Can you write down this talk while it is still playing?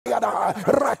Ashabada,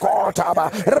 Rakotaba,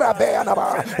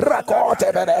 Rabeanaba,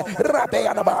 Rakotebede,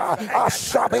 Rabeanaba,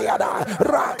 Ashabiana,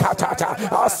 Rakatata,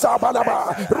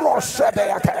 Asabanaba,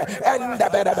 Roshebeake, and the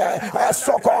Bedebe,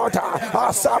 Sokota,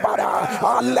 Asabada,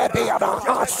 Alebiana,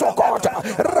 Asokota,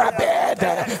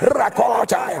 Rabede,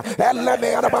 Rakota,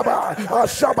 Elemeanababa,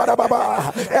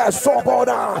 Ashabadababa,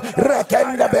 Esobona,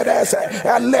 Rekende Bedese,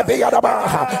 Elebianaba,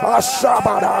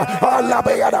 Ashabada,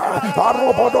 Alabeana,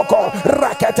 Arobodoko,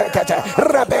 Raketekete,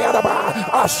 Rabeanaba,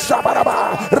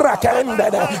 Ashabadaba,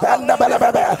 Rakende, and the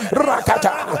Belebebe,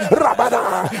 Rakata,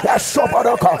 Rabana,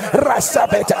 Esobodoko,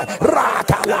 Rasabeta,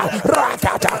 Rakala,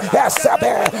 Rakata,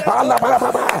 Esabe,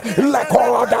 Alabama,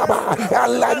 Lekodaba,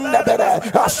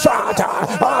 Elendebede, Ashata,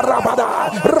 Arabana,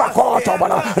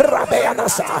 Rakotobana,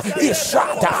 Rabeanasa,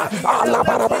 Ishata,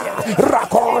 Alabama,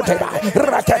 Rakoteba,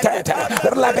 Raketete,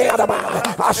 Lebeanaba,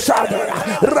 Ashada,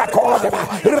 Rakodeba,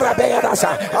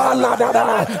 Rabeanasa,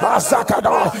 Aladana,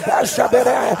 Asakado,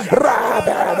 Eshabede,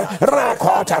 Raben,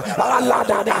 Rakota,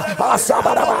 Aladana,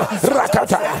 Asabadaba,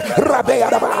 Rakata,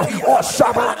 Rabeanaba,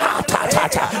 Oshama,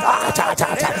 Atatata,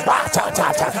 Atatata,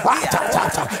 Atatata,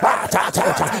 Atatata,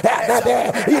 Atatata, Enebe,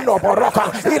 Inoboroka,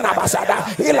 Inabasada,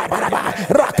 Ilabaraba,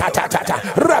 Rakatata,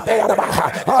 Rabeanaba,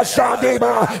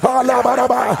 Ashadima,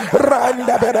 Alabaraba,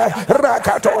 Randabede,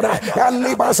 Rakatona,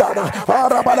 Alibasana,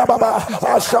 Arabalababa,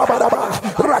 Ashabaraba,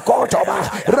 Rakotoba,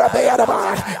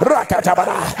 Rabeanaba,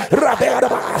 Rakatabana,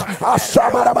 Rabeanaba,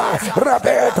 Ashabaraba,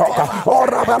 Rabetoka,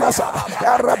 Orabalasa,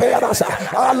 Rabeanasa,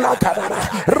 Alakadana,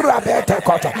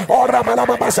 Rabetekota,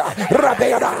 Orabalabasa,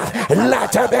 Rabeana,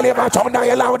 let a believer turn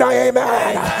down loud,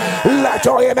 amen. Let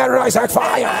your amen rise like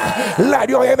fire. Let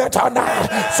your amen turn down.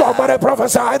 Somebody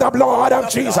prophesy the blood of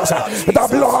Jesus, the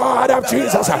blood of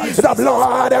Jesus, the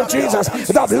blood of Jesus,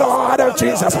 the blood of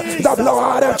Jesus, the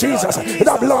blood of Jesus,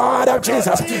 the blood of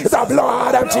Jesus, the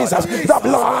blood of Jesus, the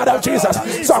blood of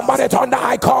Jesus. Somebody turn down.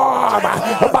 I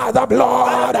come by the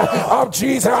blood of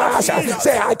Jesus.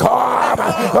 Say, I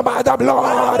come by the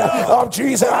blood of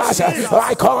Jesus.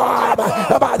 I come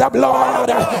by the blood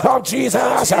of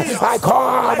Jesus. I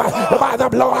come by the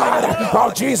blood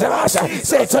of Jesus.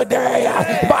 Say today,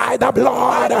 by the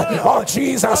blood of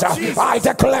Jesus, I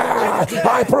declare,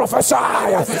 I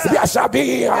prophesy, there shall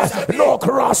be no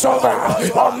crossover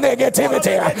of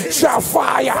negativity. Shall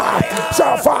fire,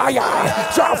 shall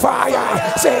fire, shall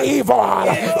fire. Say evil,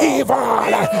 evil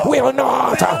will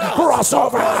not cross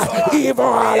over.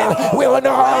 Evil will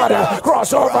not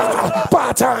cross over.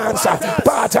 Patterns,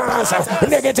 patterns,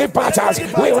 negative patterns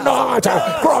will not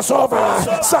cross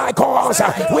over. Cycles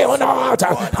will not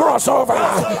cross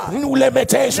over. New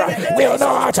limitation will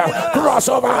not cross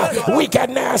over.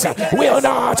 Wickedness will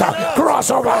not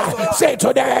cross over. Say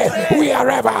today,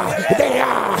 wherever they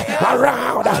are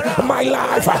around my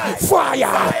life,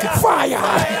 fire, fire,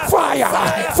 fire,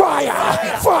 fire,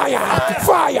 fire,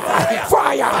 fire,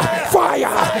 fire,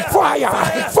 fire, fire,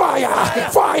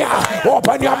 fire, fire.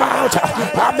 Open your mouth.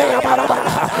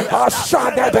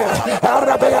 Ashadebe,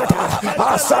 Arabeata,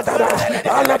 Asadara,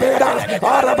 Alabeda,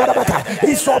 Arabata,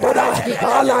 Isobada,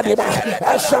 Aladima,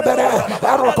 Ashabere,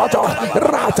 Arokoto,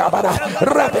 Ratabada,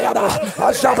 Rabeada,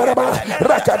 Ashabaraba,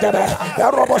 Rakadebe,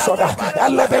 Arobosoda,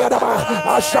 Alabedaba,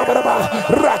 Ashabaraba,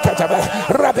 Rakatabe,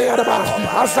 Rabeadaba,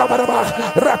 Asabaraba,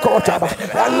 Rakotaba,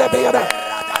 Alabeda.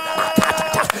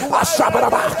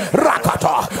 Ashabaraba,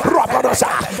 Rakato, Robodosa,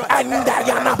 and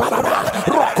Dayanabaraba,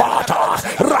 Rokoto,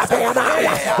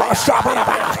 Rabeanaya,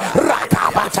 Ashabaraba,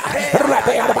 Rakabata,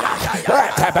 Rabeanaba,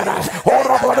 Rakabana,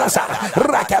 Orobodosa,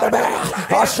 Rakabana,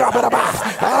 Ashabaraba,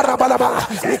 Arabalaba,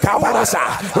 Ikabarasa,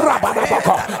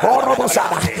 Rabanabako,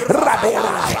 Orobosada,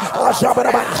 Rabeana,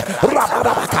 Ashabaraba,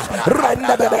 Rabanabaka,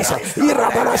 Rendabesa,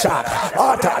 Irabanasa,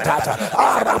 Atata,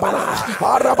 Arabana,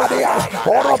 Arabadia,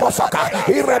 Orobosaka,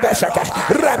 Irebesaka.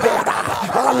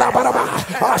 Alabaraba,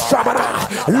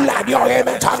 Ashabara, let your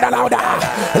amen turn louder.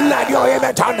 Let your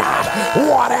amen turn.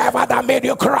 Whatever that made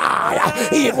you cry,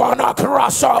 it will not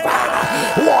cross over.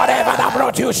 Whatever that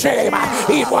brought you shame,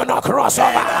 it will not cross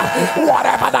over.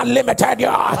 Whatever that limited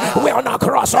you will not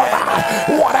cross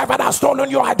over. Whatever that stolen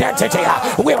your identity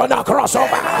will not cross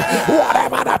over.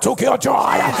 Whatever that took your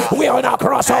joy will not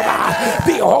cross over.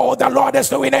 Behold, the Lord is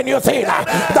doing a new thing.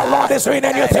 The Lord is doing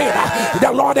a new thing.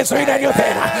 The Lord is doing a new thing.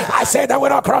 I said that we're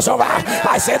not cross over.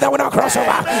 I said that we're not cross over.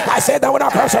 I said that we're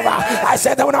not cross over. I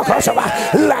said that we're not cross over.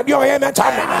 Let your amen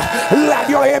turn. Let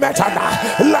your amen turn.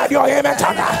 Let your amen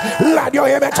turn. Let your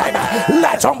amen turn.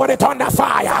 Let somebody turn the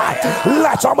fire.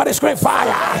 Let somebody scream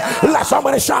fire. Let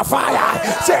somebody shout fire.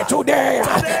 Say today,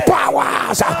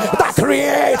 powers that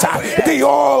create the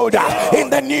old in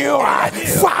the new,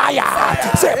 fire,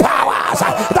 Say powers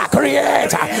that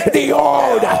create the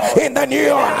old in the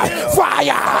new.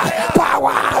 Fire.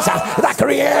 Powers that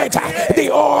create the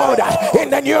old in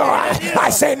the new. I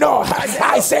say no.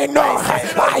 I say no.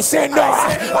 I say no.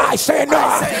 I say no.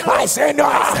 I say no.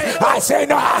 I say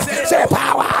no. Say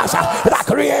powers that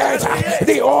create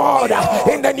the old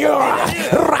in the new.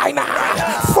 Right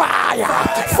now. Fire.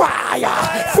 Fire.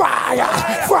 Fire.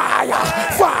 Fire.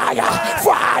 Fire.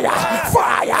 Fire. Fire.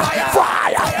 Fire.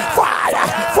 Fire.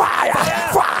 Fire.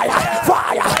 Fire.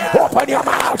 Fire. Open your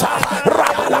mouth.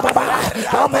 Rabalababa.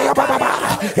 Amayababa.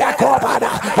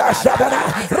 Yakobana. Shabana.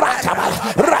 Rakaba.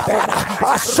 Rabena.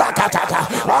 Shakatata.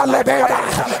 Alebena.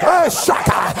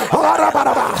 Shaka.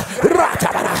 Rabanaba.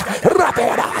 Ratabana.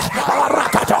 Rabena.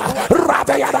 Rakato.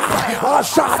 Rabena.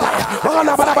 Shada.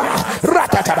 Alabanaba.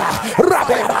 Rakataba.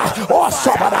 Rabena.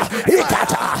 Osobana.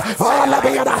 Ikata.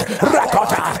 Alabena.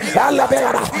 Rakota.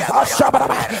 Alabena.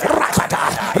 Shabana. Rakata.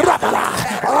 Rabana.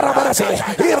 Arabanasi.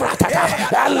 Irakata.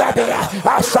 Alabena.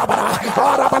 Shabana.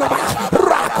 Arabanaba.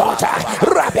 Rakota.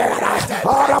 Rabena.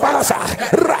 Arabanasa.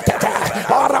 Rakata.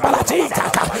 Arabanatika.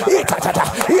 Ikata.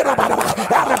 Irabanaba.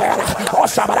 Arabena.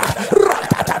 Oshabana.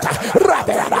 Rakata.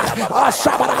 Rabena.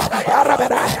 Oshabana.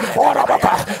 Arabena.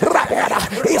 Orabaka. Rabena.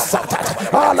 Isata.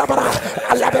 Alabana.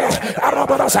 Alabe.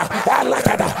 Arabanasa.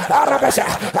 Alakata. Arabesa.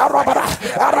 Arabana.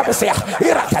 Arabesia.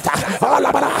 Irakata.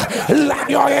 Alabana. Let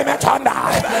your amen thunder.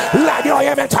 Let your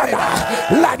amen thunder.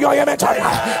 Let your amen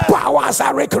thunder. Powers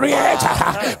that recreate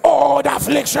old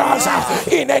afflictions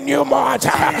in a new month.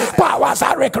 Powers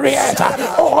that recreate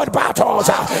old battles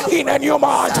in a new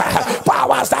month.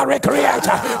 Powers that recreate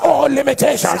old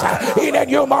limitations in a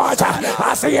new month.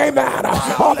 I say amen.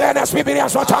 Of the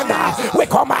nsppd thunder, we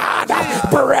command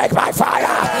break by fire.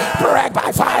 Break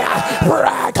by fire.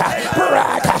 Break.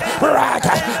 Break.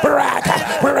 Break.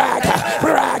 Break.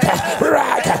 Break.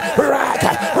 Break. Break.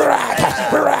 Break.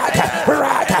 Break.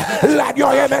 Break. Let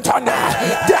your amen thunder.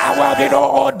 There will be no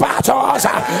old battles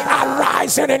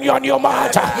arising in your new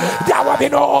month. There will be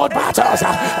no old battles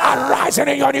arising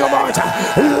in your new month.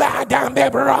 Let them be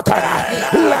broken.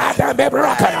 Let them be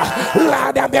broken.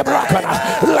 Let them be broken.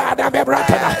 Let them be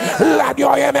broken. Let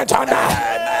your amen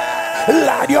thunder.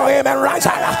 Let your amen rise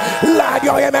higher. Let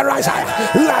your amen rise higher.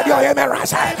 Let your amen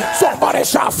rise higher. Somebody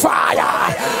shout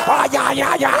fire. Oh, yeah,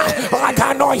 yeah, yeah. I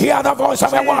cannot hear the voice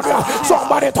of a warrior.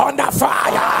 Somebody thunder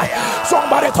fire.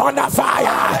 Somebody thunder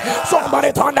fire.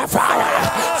 Somebody thunder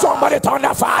fire. Somebody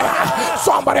thunder fire.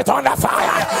 Somebody thunder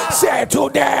fire. Say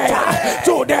today,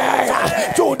 today,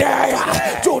 today,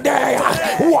 today,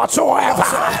 whatsoever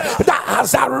that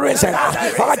has arisen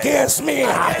against me.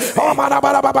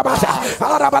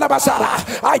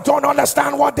 I don't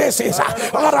understand what this is.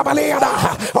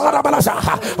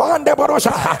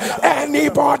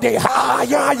 Anybody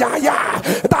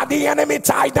that the enemy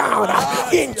tied down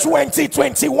in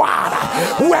 2021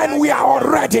 when we are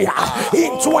already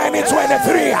in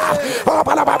 2023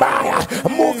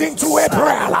 moving to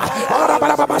April,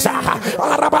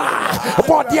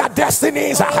 but their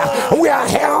destinies were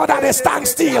held at a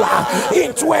standstill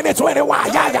in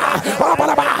 2021.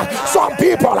 Some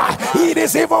people, it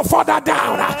is even further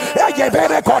down.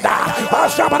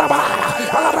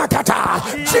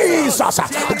 Jesus,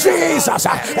 Jesus,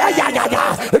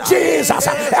 Jesus,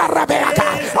 Rebecca,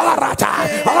 Arata,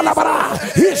 Alabara,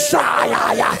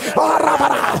 Ishaya,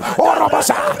 Arabara,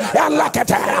 Orobasa,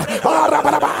 Alakata,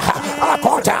 Arabara,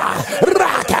 Akota,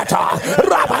 Rakata,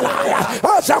 Rabalaya,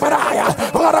 Azabaraya,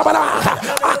 Arabara,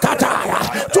 Akataya.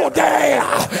 Today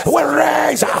we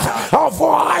raise a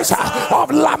voice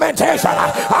of lamentation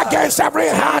against every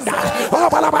hand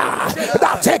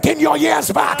that taking your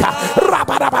years back.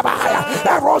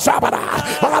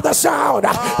 The sound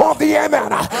of the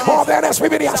amen of the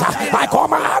nsppd, I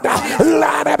command,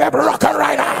 let it be broken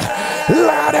right now.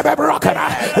 Let it be broken.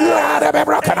 Let it be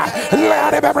broken.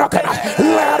 Let it be broken.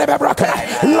 Let it be broken.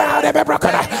 Let it be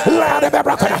broken. Let it be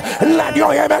broken. Let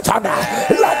your amen thunder.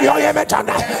 Let your amen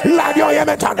thunder. Let your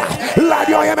amen thunder. Let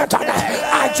your amen thunder.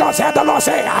 I just heard the Lord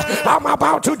say, I'm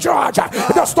about to judge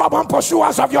the stubborn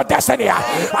pursuers of your destiny.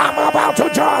 I'm about to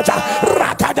judge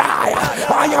Rakadai.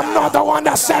 I am not the one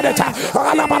that said it.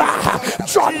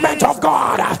 Judgment of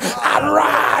God,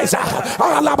 arise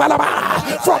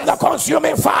from the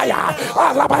consuming fire.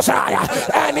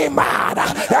 Any man,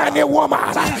 any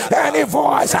woman, any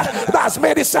voice that's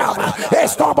made itself a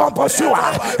stubborn pursuer,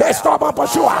 a stubborn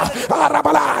pursuer.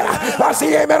 That's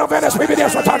the amen of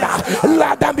nsppd.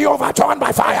 Let them be overturned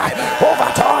by fire.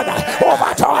 Overturned,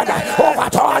 overturned,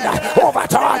 overturned,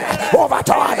 overturned,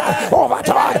 overturned,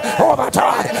 overturned,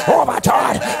 overturned,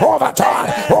 overturned,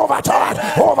 overturned, overturned,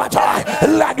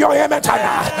 overturned. Let your amen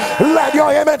thunder. Let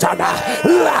your amen thunder.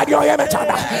 Let your your amen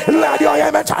thunder. Let your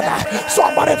amen thunder.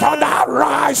 Somebody thunder.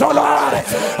 Arise, O Lord.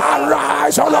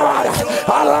 Arise, O Lord.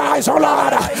 Arise, O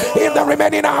Lord. In the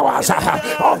remaining hours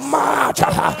of March.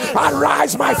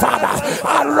 Arise, my Father.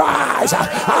 Arise.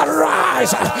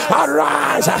 Arise.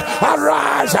 Arise.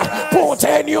 Arise. Put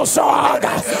a new song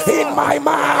in my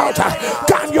mouth.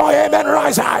 Can your amen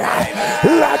rise higher?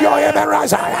 Let your amen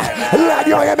rise higher. Let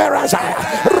your amen rise higher.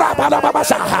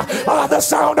 The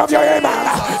sound of your amen.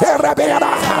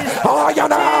 Oh, your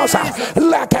nose.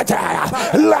 Let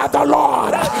the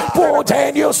Lord put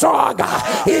a new song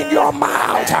in your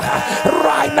mouth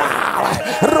right now.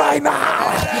 Right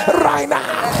now. Right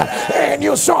now. A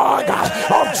new song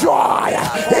of joy.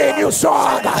 A new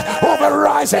song of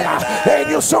rising. A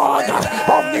new song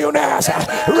of newness.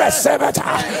 Receive it.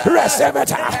 Receive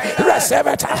it. Receive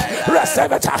it.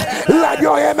 Receive it. Let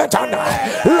your amen thunder.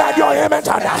 Let your amen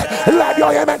thunder. Let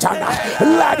your amen thunder.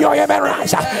 Let your amen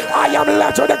rise. I am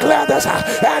led to declare this.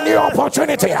 Any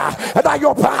opportunity that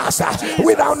you pass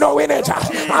without knowing it,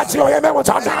 as your amen will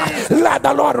thunder. Let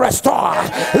the Lord restore.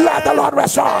 Let the Lord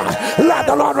restore. Let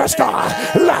the Lord restore.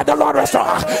 Let the Lord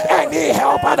restore. Any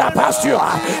help that passed you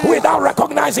without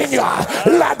recognizing you,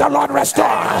 let the Lord restore.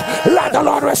 Let the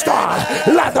Lord restore.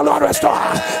 Let the Lord restore.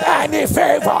 Any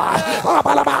favor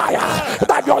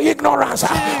that your ignorance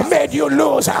made you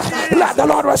lose, let the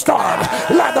Lord restore.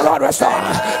 Let the Lord restore.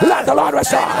 Let the Lord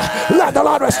restore. Let the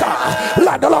Lord restore.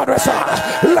 Let the Lord restore.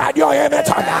 Let your amen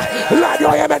thunder. Let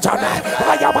your amen thunder.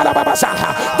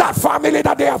 That family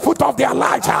that they have put off their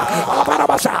light,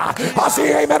 as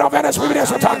the amen of Venice,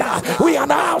 we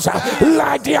announce,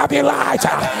 let there be light.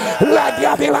 Let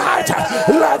there be light.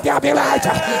 Let there be light.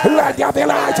 Let there be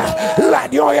light.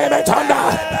 Let your amen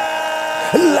thunder.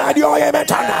 Let your amen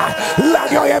thunder.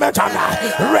 Let your amen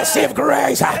thunder. Receive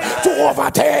grace to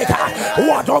overtake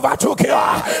what overtook you.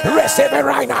 Receive it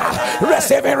right now.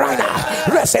 Receive it right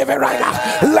now. Receive it right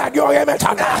now. Let your amen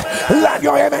thunder. Let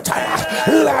your amen thunder.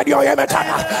 Let your amen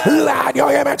thunder. Let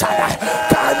your amen thunder.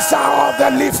 Cancer of the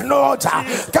lymph nodes.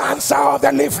 Cancer of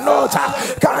the lymph nodes.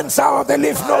 Cancer of the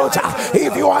lymph nodes.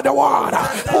 If you are the one,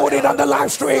 put it on the live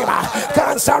stream.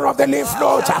 Cancer of the lymph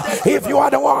nodes. If you are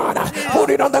the one, put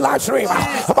it on the live stream.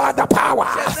 By the power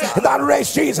that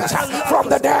raised Jesus from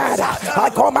the dead, I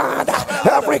command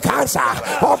every cancer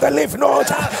of the lymph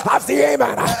nodes as the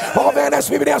amen of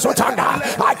nsppd.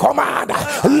 I command,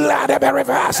 let it be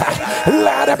reversed.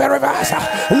 Let it be reversed.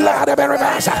 Let it be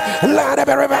reversed. Let it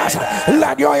be reversed.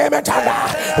 Let your amen thunder.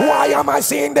 Why am I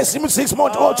seeing this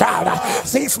 6-month-old child?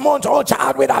 6-month-old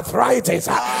child with arthritis.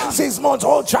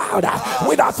 6-month-old child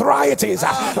with arthritis.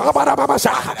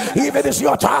 If it is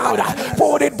your child,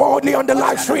 put it boldly on the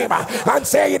live stream and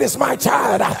say, it is my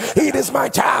child. It is my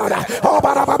child.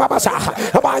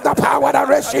 By the power that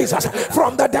raised Jesus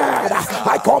from the dead,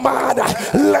 I command,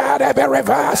 let it be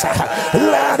reversed.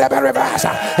 Let it be reversed.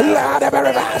 Let it be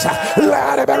reversed.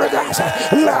 Let it be reversed.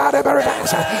 Let it be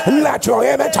reversed. Let your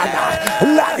amen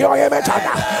thunder. Let your amen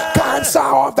thunder. Cancer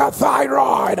of the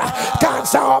thyroid.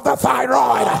 Cancer of the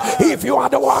thyroid. If you are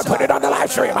the one, put it on the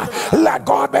live stream. Let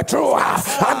God be true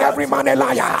and every man a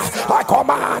liar. I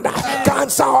command,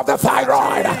 cancer of the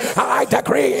thyroid, I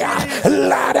decree,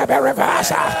 let it be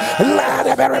reversed. Let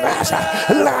it be reversed.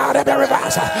 Let it be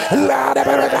reversed. Let it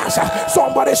be reversed.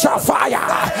 Somebody shall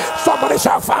fire. Somebody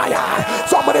shall fire.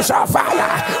 Somebody shall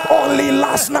fire. Only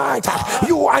last night,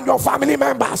 you and your family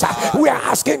members we are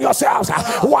asking yourselves,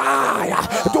 why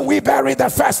do we bury the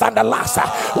first and the last?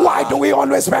 Why do we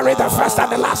always bury the first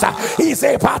and the last? Is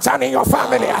a pattern in your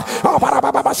family.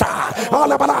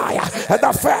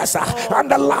 The first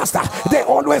and the last, they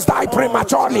always die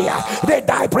prematurely. They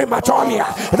die prematurely.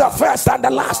 The first and the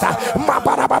last.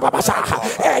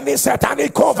 Any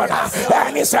satanic covenant,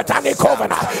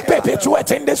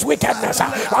 perpetuating this wickedness,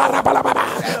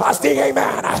 as the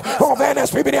amen of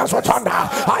nsppd,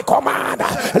 I command,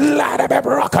 let it be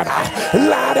broken.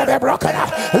 Let it be broken.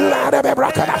 Let it be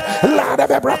broken. Let it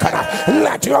be broken.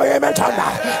 Let your amen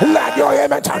thunder. Let your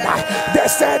amen thunder. They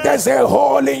said there's a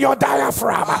hole in your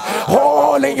diaphragm.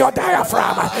 Hole in your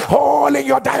diaphragm. Hole in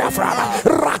your diaphragm.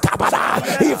 Rakabada.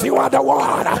 If you are the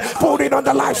one, put it on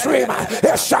the live stream. By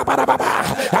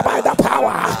the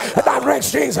power that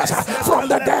raised Jesus from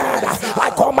the dead, I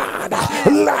command,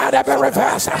 let it be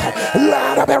reversed.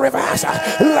 Let it be reversed.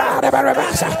 Let it be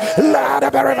reversed. Let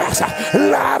it be reversed.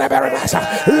 Let it be reversed.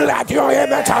 Let your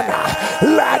amen thunder.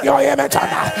 Let your amen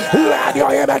thunder. Let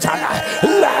your amen thunder.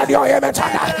 Let your amen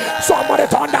thunder. Somebody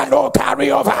thunder, no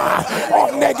carryover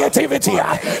of negativity.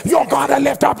 You gotta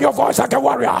lift up your voice like a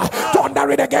warrior. Thunder gonna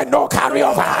read again. No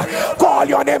carryover. Call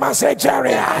your name and say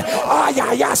Jerry.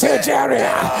 Yeah, say Jerry.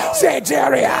 Say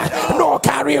Jerry. No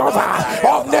carryover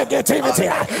of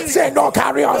negativity. Say no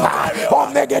carryover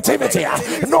of negativity.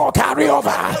 No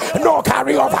carryover. No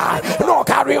carryover. No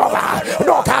carryover.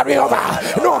 No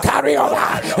carryover. No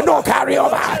carryover. No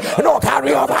carryover. No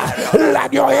carryover.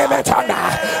 Let your image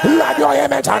under. Let your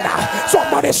image under.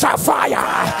 Somebody shall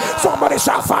fire. Somebody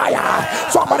shall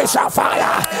fire. Somebody shall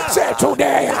fire. Say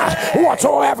today,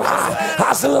 whatsoever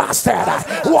has lasted,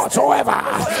 whatsoever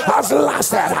has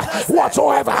lasted,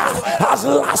 whatsoever has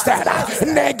lasted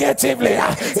negatively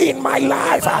in my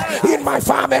life, in my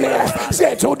family.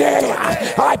 Say today,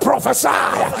 I prophesy,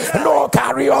 no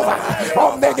carryover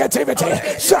of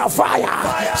negativity. Shall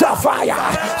fire, shall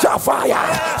fire, shall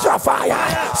fire, shall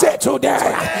fire. Say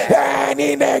today,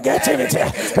 any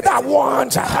negativity that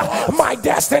wants my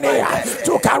destiny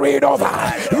to carry it over,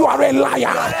 you are a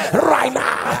liar right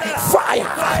now. Fire,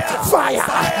 fire,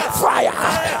 fire,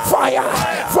 fire,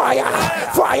 fire,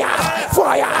 fire,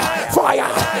 fire,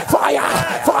 fire, fire,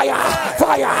 fire,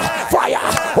 fire,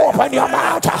 fire. Open your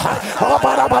mouth.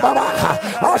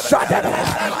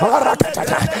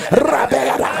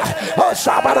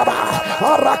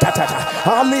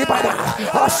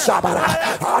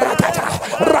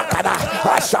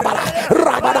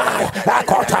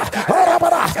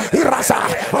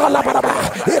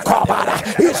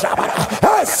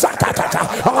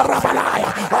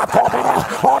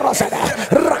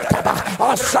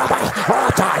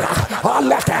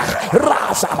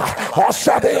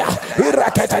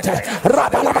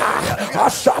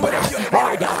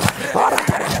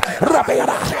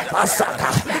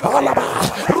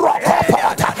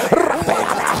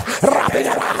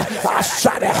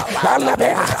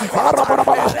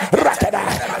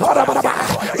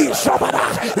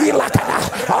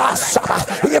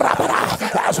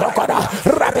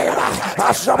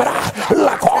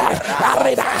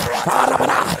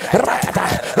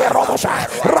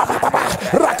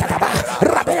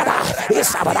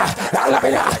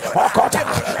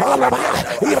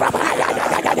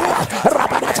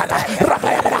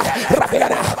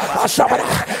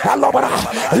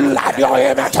 Let your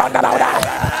image on the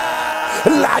louder.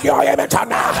 Let your image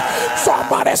on.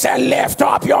 Somebody say, lift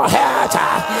up your head,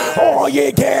 oh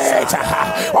ye gates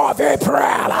of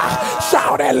April.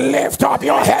 Shout and lift up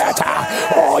your head,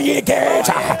 oh ye gates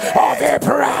of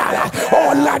April.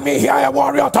 Oh, let me hear a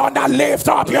warrior thunder. Lift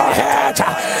up your head,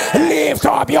 lift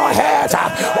up your head,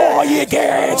 oh ye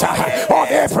gates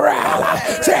of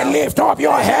April. Say, lift up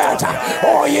your head,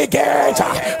 oh ye gates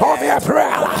of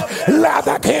April. Let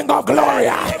the King of Glory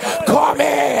come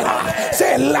in.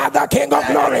 Say, let the King of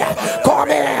Glory come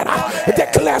in.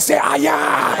 Declare, say, I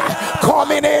am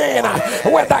coming in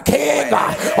with the King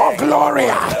of Glory.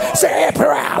 Say,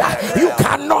 April, you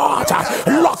cannot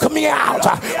lock me out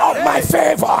of my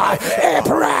favor.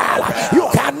 April, you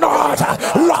cannot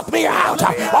lock me out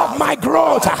of my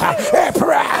growth.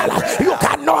 April, you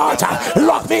cannot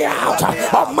lock me out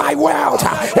of my wealth.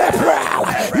 April,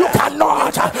 you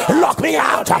cannot lock me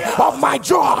out of my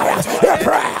joy.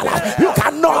 April, you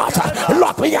cannot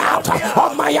lock me out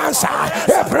of my answer.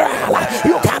 April,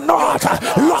 you cannot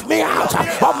lock me out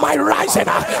of my rising.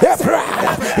 April,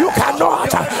 you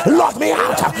cannot lock me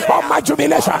out of my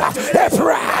jubilation.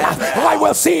 April, I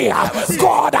will see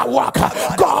God at work,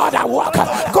 God at work,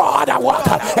 God at work.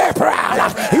 April,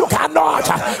 you cannot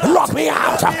lock me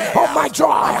out of my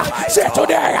joy. Say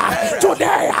today,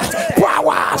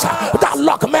 powers that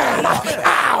lock men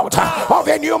out of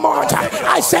a new month,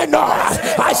 I say no,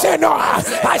 I say no,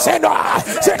 I say no.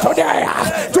 Say today,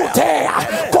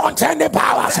 contending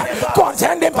powers,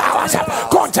 contending powers,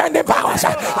 contending powers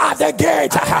at the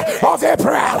gate of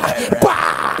April.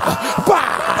 Bah, bah,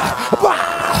 bah,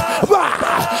 bah,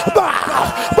 bah,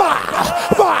 bah, bah,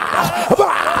 bah,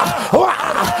 bah,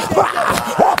 bah.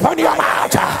 Open your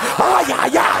mouth.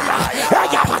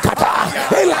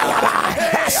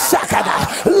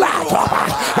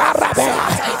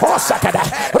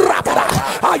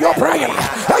 Are you praying?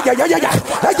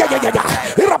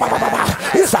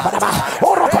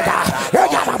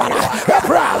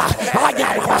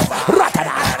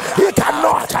 He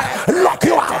cannot lock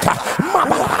you out.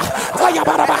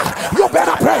 You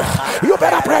better pray. You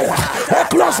better pray. A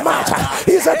closed mouth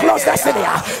is a closed destiny.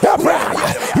 A prayer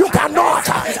you cannot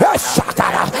shut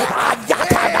up.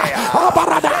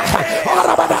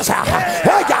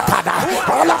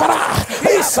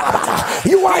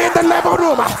 You are in the labor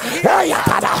room.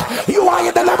 You are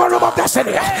in the labor room of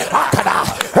destiny.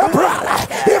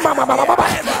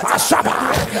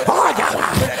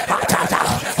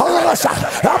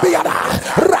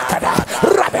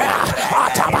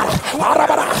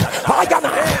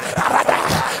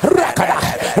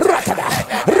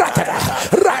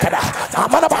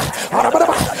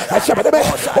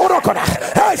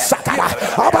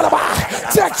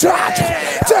 charge.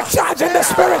 Take charge in the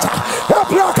spirit. The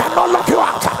blood cannot lock you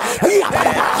out.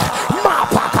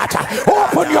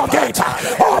 Open your gate.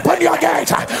 Open your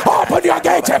gate. Open your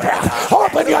gate.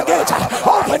 Open your gate.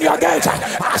 Open your gate.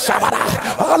 Ashabada.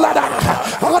 Alada.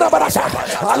 Orabarasa.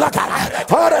 Alakara.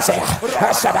 Orase.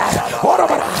 Asaba.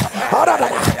 Orabara.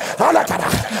 Orabara. Alakara.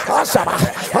 Asaba.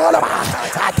 Orabara.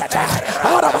 Akata.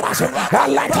 Orabarasa.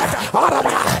 Alaka.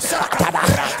 Orabara. Akada.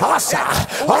 Asa.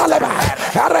 Orabara.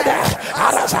 Arada.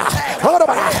 Arasa.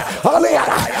 Orabara.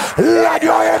 Oliara. Let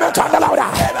your amen turn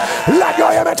louder. Let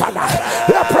your amen turn.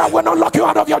 Prayer will not lock you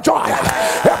out of your joy.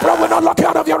 Prayer will not lock you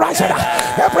out of your rising.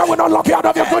 Prayer will not lock you out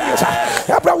of your good news.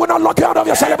 Prayer will not lock you out of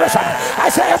your celebration. I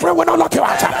say prayer will not lock you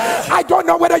out. I don't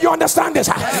know whether you understand this.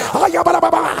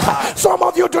 Some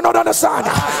of you do not understand.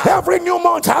 Every new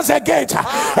month has a gate.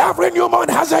 Every new month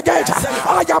has a gate.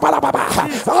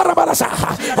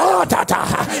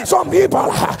 Some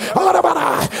people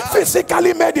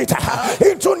physically made it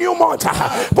into new month,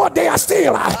 but they are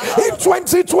still in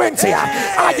 2020.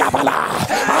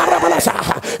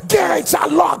 Gates are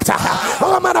locked.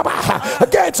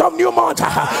 Gates of new month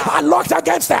are locked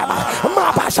against them.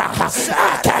 As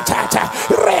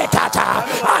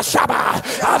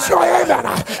your amen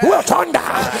will thunder,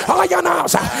 I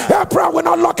announce, prayer will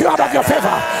not lock you out of your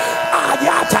favor.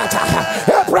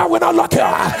 Prayer will not lock you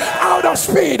out of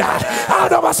speed,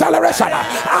 out of acceleration,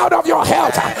 out of your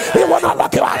health. It will not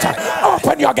lock you out.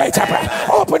 Open your gate.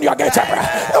 Open your gate.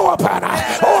 Open.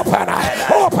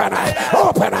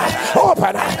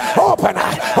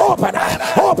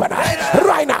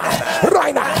 Right now.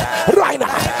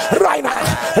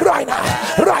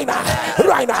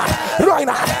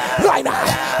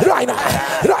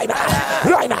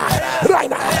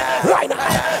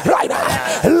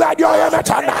 Let your amen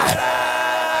turn.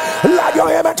 Let your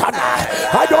amen turn.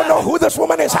 I don't know who this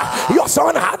woman is. Your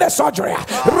son had a surgery.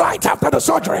 Right after the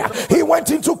surgery, he went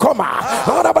into coma.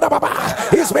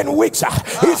 He's been weeks.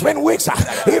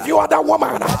 If you are that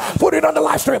woman, put it on the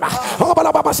live stream.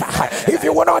 If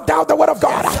you will not doubt the word of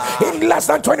God, in less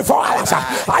than 24 hours,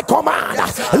 I command,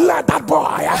 let that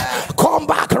boy come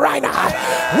back right now.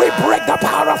 We break the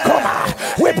power of coma.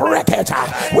 We break it.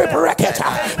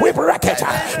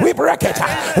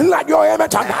 Let your amen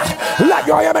turn. Let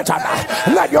your amen turn.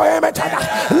 Let your amen turn.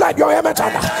 Let your amen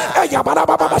turn.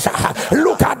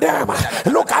 Look at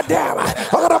them.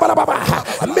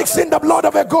 Mixing the blood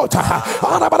of a goat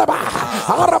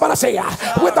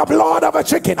with the blood of a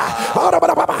chicken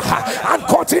and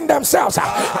cutting themselves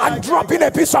and dropping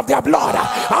a piece of their blood,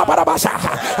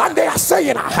 and they are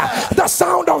saying the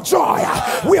sound of joy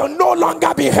will no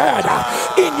longer be heard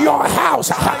in your house.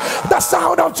 The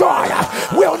sound of joy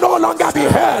will no longer be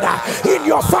heard in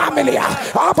your family.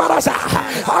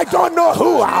 I don't know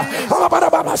who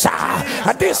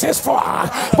this is for,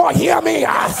 but hear me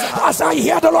as I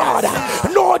hear the Lord.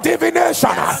 No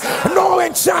divination, no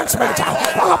enchantment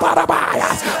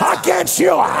against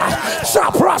you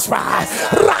shall prosper.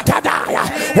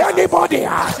 Anybody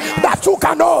that took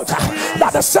an oath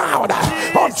that the sound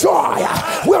of joy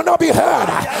will not be heard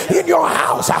in your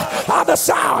house, at the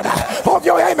sound of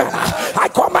your amen, I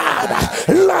command,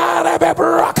 let it be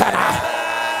broken.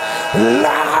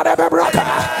 Let it be broken.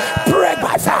 Break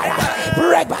by fire.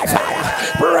 Break by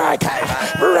fire. Break.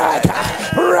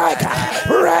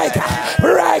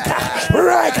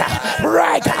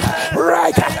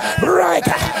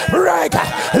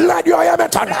 Let your amen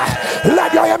turn.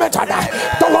 Let your amen turn.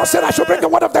 The Lord said I should bring the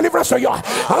word of deliverance to you.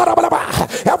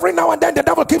 Every now and then the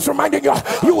devil keeps reminding you,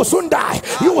 you will soon die.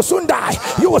 You will soon die.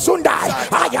 You will soon die.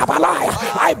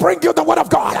 I bring you the word of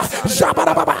God.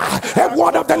 A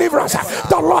word of deliverance.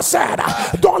 The Lord said,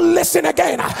 don't listen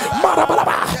again.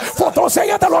 For those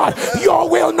saying the Lord, you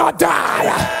will not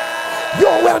die. You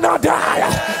will not die.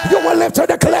 You will live to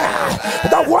declare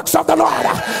the works of the Lord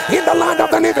in the land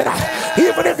of the living.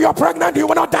 Even if you're pregnant, you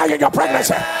will not die in your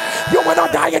pregnancy. You will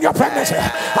not die in your pregnancy.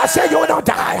 I say you will not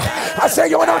die. I say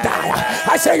you will not die.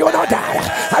 I say you will not die.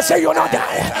 I say you will not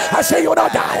die. I say you will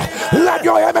not die. Let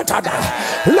your amen turn.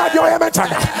 Let your amen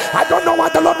turn. I don't know why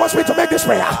the Lord wants me to make this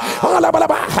prayer.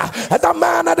 The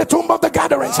man at the tomb of the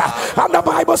gatherings, and the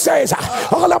Bible says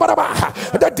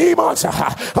the demons,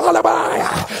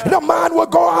 the man will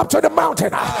go up to the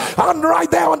mountain, and right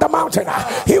there on the mountain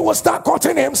he will start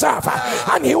cutting himself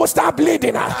and he will start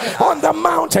bleeding on the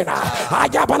mountain. I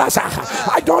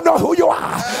don't know who you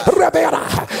are,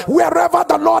 wherever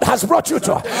the Lord has brought you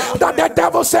to, that the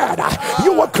devil said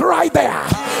you will cry there.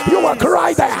 You will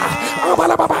cry there over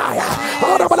the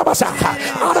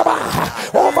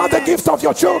gift of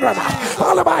your children,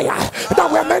 that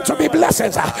we're meant to be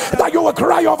blessings, that you will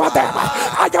cry over them,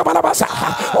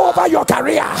 over your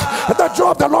career, the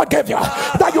job the Lord gave you,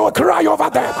 that you will cry over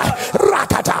them.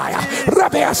 Rakataya,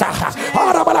 Rebesa,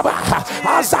 Arabalaba,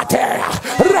 Azatea,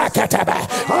 Rakatebe,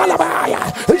 Alabaya,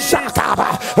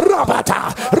 Shakaba,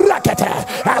 Rabata, Rakete,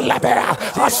 Alabea,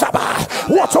 Asaba,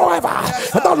 whatsoever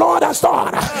the Lord has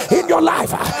done in your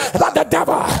life that the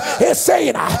devil is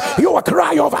saying you will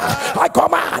cry over, I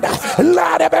command,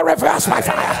 let it be reversed by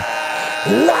fire.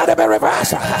 Let it be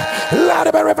reversed. Let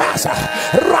it be reversed.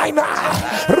 Right now.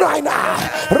 Right now.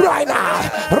 Right now.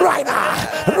 Right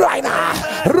now. Right now.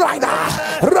 Right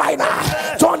now. Right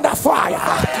now. Turn the fire.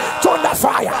 Turn the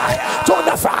fire. Turn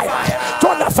the fire.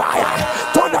 Turn the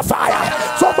fire. Turn the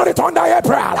fire. Somebody turn the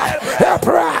April.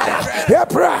 April.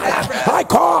 April. I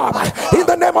come in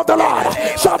the name of the Lord.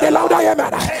 Shout the louder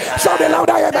amen. Shout the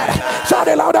louder amen. Shout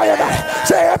the louder amen.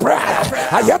 Say April.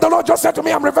 I hear the Lord just said to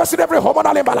me, I'm reversing every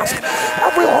hormonal imbalance.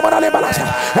 Every hormonal imbalance,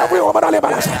 every hormonal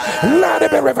imbalance, let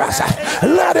it be reversed,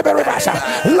 let it be reversed,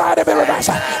 let it be reversed,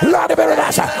 let it be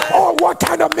reversed. Oh, what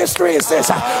kind of mystery is this?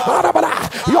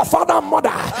 Your father and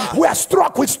mother were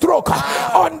struck with stroke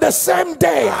on the same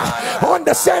day. On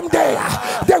the same day,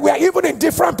 they were even in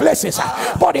different places,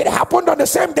 but it happened on the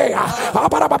same day.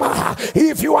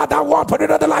 If you are that one, put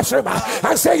it on the live stream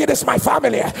and say, it is my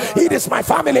family. It is my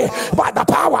family by the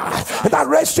power that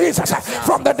raised Jesus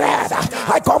from the dead.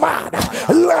 I command,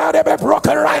 let it be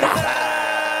broken right now.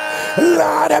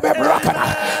 Let it be broken.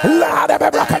 Let it be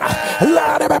broken.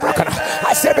 Let it be broken.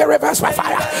 I say be reversed by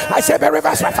fire. I say be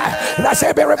reversed by fire. I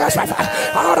say be reversed by fire.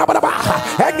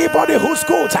 Anybody whose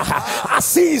goods are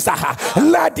seized,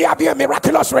 let there be a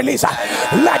miraculous release.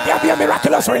 Let there be a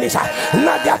miraculous release.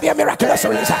 Let there be a miraculous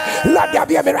release. Let there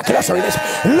be a miraculous release.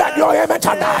 Let your amen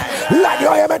turn. Let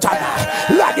your amen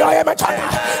turn. Let your amen turn.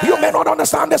 You may not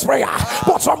understand this prayer,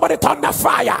 but somebody turn the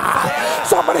fire.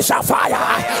 Somebody shall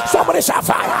fire. Somebody shall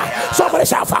fire. Somebody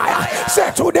shall fire.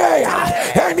 Say today,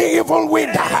 any evil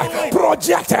wind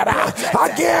projected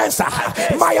against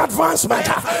my advancement,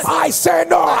 I say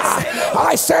no.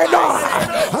 I say no.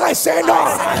 I say no.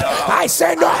 I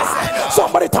say no.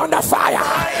 Somebody turn the fire.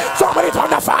 Somebody turn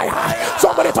the fire.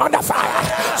 Somebody turn the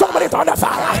fire. Somebody turn the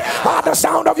fire. At the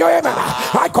sound of your amen,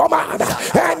 I command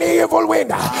any evil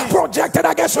wind projected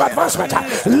against your advancement,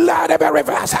 let it be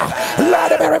reversed.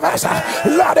 Let it be reversed.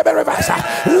 Let it be reversed.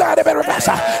 Let it be reversed.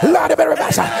 Let it be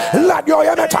reversed. Let your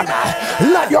amen turn.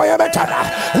 Let your amen turn.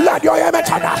 Let your amen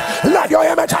turn. Let your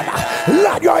amen turn.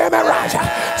 Let your amen rise.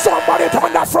 Somebody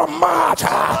turn that from March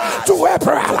to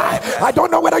April. I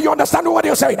don't know whether you understand what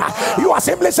you're saying. You are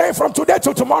simply saying from today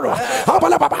to tomorrow.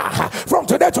 From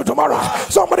today to tomorrow.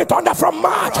 Somebody turn that from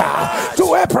March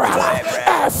to April.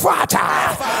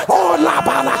 Efata. Oh la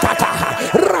balakata.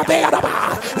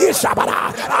 Rabeadaba.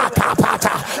 Ishabada.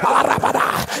 Akapata. Arabada.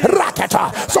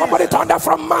 Raketa. Somebody turn that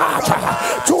from March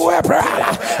to April.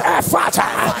 Efata.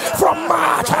 From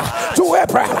March to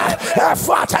April.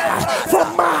 Efata.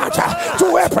 From March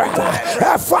to April.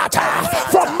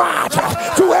 Efata. From March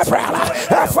to April.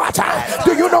 Efata.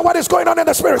 Do you know what is going on in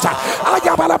the spirit?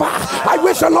 I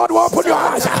wish the Lord will open your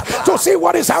eyes to see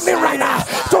what is happening right now.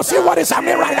 To see what is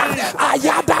happening right now.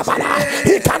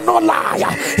 He cannot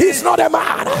lie. He's not a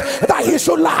man that he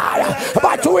should lie.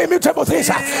 But two immutable things,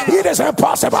 it is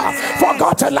impossible for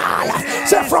God to lie.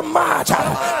 Say from March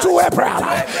to April.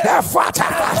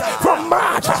 Efata. From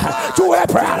March to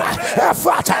April.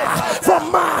 Efata.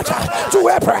 From March to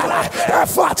April.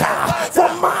 Efata.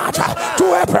 From March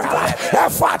to April.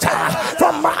 Efata.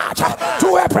 From March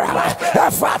to April.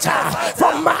 Efata.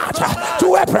 From March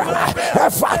to April.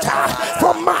 Efata.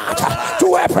 From March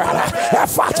to April.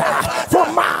 Efata.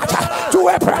 From March to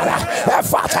April.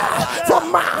 Efata.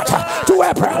 From March to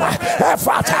April.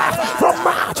 Efata. From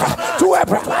March to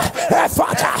April.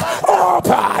 Efata.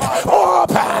 Open.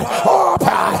 Open.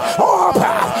 Open.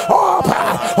 Open. Open.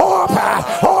 Open.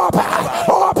 Open.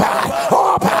 Open.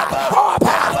 Open.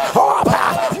 Open. Open.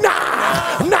 Nah.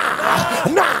 Nah.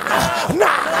 Nah.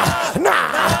 Nah. Nah.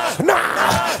 Nah.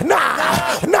 Nah.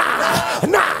 Nah.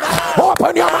 Nah.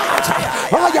 Open your mouth.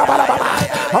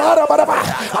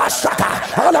 Ashaka,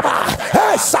 Alaba,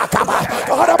 Esakaba,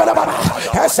 Orababa,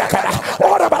 Esakara,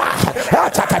 Orabara,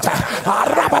 Atakata,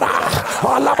 Arabara,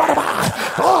 Alabara,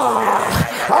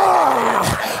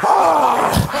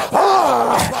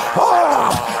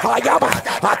 Ayaba,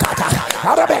 Akata,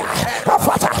 Arabe,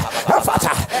 Afata,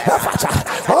 Afata, Afata,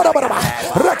 Orabara,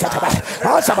 Rakataba,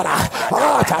 Asabara,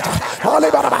 Atata,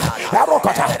 Olibaraba,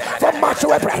 Arokota, from March to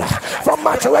April, from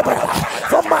March to April,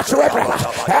 from March to April,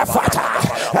 Afata,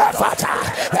 Afata,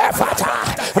 Efata,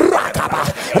 Rakaba,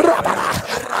 Rabara,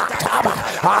 Ataba,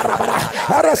 Arabara.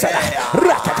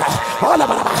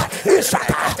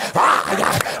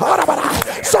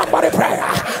 Somebody pray.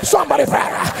 Somebody pray.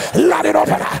 Let it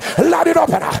open. Let it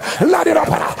open. Let it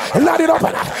open. Let it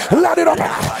open. Let it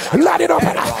open. Let it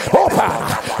open. Open.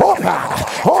 Open.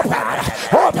 Open.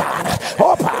 Open.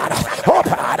 Open.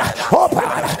 Open.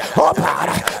 Open. Open.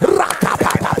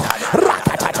 Rakapapa.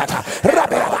 Rakatata.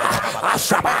 Rabela.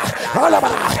 Ashaba.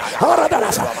 Alabara.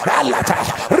 Aradalas. Alata.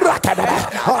 Rakadaba.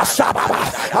 Ashababa.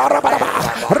 Arababa.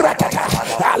 Rakata.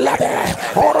 Alabe.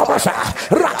 Orobasa.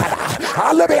 Rakada.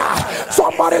 Alabia.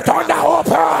 Somebody turn that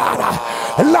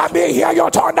open. Let me hear your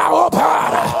turn that open.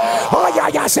 Oh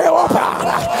yeah, say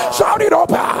open. Shout it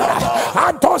open.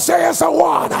 And don't say it's the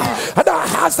one that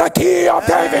has the key of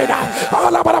David.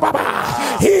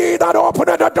 He that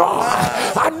opened the door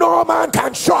and no man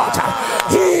can shut.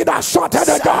 He that shut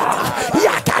the door,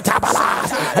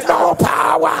 no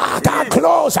power can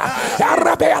close.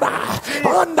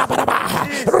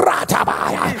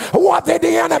 What did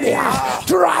the enemy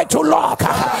try to lock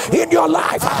in your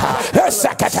life? A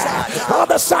second on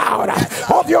the sound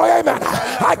of your amen,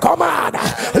 I command,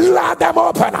 let them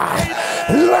open.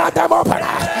 Let them open.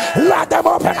 Let them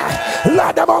open.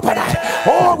 Let them open.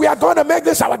 Oh, we are going to make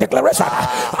this our declaration.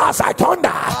 As I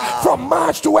thunder from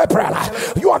March to April,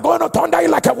 you are going to thunder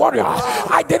like a warrior.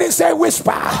 I didn't say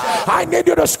whisper. I need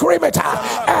you to scream it.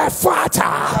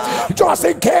 Ephata. Just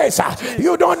in case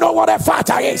you don't know what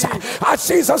Ephata is. As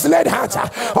Jesus laid hands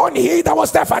on he that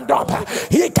was deaf and dumb,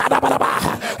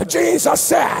 Jesus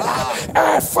said,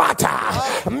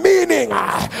 Ephata, meaning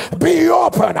be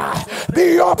open.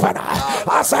 Be open.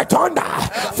 As I thunder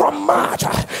from March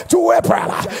to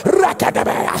April,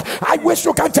 I wish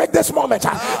you can take this moment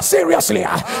seriously.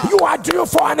 You are due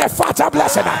for an Ephata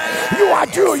blessing. You are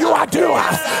due. You are due.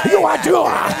 You are due.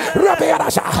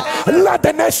 Let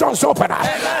the nations open.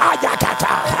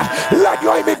 Let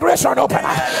your immigration open.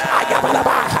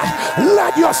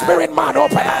 Let your spirit man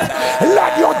open.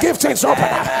 Let your giftings open.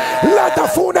 Let the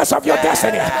fullness of your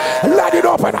destiny, let it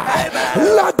open.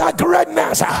 Let the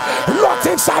greatness locked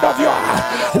inside of you,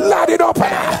 let it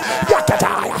open.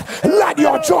 Let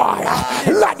your joy,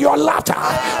 let your laughter,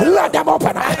 let them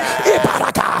open.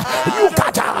 Ibaraka,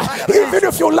 Yukata, even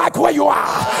if you like where you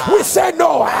are, we say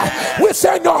no. We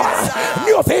say no.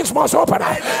 New things must open.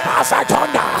 As I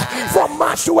thunder from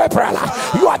March to April,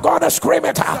 you are going to scream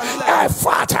it.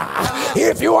 Ephata,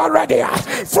 if you are ready,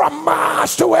 from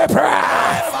March to April.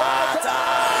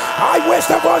 I wish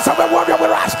the voice of the warrior will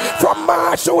rise from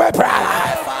March to April.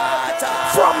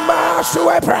 From March to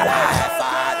April.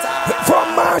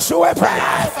 From March to April.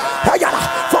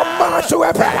 From March to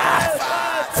April.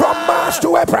 From March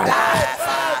to April.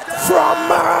 From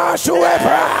March to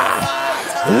April.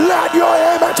 Let your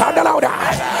amen turn louder.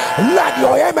 Let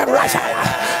your amen rise.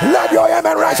 Let your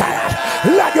amen rise.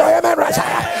 Let your amen rise.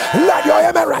 Let your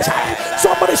amen rise.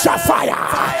 Somebody shall fire.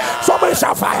 Somebody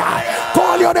shall fire.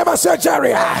 Call your name and say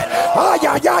Jerry.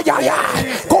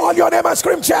 Call your name and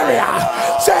scream Jerry.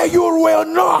 Say you will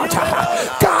not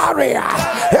carry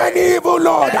an evil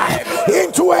Lord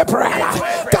into April.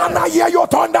 Can I hear your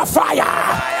thunder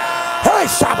fire? Hey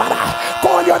Shabbat,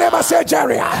 call your name and say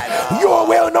Jerry, you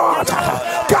will not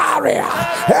carry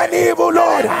an evil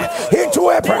Lord into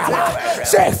April.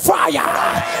 Say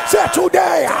fire. Say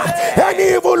today, an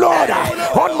evil Lord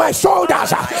on my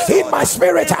shoulders, in my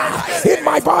spirit, in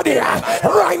my body,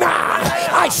 right now.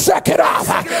 I shake it off.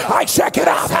 I shake it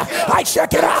off. I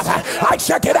shake it off. I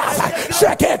shake it off.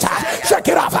 Shake it. Shake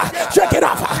it off. Shake it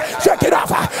off. Shake it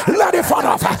off. Let it fall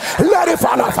off. Let it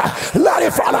fall off. Let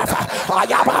it fall off.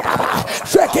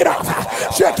 Shake it off.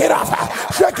 Shake it off.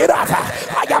 Shake it off.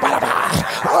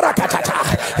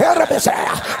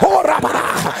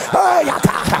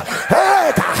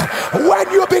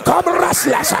 When you become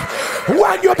restless,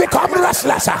 when you become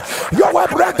restless, you will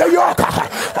break the yoke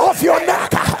of your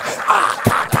neck.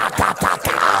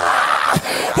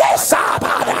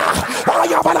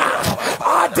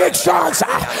 Addictions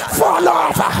fall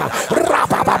off.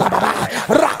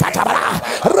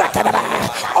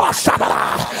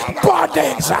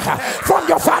 Burdens from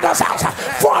your father's house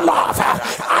fall off.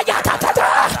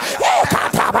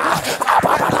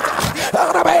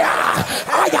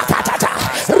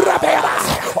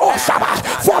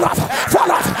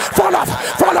 Fall off,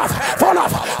 fall off, fall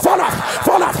off, fall off,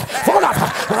 fall off, fall off, fall off,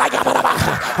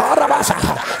 fall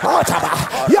off.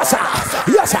 Yes, sir.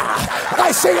 Yes, sir.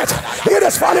 I see it. It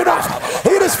is falling off.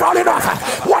 It is falling off.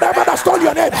 Whatever that stole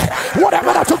your name,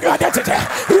 whatever that took your identity,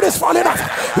 it is falling off.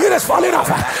 It is falling off.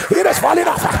 It is falling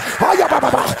off. Aya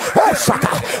baba.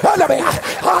 Shaka. Elebe.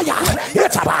 Aya.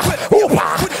 Itaba.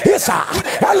 Upa. Isa.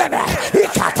 Elene.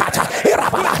 Ikatata.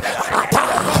 Irabana. Ata.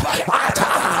 Ata.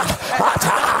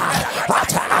 Ata.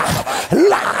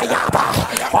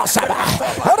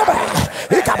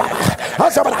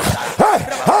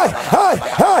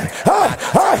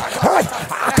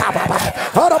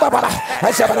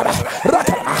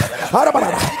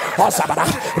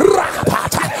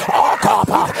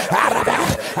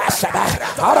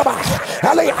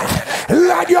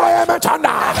 Let your amen thunder.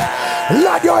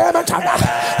 Let your amen thunder.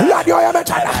 Let your amen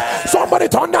thunder. Somebody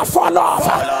thunder fall off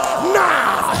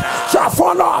now. Shall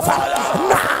fall off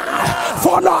now.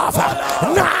 Fall off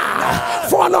now.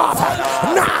 Fall off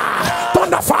now.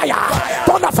 Thunder fire.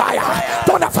 Thunder fire.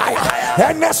 Thunder fire.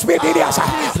 nsppd.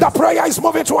 The prayer is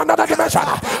moving to another dimension.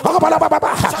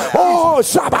 Oh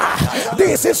Shabba.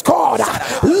 This is called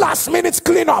last minute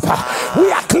cleanup.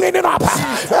 We are cleaning up.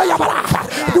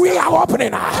 We are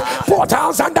opening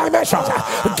portals and dimensions.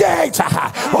 Gates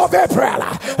of April.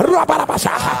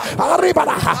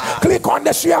 Click on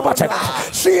the share button.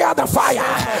 Share the fire.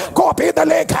 Copy the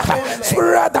link.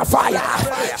 Spread the fire.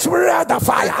 Spread the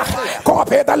fire.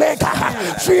 Copy the link.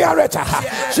 Share it.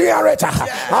 Share it.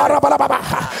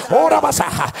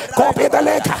 Copy the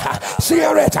link.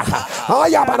 Share it.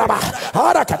 Ayabanaba.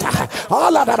 Arakata.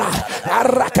 Aladara.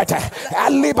 Arakata.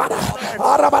 Alibana.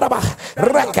 Arabanaba.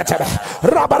 Rakata.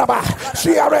 Rabanaba.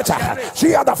 Share it.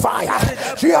 Share the fire.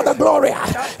 Share the glory.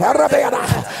 Arabiana.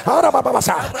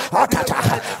 Arababasa.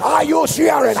 Akata. Are you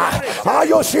sharing? Are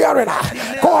you sharing?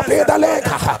 Copy the link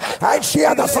and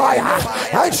share the fire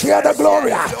and share the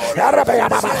glory.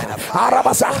 Arabiana.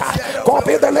 Arabasa.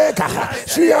 Copy the link.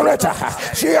 Share it.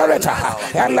 Share it.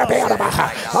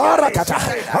 Arakata.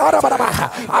 Arabanaba.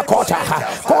 Akota.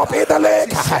 Copy the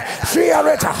link. Share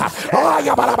it.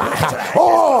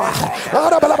 Oh,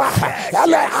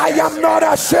 I am not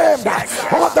ashamed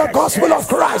of the gospel of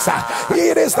Christ.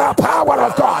 It is the power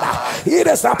of God. It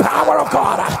is the power of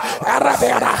God.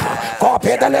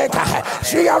 Copy the link.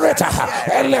 Share it.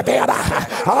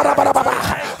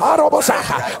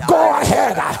 Go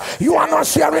ahead. You are not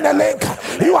sharing a link.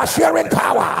 You are sharing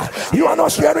power. You are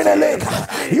not sharing a link.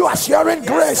 You are sharing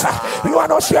grace. You are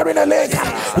not sharing a link.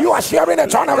 You are sharing a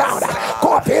turnaround.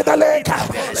 Copy the link.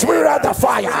 Spread the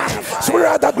fire.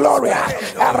 Spread the glory.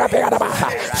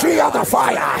 Share the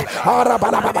fire.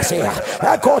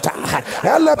 Kota.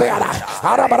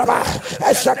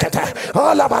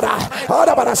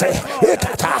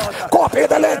 Copy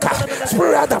the link.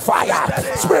 Spread the fire.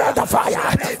 Spread the fire.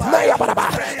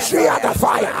 Share the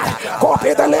fire.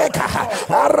 Copy the link.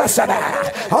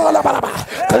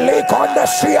 Click on the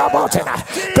share button.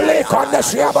 Click on the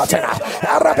share button.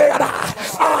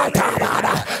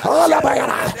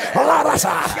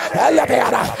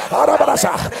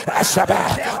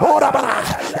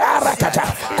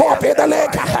 Copy the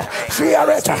link.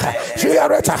 Share it.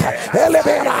 Share it.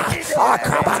 Elevera.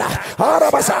 Akabana.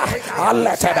 Arabasa.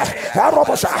 Aletebe.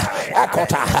 Arobosa.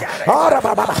 Akota.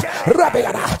 Arababa.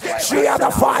 Rabiana. Share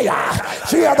the fire.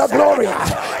 Share the glory.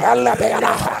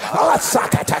 Elevera.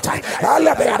 Asakatata.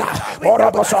 Elevera.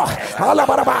 Oroboso.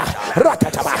 Alabaraba.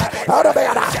 Rakataba.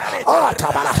 Arabiana.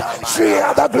 Atabana.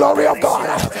 Share the glory of God.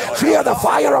 Share the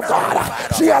fire of God.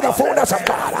 Share the fullness of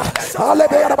God.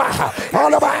 Alabama.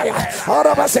 Alabaya.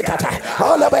 Arabasikata.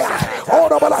 Alabaya.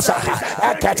 Orobalasa.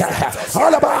 Akata.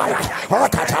 Alabaya.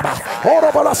 Akataba.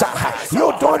 Orobalasa.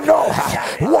 You don't know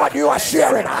what you are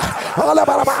sharing.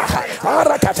 Alabama.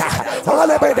 Arakata.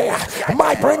 Alabaya.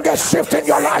 Might bring a shift in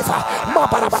your life.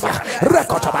 Mabarababa.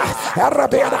 Rekotaba.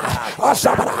 Arabiana.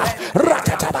 Asabana.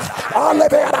 Rakataba.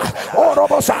 Alabaya.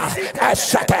 Orobosa.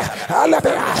 Asaka.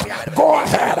 Alabaya. Go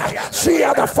ahead.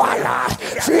 Share the fire.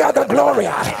 Share the glory.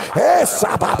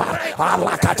 Esababa.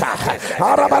 Alakata.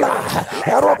 Arabala.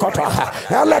 Erokota.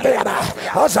 Alabaya.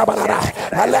 Asabana.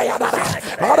 Alayana.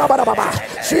 Arabarababa.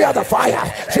 Share the fire.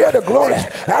 Share the glory.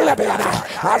 Alabaya.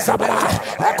 Asabana.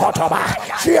 Ekotaba.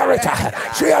 Share it.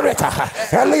 Share it.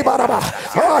 Elibaraba.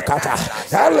 Akata.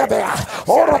 Alabaya.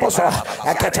 Oroboso.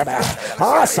 Ekataba.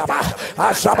 Asaba.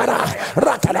 Asabana.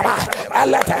 Rakanaba.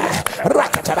 Alete.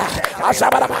 Rakataba.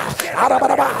 Asabana.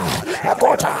 Arabaraba.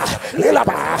 Ekota.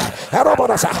 Ilaba.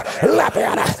 Erobosa.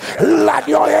 Lapiana. Let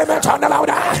your amen turn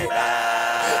louder.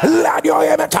 Let your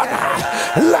amen turn.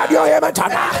 Let your amen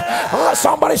turn.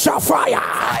 Somebody shout fire.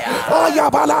 Oh,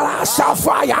 Yabalala, shout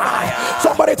fire.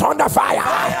 Somebody turn the fire.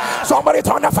 Somebody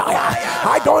turn the fire.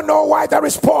 I don't know why there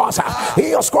is pause.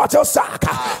 He'll squat your sack.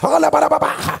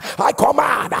 I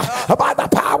command by the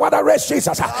power that raised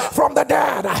Jesus from the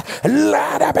dead.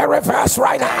 Let it be reversed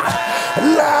right now.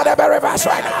 Let it be reversed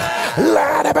right now.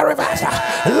 Let it be reversed.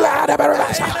 Let it be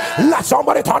reversed. Let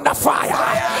somebody turn the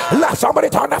fire. Let somebody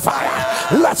turn the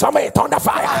fire. Let somebody turn the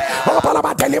fire.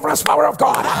 Deliverance power of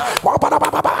God.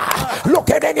 Look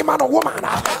at any man or woman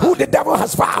who the devil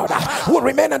has vowed will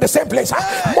remain in the same place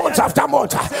month after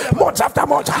month,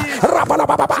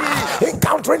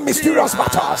 encountering mysterious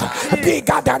battles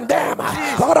bigger than them.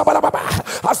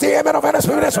 As the amen of the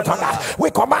Spirit is we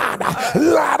command,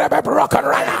 let it be broken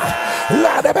right now.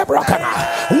 Let it be broken.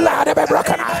 Let it be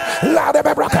broken. Let it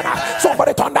be broken.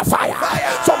 Somebody turn the fire.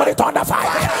 Somebody turn the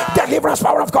fire. Deliverance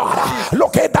power of God.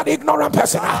 Locate that ignorant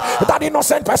person, that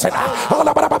innocent person,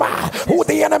 who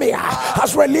the enemy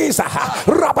has released.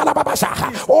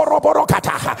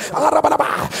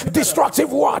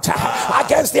 Destructive word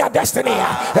against their destiny.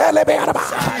 Let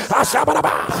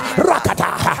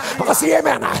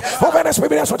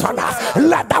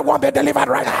that one be delivered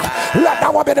right now. Let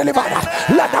that one be delivered.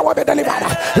 Let that one be delivered.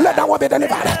 Let that one be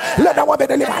delivered. Let that one be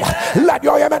delivered. Let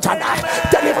your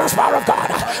deliverance power of God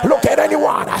locate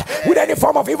anyone with any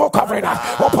form of evil covering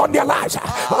upon their lives.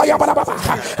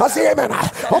 As the amen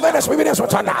of the Spirit is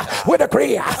returned, we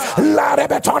decree, let it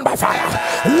be torn by fire.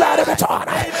 Let it be torn.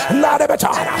 Let it be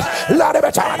torn. Let it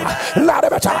be torn. Let it be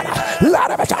torn.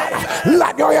 Let it be torn.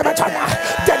 Let your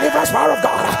deliverance power of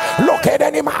God locate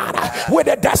any man with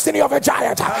the destiny of a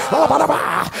giant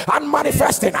and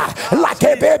manifesting like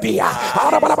a baby.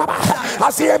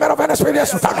 As the amen of the Spirit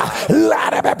is returned,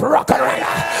 let it be broken right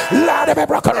now. Let it be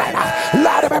broken right now.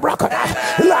 Let it be broken.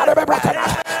 Let it be broken.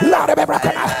 Let it be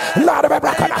broken. Let it be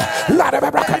broken. Let it be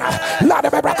broken. Let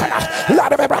it be broken.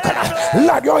 Let it be broken.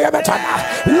 Let your image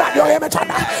let your image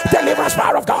deliverance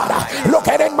power of God look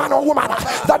at any man or woman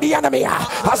that the enemy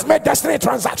has made destiny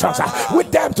transactions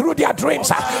with them through their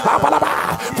dreams,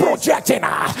 projecting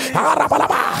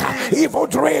evil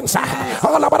dreams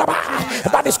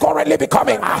that is currently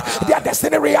becoming their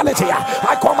destiny reality.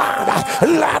 I command,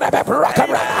 let it be broken.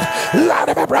 Let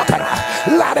it be broken.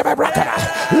 Let it be broken.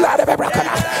 Let it be broken.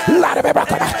 Let it be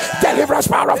broken. Deliverance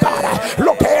power of God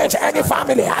locate any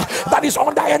family that is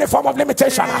under any form of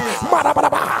limitation.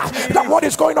 That what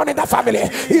is going on in that family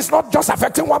is not just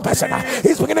affecting one person,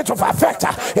 it's beginning to affect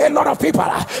a lot of people.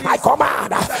 I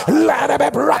command, let it be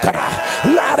broken.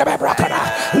 Let it be broken.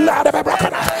 Let it be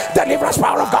broken. Deliverance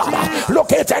power of God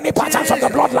locate any patterns of the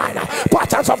bloodline.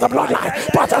 Patterns of the bloodline.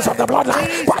 Patterns of the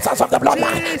bloodline. Patterns of the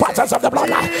bloodline. Patterns of the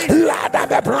bloodline. Let them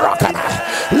be broken.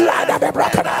 Let them be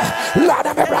broken. Let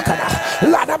them be broken.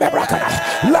 Let them be broken.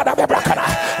 Let them be broken.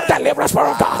 Deliverance power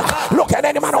of God. Look at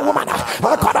any man or woman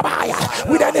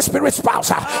with any spirit spouse.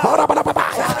 By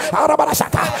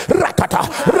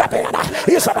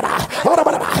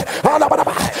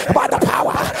the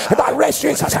power that raised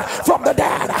Jesus from the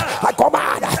dead, I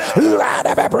command, let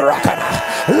it be broken.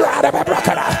 Let it be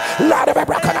broken. Let it be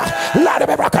broken. Let it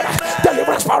be broken.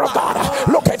 Deliverance power of God.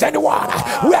 Look at anyone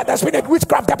where there's been a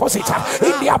witchcraft deposit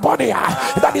in their body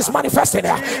that is manifesting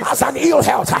as an ill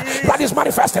health. That is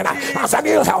manifesting as an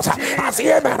ill health. As the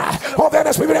amen of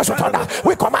the Spirit is returned,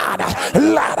 we command,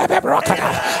 let it be broken.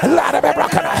 Let it be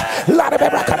broken. Let it be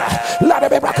broken. Let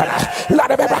it be broken.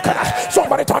 Let it be broken.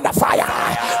 Somebody turn the fire.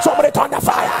 Somebody turn the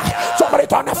fire. Somebody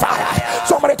turn the fire.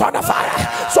 Somebody turn the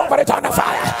fire. Somebody turn the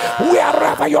fire.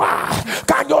 Wherever you are,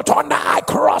 can you turn the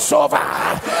crossover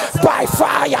by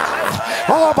fire?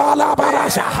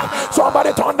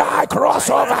 Somebody turn the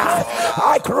crossover.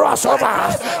 I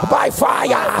crossover by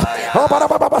fire.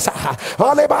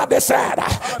 They said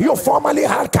you formerly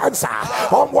had cancer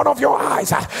on one of your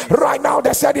eyes. Right now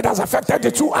they said it has affected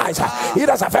the two eyes. It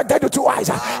has affected the two eyes.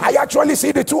 I actually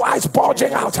see the two eyes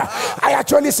bulging out. I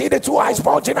actually see the two eyes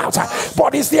bulging out.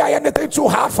 But is there anything too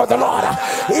hard for the Lord?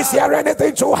 Is there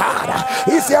anything too hard?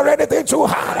 Is there anything too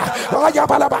hard?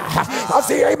 As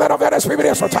the amen of the Spirit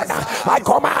is returned, I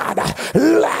command,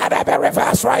 let it be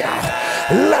reversed right now.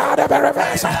 Let it be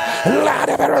reversed. Let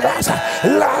it be reversed.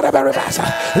 Let it be reversed.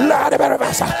 Let it be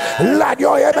reversed. Let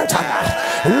your amen turn.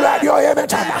 Let your amen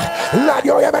turn. Let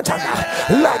your amen turn.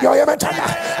 Let your amen turn.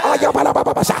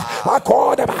 Ayabalababasa.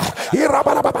 Akodeba.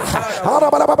 Irabalababa.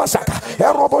 Arabalababasaka.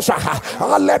 Erobosha.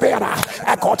 Alebeana.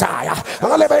 Ekotaya.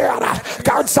 Alebeana.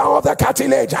 Cancer of the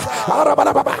cartilage.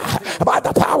 Arabalababa. By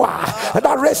the power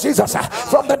that raised Jesus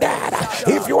from the dead.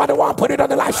 If you are the one, put it on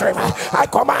the live stream. I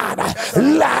command,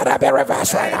 let it be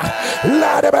reversed right now.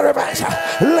 Let it be reversed.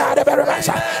 Let it be reversed.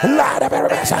 Let it be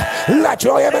reversed. Let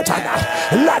your amen turn.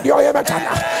 Let your amen turn.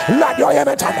 Let your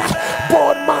amen turn.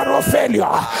 Bone marrow failure.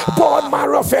 Bone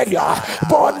marrow failure.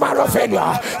 Bone marrow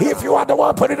failure. If you are the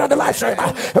one, put it on the live stream.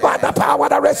 By the power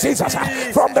that raised Jesus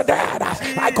from the dead,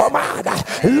 I command,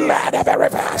 let it be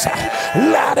reversed.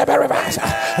 Let it be reversed.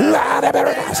 Let it be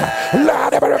reversed.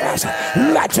 Let it be reversed.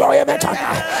 Let your amen turn.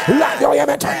 Let your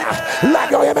amen turn.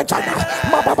 Let your amen turn.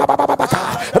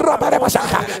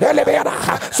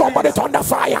 Somebody turn the the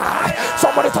fire.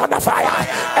 Somebody turn the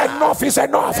fire. Enough is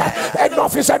enough.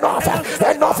 Enough is enough.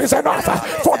 Enough is enough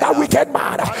for that wicked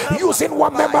man using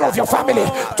one member of your family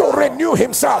to renew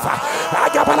himself.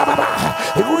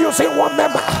 Using one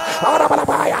member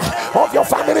of your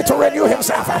family to renew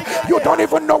himself. You don't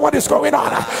even know what is going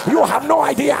on. You have no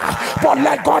idea. But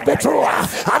let God be true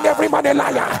and every man a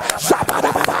liar.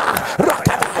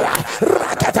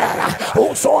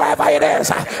 Whosoever it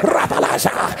is,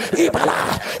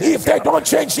 if they don't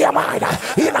change their mind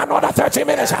in another 30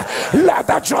 minutes, let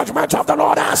the judgment of the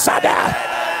Lord answer them.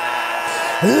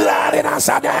 Let it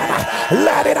answer them.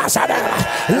 Let it answer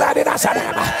them. Let it answer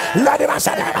them. Let it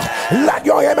answer them. Let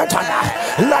your amen turn.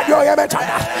 Let your amen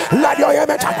turn. Let your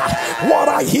amen turn. What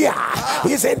I hear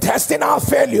is intestinal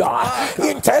failure.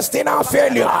 Intestinal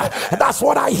failure. That's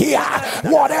what I hear.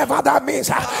 Whatever that means.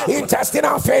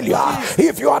 Intestinal failure.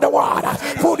 If you are the one,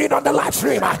 put it on the live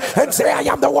stream and say, I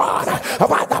am the one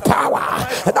by the power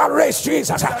that raised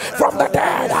Jesus from the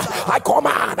dead. I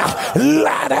command,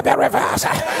 let it be reversed.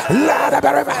 Let it be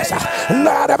reversed.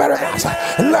 Let it be reversed.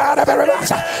 Let it be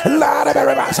reversed. Let it be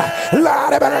reversed.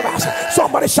 Let it be reversed.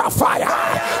 Somebody shout fire.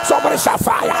 Somebody shout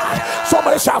fire.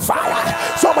 Somebody shout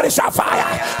fire. Somebody shout fire.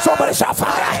 Somebody shout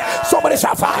fire. Somebody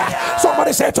shout fire.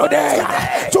 Somebody say today.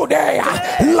 Today.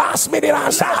 Last minute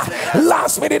answer.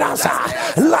 Last minute answer.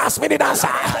 Last minute answer.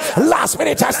 Last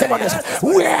minute testimonies.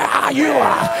 Where are you?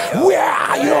 Where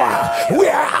are you?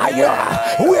 Where are you?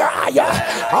 Where are you?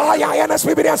 Oh yeah,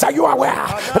 nsppd, are you aware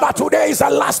that today is the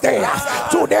last day?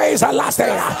 Today is the last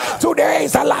day. Today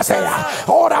is the last day.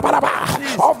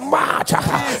 Of March.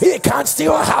 It can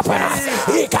still happen.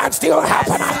 It can still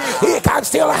happen. It can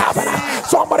still happen.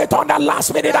 Somebody turn that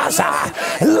last minute answer.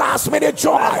 Last minute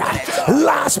joy.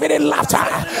 Last minute laughter.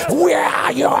 Where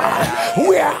are you?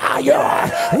 Where are you?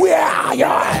 Where are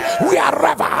you?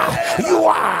 Wherever you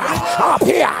are. Up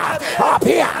here. Up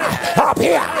here. Up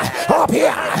here. Up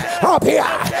here. Up here.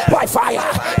 By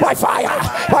fire. By fire.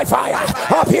 By fire.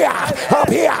 Up here. Up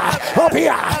here. Up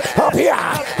here. Up here.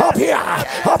 Up here.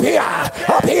 Up here.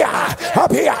 Up here.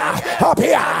 Up here. Up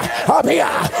here. Up here.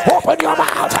 Open your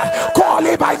mouth. Call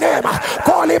it by name.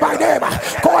 Call it by name.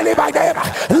 Call it by name.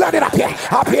 Let it appear.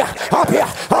 Up here. Up here.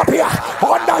 Up here.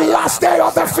 On the last day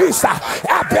of the feast.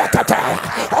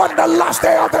 On the last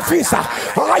day of the feast.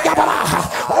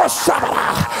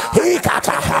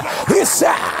 He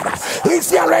said, is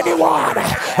there anyone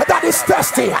that is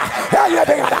thirsty?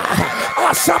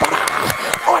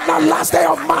 On the last day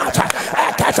of March,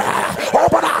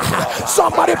 open up.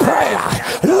 Somebody pray.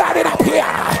 Let it appear.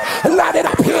 Let it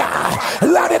appear.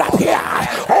 Let it appear.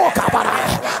 Oh, Kabara.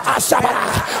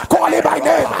 Ashabara. Call it by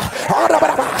name.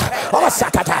 Oh,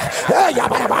 Sakata.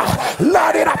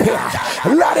 Let it appear.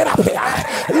 Let it appear.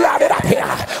 Let it appear.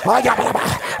 Oh, Yabaraba.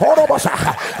 Orobosa.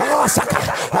 Oh, Saka.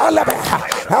 Alabe.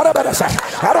 Arabasa.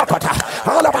 Arokota.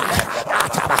 Alaba.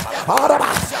 Ataba. Araba.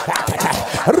 Akata.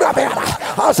 Rabera.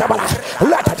 Ashabara.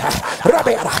 Lakata.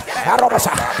 Rabera.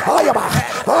 Arobasa. Ayaba.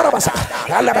 Arabasa.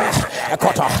 Alabe.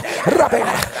 Koto.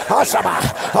 Rabera. Asaba.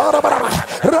 Arabara.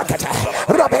 Rakata.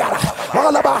 Rabera.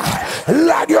 Alaba.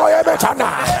 Let your image.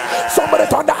 Somebody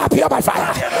turn that up here by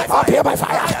fire. Up here by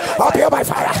fire. Up here by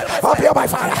fire. Up here by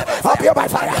fire. Up here by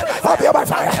fire. Up here by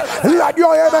fire. Let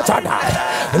your image.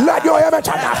 Let your image.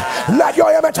 Let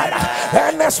your image.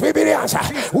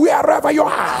 nsppd, wherever you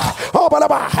are.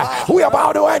 We are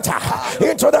about to enter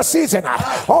into the season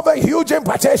of a huge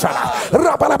impartation.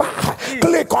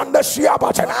 Click on the share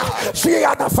button.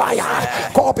 Share the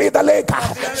fire. Copy the link.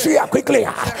 Share quickly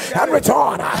and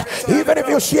return. Even if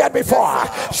you shared before,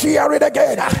 share it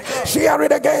again. Share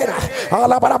it again.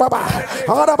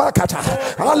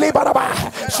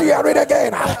 Share it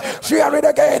again. Share it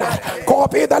again.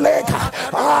 Copy the link.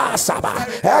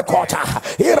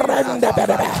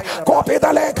 Copy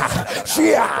the link.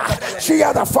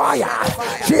 Share the fire.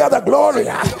 Share the glory.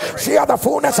 Share the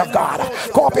fullness of God.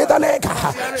 Copy the link.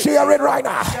 Share it right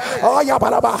now.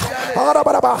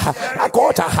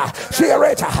 Share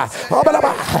it.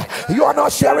 You are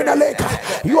not sharing a link.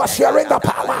 You are sharing the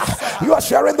power. You are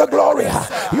sharing the glory.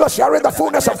 You are sharing the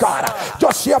fullness of God.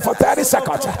 Just share for 30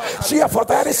 seconds. Share for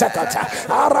 30 seconds.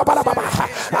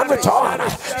 And return.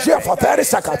 Share for 30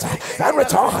 seconds. And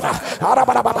return.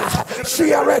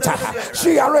 Share it.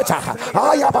 Share it.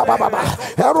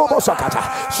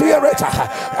 Share it.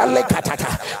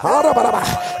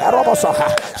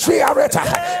 Share it.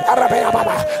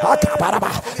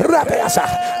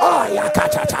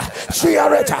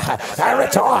 Share it and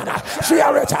return.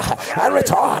 Share it and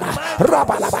return.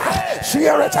 Rabalaba.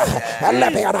 Share it and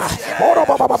Lebiana.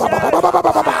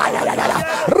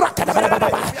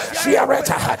 share it,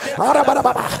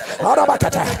 Arababa,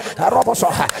 Arabakata, Roboso,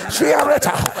 share it,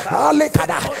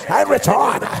 Alikada, and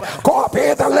return,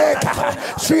 copy the lake,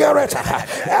 share it,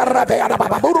 Arabeana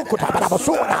Baburukuta,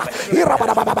 Babasuna,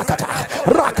 Irababakata,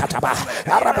 Rakataba,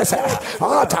 Arabese,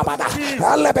 Atabana,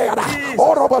 Alebeana,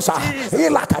 Orobosa,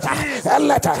 Ilakata,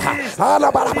 Eleta,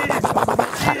 Alababa,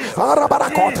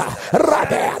 Arabarakota,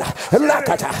 Rabena,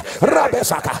 Lakata,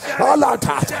 Rabesaka,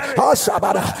 Alantat,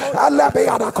 Asabana,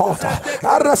 Alabeana Kota,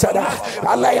 Arasada,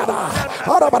 Aleana,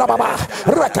 Arababa,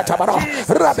 Rakatabaro,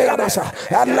 Rabeanasa,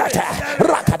 Alata,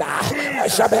 Rakada,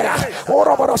 Shabera,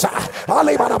 Oroborosa,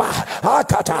 Alibaraba,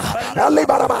 Akata,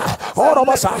 Alibaraba,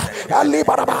 Orobosa,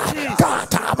 Alibaraba,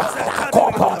 Katabana,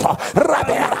 Kopoto,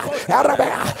 Rabera,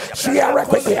 Arabea, Sierra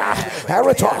Quikia,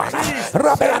 Eritor,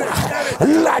 Rabena,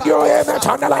 Ladio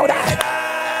Emeton Lauda.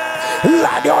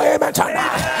 Let your image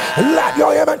let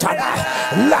your image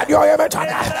let your image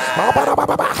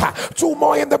 2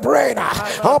 more in the brain.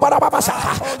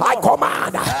 I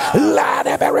command, let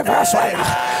it be reversed right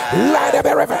now. Let it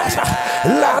be reversed.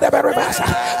 Let it be reversed.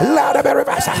 Let it be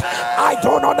reversed. I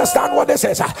don't understand what this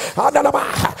is.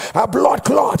 A blood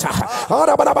clot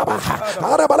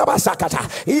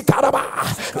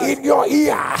in your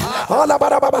ear.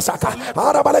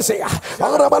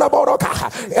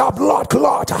 A blood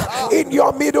clot in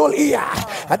your middle ear,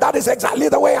 and that is exactly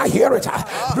the way I hear it.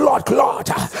 Blood clot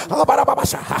about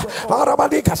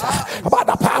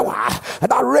the power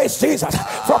that raised Jesus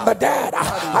from the dead.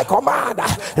 I command,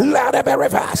 let it be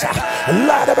reversed.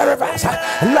 Let it be reversed.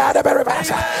 Let it be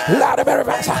reversed. Let it be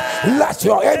reversed. Let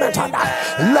your amen thunder.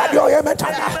 Let your amen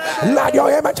thunder. Let your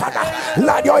amen thunder.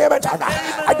 Let your amen thunder.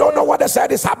 I don't know what they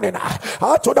said is happening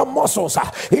to the muscles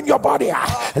in your body,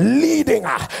 leading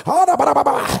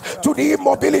to the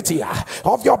immobility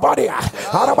of your body,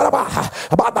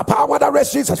 about the power that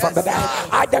raised Jesus from the dead.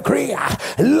 I decree,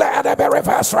 let it be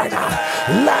reversed right now.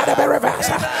 Let it be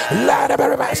reversed. Let it be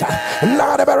reversed.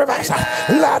 Let it be reversed.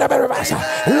 Let it be reversed.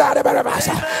 Let it be reversed.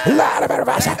 Let it be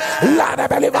reversed. Let it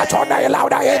be reversed.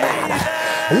 Louder amen.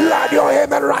 Let your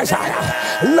amen rise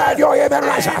higher. Let your amen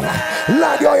rise higher.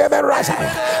 Let your amen rise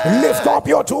higher. Lift up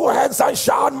your 2 hands and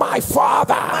shout, my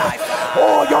Father.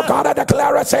 Oh, you're gonna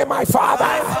declare it. Say, my Father.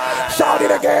 Shout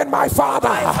it again, my Father.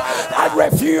 I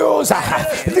refuse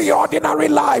the ordinary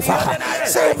life.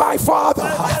 Say, my Father.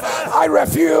 I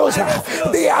refuse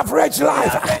the average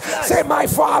life. Say, my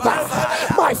Father.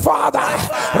 My Father,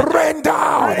 rain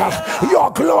down your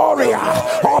glory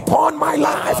upon my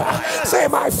life. Say,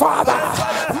 my Father.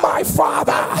 My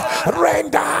Father, rain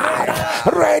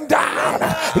down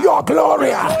your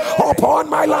glory upon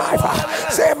my life.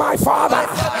 Say, my Father,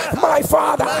 my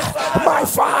Father, my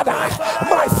Father,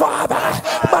 my Father,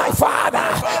 my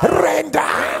Father, rain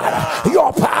down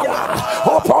your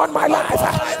power upon my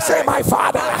life. Say, my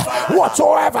Father,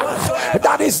 whatsoever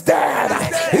that is dead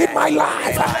in my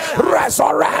life,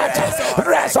 resurrect,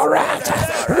 resurrect,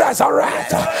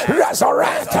 resurrect,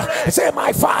 resurrect. Say,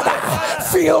 my Father,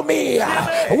 fill me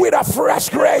with a fresh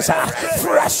grace,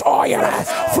 fresh oil,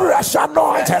 fresh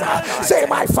anointing. Say,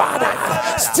 my Father,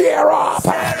 stir up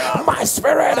my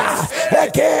spirit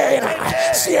again,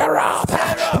 stir up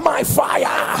my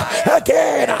fire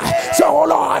again. So, oh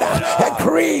Lord,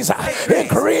 increase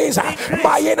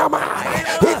my inner man,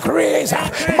 increase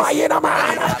my inner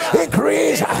man,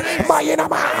 increase my inner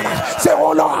man. Say,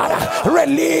 oh Lord,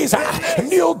 release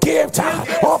new gift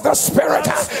of the Spirit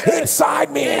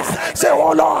inside me. Say,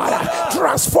 oh Lord,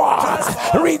 transform,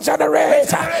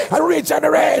 regenerate,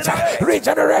 regenerate,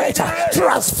 regenerate,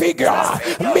 transfigure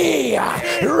me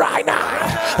right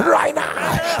now, right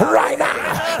now, right now,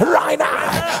 right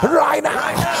now, right now,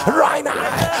 right now,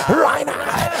 right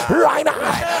now, right now,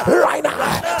 right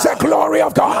now. Say, glory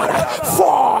of God,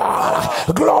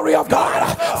 fall, glory of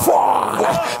God, fall,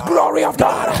 glory of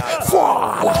God,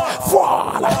 fall,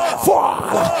 fall,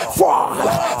 fall, fall,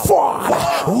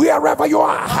 fall. Wherever you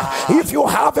are, if you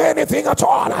have anything at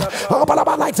all,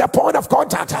 like a point of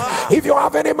contact, if you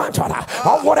have any mantle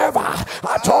or whatever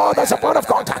at all, there's a point of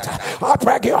contact. I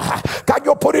beg you, can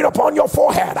you put it upon your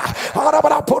forehead?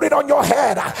 Put it on your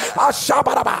head.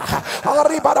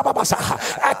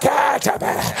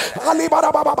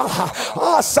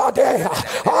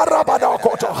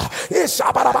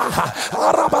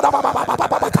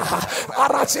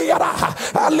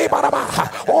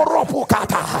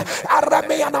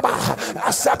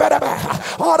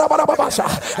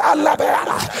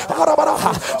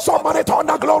 Somebody turn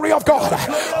the glory of God.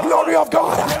 Glory of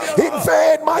God.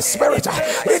 Invade my spirit.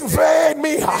 Invade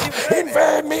me.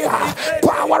 Invade me.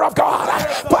 Power of God.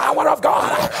 Power of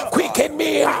God. Quicken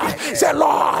me. Say,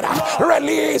 Lord,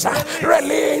 release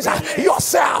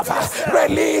yourself,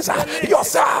 release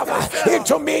yourself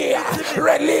into me,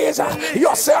 release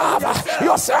yourself,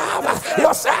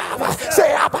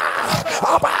 say Abba,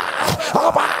 Abba,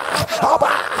 Abba,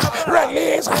 Abba,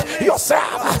 release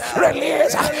yourself,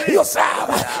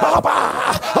 Abba,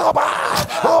 Abba,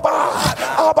 Abba,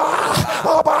 Abba,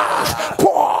 Abba,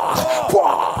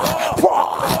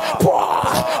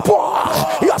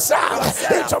 pour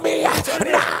yourself into me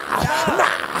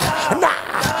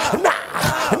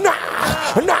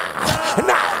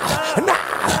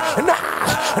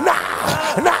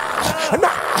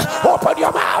open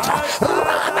your mouth.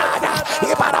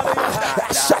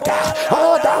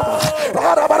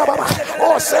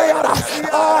 Oh, say it.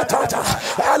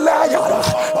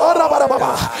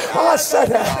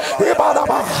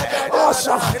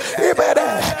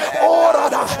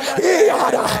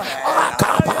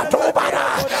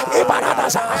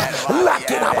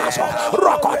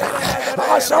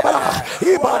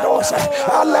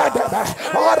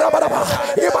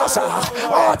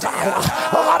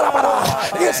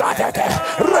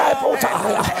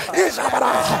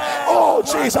 Oh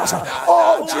Jesus,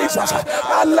 oh Jesus,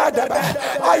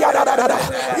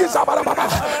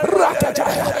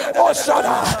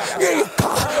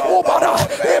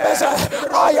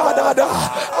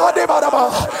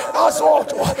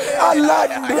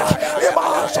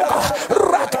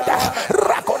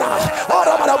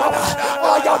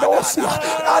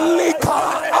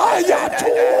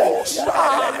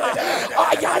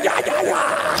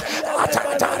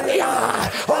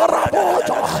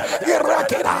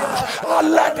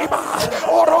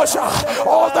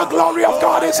 oh, the glory of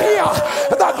God is here.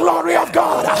 The glory of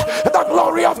God. The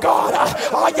glory of God.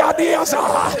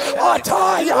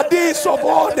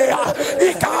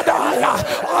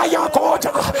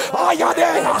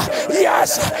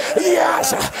 Yes,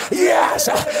 yes, yes,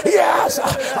 yes.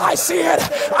 I see it.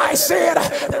 I see it.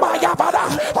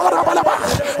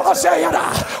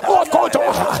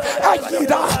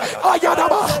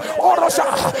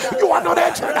 You are not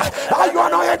entering. You are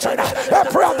not entering.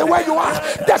 Pray the way you are.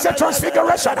 There's a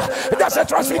transfiguration. There's a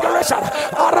transfiguration.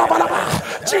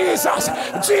 Jesus,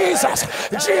 Jesus,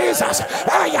 Jesus.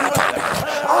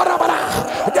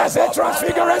 There's a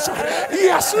transfiguration.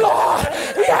 Yes, Lord.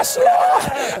 Yes, Lord.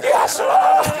 Yes,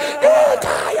 Lord.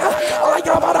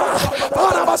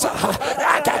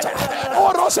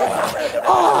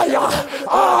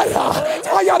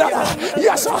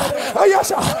 Yes, sir. Yes,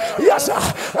 sir. Yes, sir.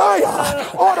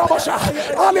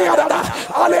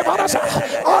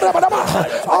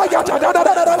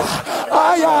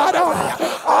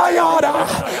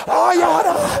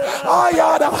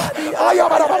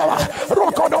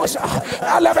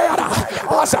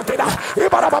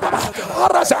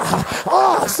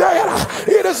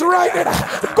 It is raining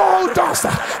gold dust.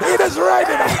 It is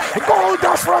raining gold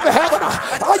dust from heaven.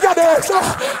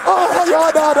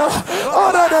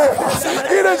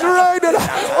 It is raining.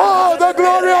 Oh, the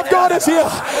glory of God is here.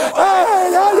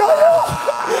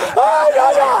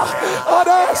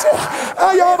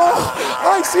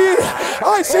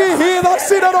 I see he that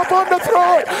sitteth upon the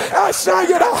throne.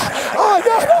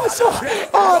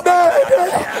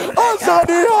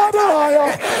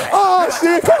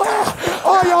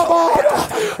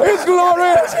 His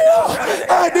glory is here.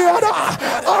 And the other,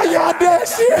 yes,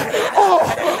 yes, yes,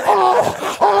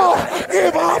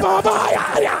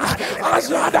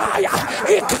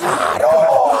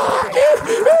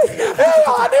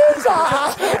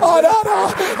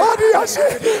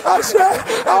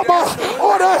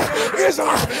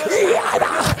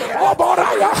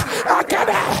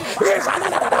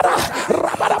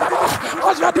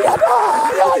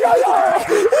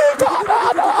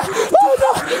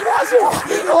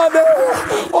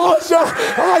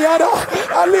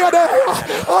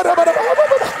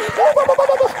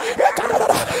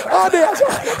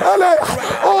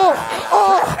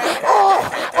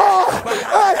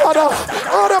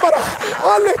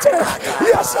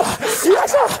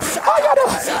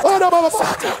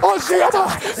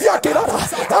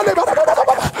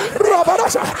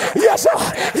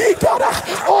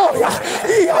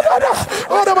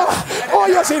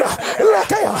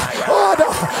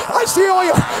 I see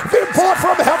oil being poured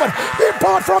from heaven, being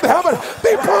poured from heaven,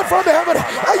 being poured from heaven.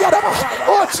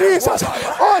 Oh Jesus,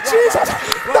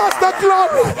 that's the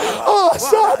glory. Oh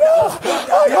son,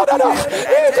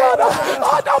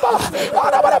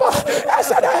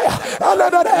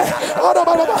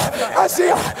 I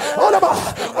see.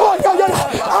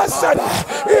 I said,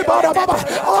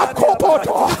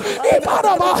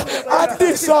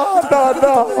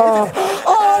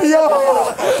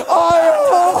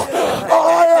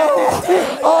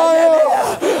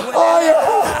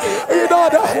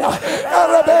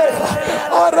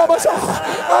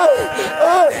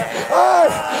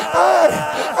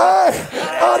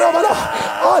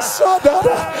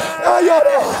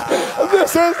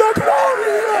 This is the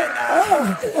glory.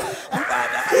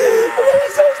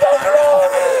 This is the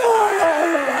glory.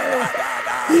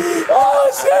 Oh,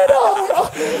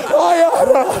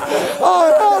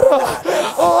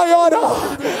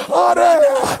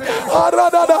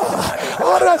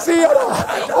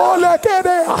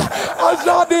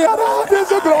 this is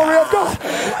the glory of God.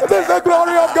 This is the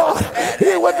glory of God.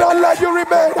 He would not let you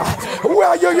remain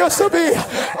where you used to be.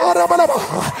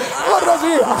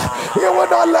 He would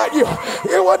not let you.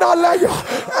 He would not let you.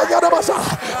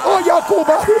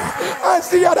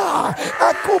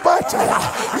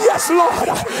 Yes, Lord.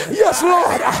 Yes,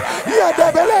 Lord.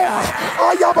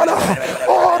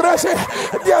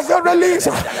 There's a release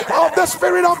of the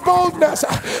spirit of boldness.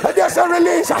 There's a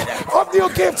release of new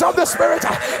gifts of the spirit.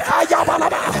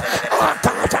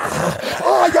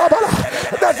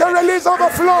 There's a release of the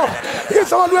flow.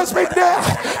 It's always been there,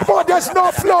 but there's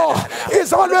no flow.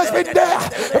 It's always been there,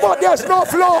 but there's no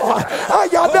flow.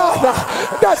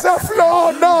 There's a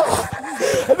flow now.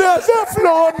 There's a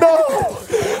flow now.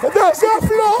 There's a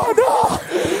flow now.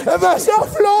 There's a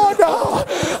flow now.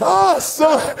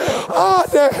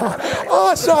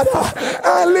 Asada,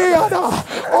 Eliana,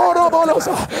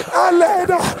 Orobolosa,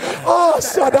 Aleda,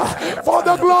 Asada, for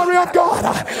the glory of God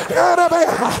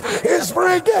is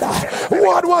bringing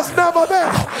what was never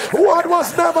there. What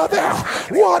was never there.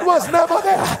 What was never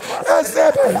there.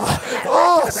 Asada,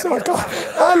 Asaka,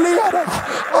 Eliana,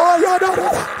 Ayana,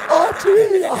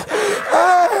 Atilia.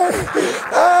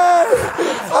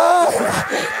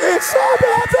 It's so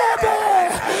bad.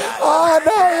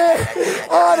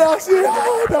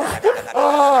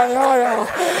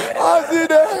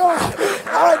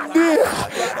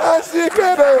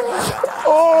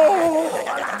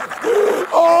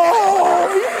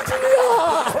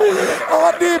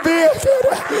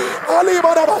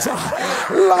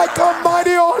 Like a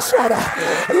mighty ocean,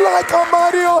 like a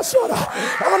mighty ocean,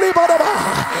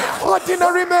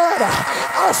 ordinary men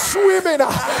are swimming.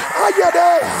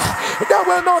 They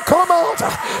will not come out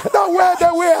the way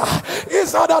they will.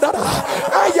 Is all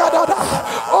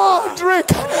drink,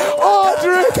 all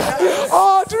drink,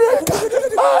 all drink,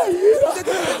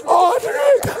 all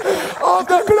drink of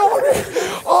the glory,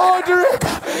 all drink.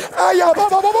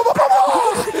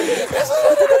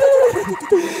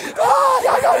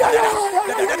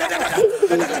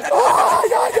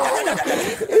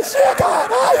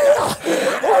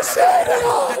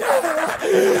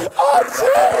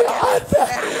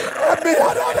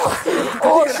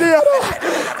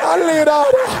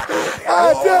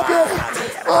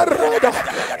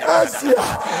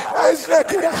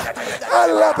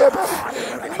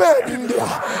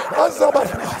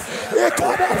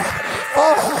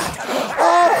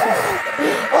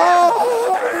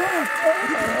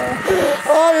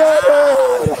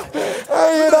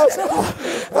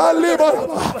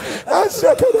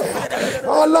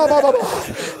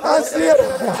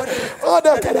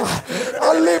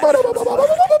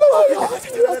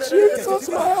 Jesus,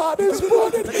 my heart is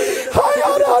burning.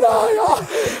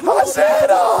 I said,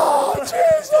 oh,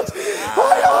 Jesus.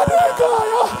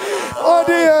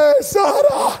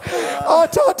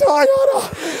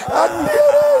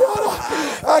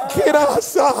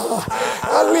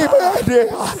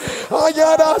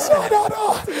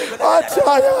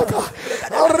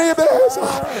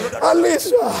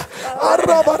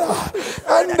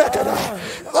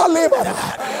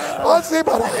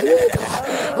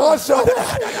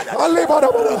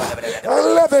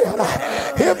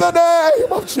 In the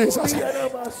name of Jesus.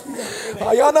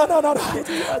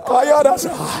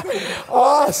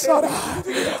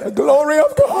 Glory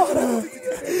of God.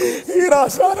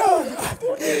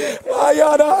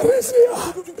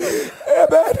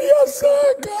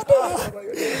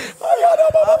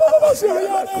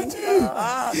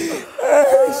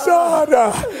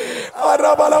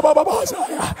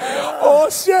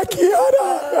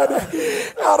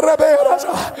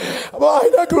 By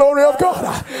the glory of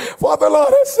God, for the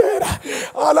Lord has said,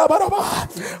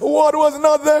 what was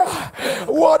not there,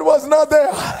 what was not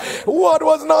there, what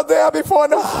was not there before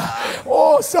now.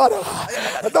 Oh, son,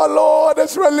 the Lord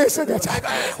is releasing it.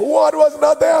 What was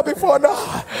not there before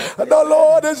now, the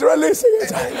Lord is releasing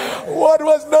it. What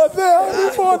was not there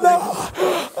before now.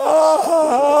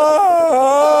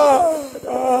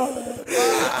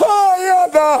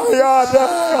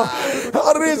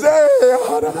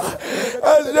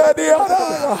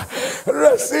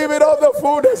 Receive it of the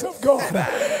fullness of God.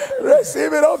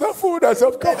 Receive it of the fullness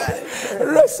of God.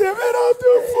 Receive it of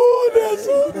the fullness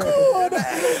of God.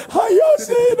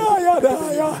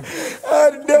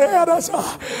 and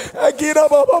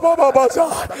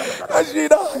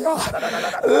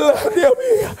let there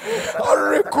be a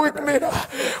requickening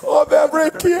of every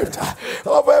gift,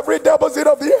 of every deposit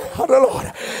of the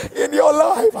Lord in your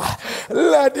life.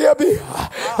 Let there be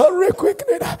a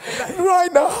requickening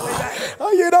right now.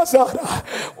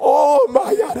 Oh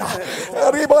my God.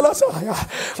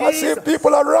 I see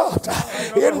people are wrapped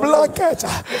in blankets,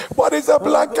 but it's a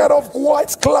blanket of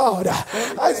white cloud.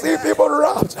 I see people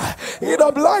wrapped in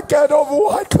a blanket of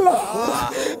white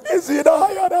cloud.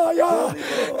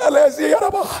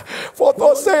 For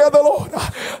thus saith the Lord,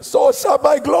 so shall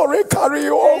my glory carry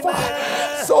you over.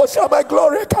 So shall my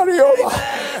glory carry you over.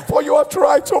 For you have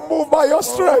tried to move by your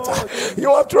strength.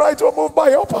 You have tried to move by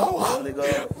your power.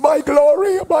 My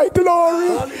glory, my glory,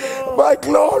 my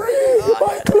glory,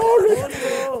 my glory,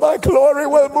 my glory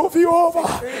will move you over.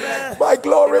 My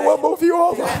glory will move you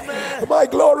over. My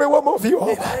glory will move you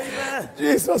over.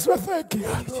 Jesus, we thank you.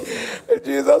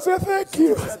 Jesus, we thank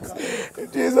you.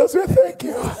 Jesus, we thank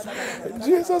you.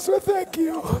 Jesus, we thank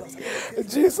you.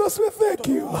 Jesus, we thank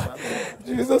you.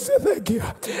 Jesus, we thank you.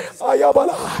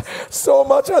 Ayabala, so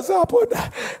much has happened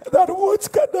that words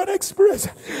cannot express.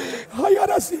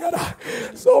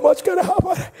 So much can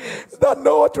happen that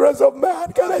no utterance of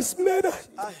man can explain.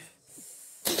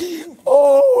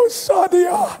 Oh,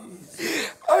 Shadia,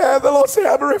 I heard the Lord say,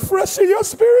 I'm refreshing your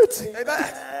spirit.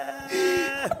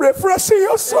 I'm refreshing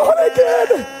your soul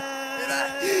again.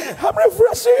 I'm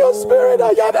refreshing your spirit.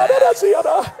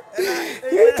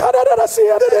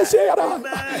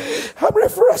 I'm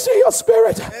refreshing your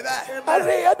spirit.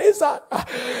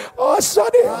 Oh,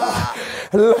 Sunday,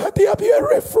 let there be a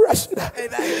refreshing.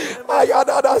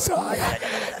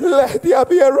 Let there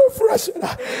be a refreshing.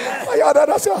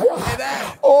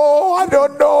 Oh, I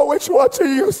don't know which one to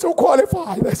use to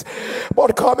qualify this,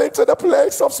 but come into the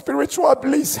place of spiritual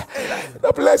bliss.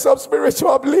 The place of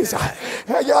spiritual bliss.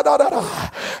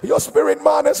 Your spirit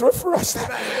man is refreshed.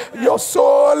 Your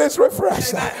soul is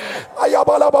refreshed.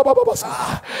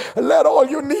 Let all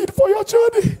you need for your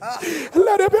journey,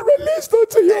 let it be released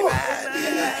unto you.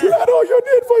 Let all you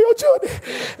need for your journey,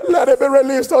 let it be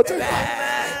released unto you.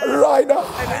 Right now.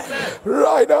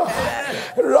 Right now.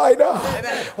 Right now.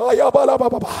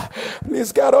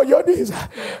 Please get on your knees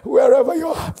wherever you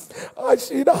are.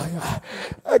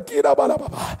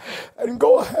 And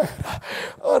go ahead.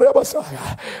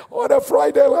 On a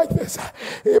Friday like this,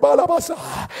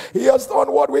 He has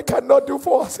done what we cannot do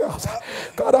for ourselves.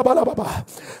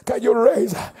 Can you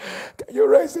raise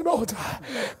an altar?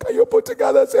 Can you put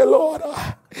together and say, Lord,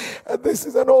 and this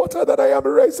is an altar that I am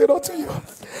raising unto you.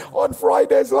 On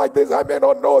Fridays like this, I may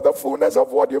not know the fullness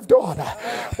of what you've done,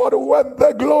 but when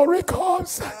the glory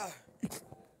comes,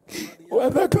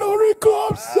 when the glory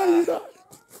comes,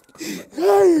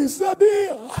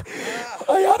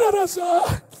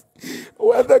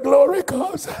 when the glory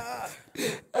comes,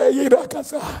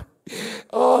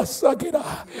 oh,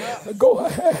 Sakina, go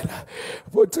ahead,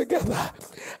 put together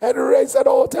and raise an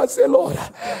altar and say, Lord,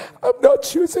 I'm not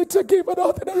choosing to give an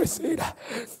ordinary seed.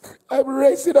 I'm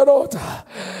raising an altar.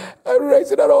 I'm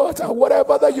raising an altar.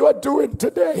 Whatever that you are doing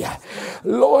today,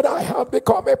 Lord, I have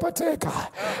become a partaker.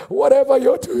 Whatever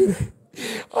you're doing,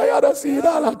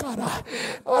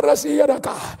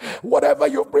 whatever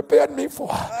you prepared me for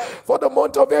the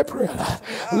month of April,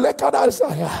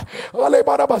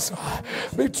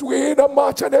 between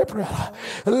March and April,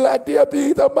 let there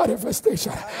be the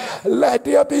manifestation. Let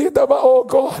there be the, oh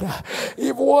God,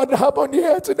 if what happened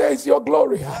here today is your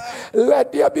glory,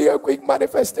 let there be a quick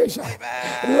manifestation.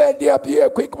 Let there be a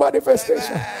quick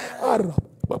manifestation.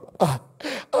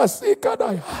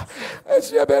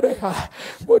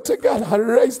 Put together,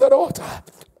 raise that altar.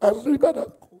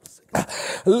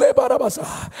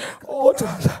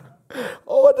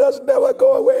 Altars never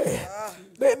go away.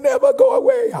 They never go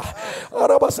away.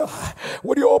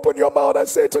 Would you open your mouth and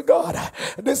say to God,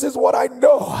 this is what I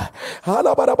know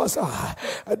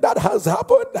that has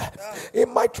happened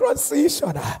in my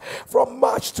transition from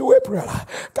March to April.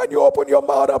 Can you open your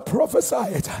mouth and prophesy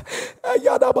it?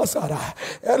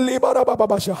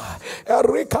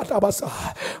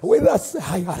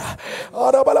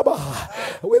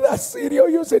 With that seed you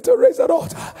use it to raise an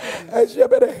altar.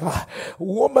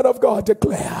 Woman of God,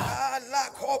 declare.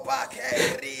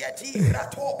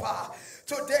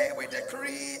 Today we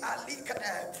decree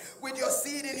with your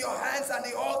seed in your hands and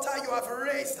the altar you have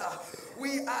raised,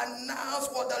 We announce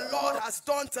what the Lord has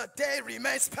done today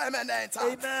remains permanent.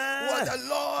 Amen. What the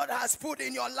Lord has put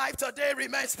in your life today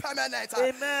remains permanent.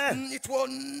 Amen. It will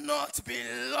not be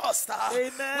lost.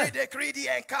 Amen. We decree the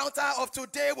encounter of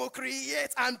today will create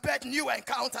and birth new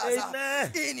encounters.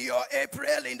 Amen. In your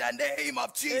April, in the name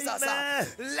of Jesus. Amen.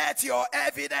 Let your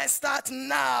evidence start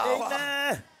now.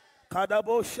 Amen.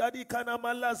 Kadabo shadi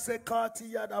kanamala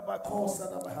zekati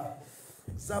yadabakosa nabaha.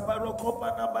 And by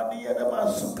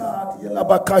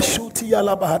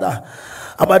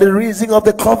the reason of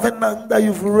the covenant that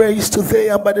you've raised today,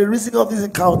 and by the reason of this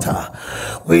encounter,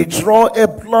 we draw a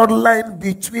bloodline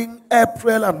between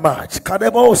April and March.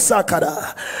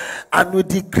 And we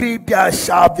decree there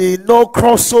shall be no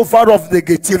crossover of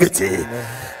negativity.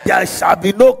 There shall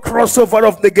be no crossover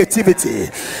of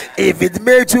negativity. If it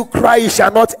made you cry, it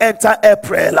shall not enter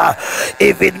April.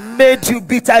 If it made you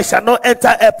bitter, it shall not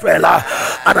enter April.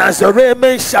 And as the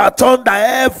raiment shall thunder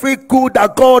every good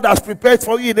that God has prepared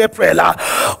for you in April,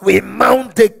 we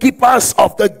mount the keepers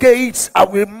of the gates,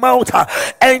 and we mount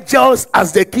angels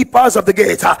as the keepers of the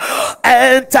gate.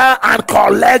 Enter and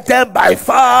collect them by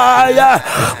fire.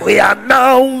 We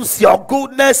announce your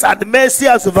goodness and mercy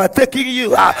has overtaken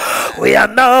you. We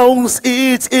announce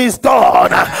it is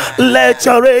done. Let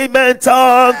your amen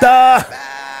thunder.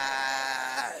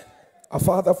 Our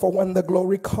Father, for when the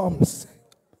glory comes,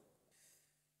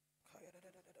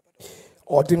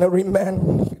 ordinary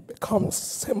men become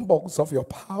symbols of your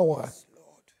power.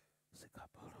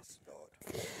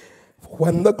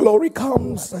 When the glory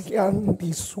comes, again,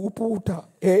 the suputa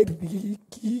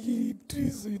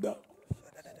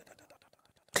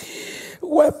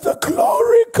when the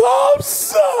glory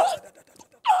comes,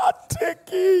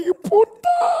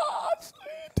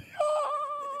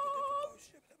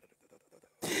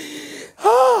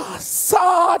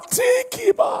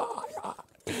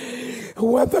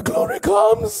 when the glory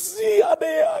comes,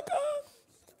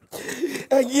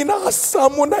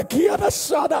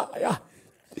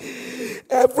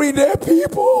 everyday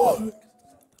people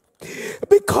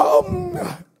become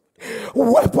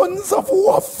weapons of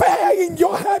warfare in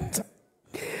your hand.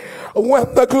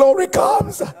 When the glory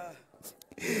comes,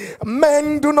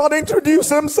 men do not introduce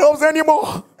themselves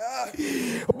anymore,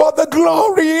 but the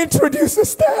glory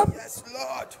introduces them. Yes,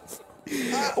 Lord.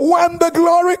 When the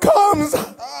glory comes,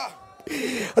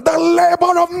 the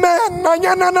labor of men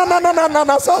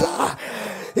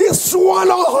is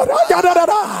swallowed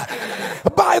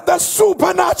by the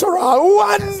supernatural.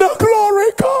 When the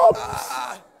glory comes,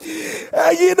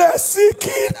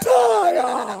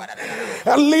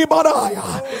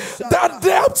 the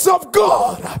depths of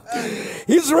God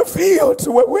is revealed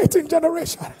to a waiting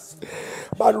generation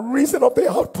by reason of the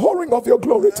outpouring of your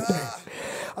glory today.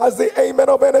 As the amen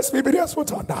of nsppd has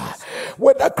put on,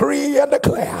 we decree and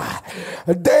declare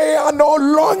they are no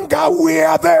longer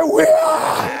where they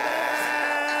were.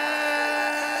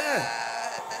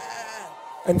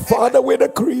 And Father, we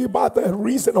decree by the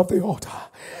reason of the altar,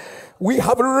 we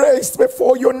have raised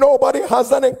before you. Nobody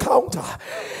has an encounter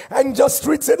and just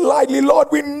treats it lightly. Lord,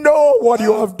 we know what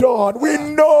you have done. We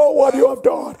know what you have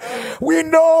done. We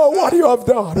know what you have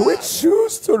done. We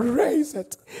choose to raise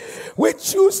it. We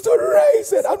choose to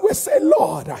raise it, and we say,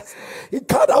 Lord, for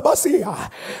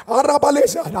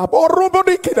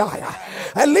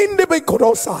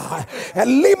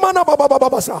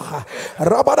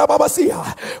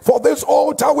this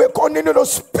altar we continue to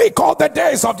speak all the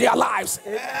days of their lives.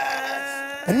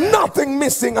 Nothing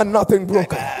missing and nothing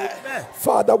broken.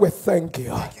 Father, we thank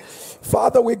you.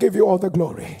 Father, we give you all the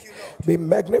glory. Be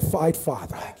magnified,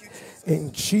 Father.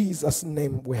 In Jesus'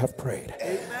 name we have prayed.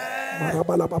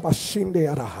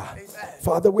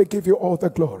 Father, we give you all the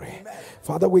glory.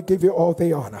 Father, we give you all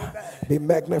the honor. Be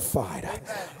magnified.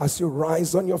 As you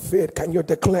rise on your feet, can you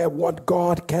declare what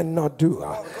God cannot do?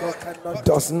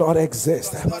 Does not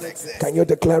exist. Can you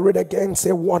declare it again?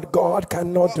 Say what God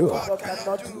cannot do.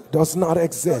 Does not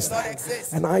exist.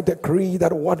 And I decree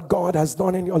that what God has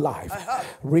done in your life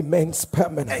remains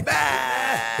permanent.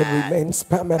 It remains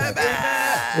permanent.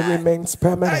 It remains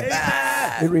permanent.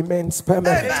 It remains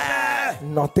permanent.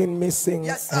 Nothing missing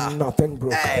and nothing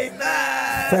broken.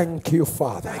 Thank you,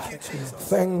 Father.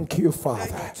 Thank you,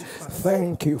 Father.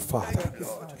 Thank you, Father.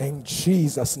 In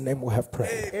Jesus' name we have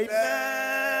prayed.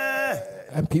 Amen.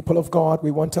 And people of God,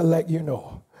 we want to let you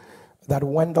know that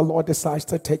when the Lord decides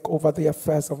to take over the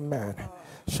affairs of man,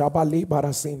 Shabali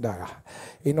Barasindaya.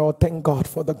 You know, thank God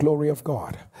for the glory of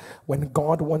God. When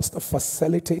God wants to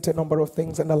facilitate a number of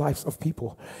things in the lives of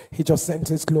people, he just sends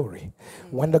his glory.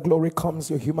 When the glory comes,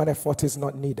 your human effort is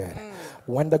not needed.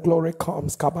 When the glory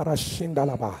comes, Kabara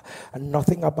Shindalaba, and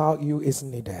nothing about you is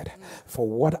needed. For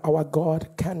what our God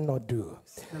cannot do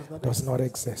does not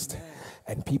exist.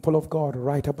 And people of God,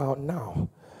 right about now,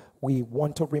 we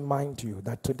want to remind you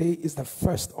that today is the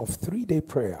first of 3-day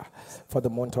prayer for the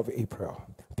month of April.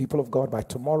 People of God, by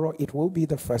tomorrow it will be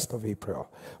the 1st of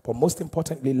April. But most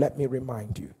importantly, let me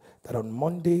remind you that on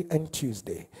Monday and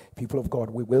Tuesday, people of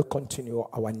God, we will continue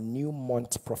our new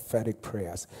month prophetic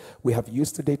prayers. We have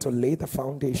used today to lay the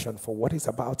foundation for what is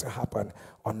about to happen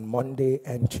on Monday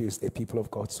and Tuesday, people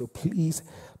of God. So please,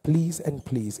 please, and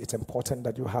please, it's important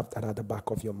that you have that at the back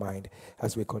of your mind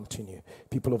as we continue.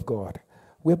 People of God,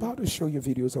 we're about to show you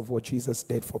videos of what Jesus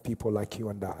did for people like you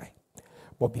and I.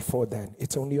 But before then,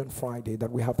 it's only on Friday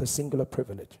that we have the singular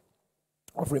privilege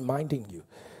of reminding you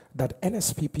that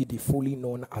NSPPD, fully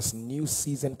known as New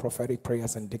Season Prophetic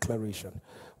Prayers and Declaration,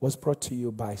 was brought to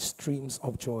you by Streams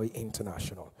of Joy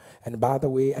International. And by the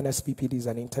way, NSPPD is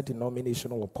an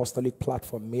interdenominational apostolic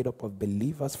platform made up of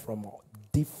believers from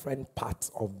different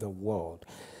parts of the world.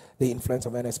 The influence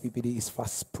of NSPPD is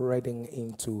fast spreading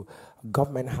into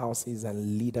government houses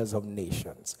and leaders of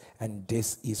nations. And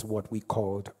this is what we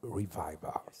called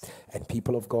revival. And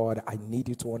people of God, I need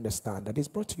you to understand that it's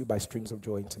brought to you by Streams of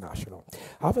Joy International.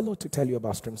 I have a lot to tell you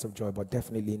about Streams of Joy, but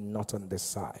definitely not on this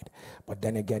side. But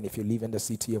then again, if you live in the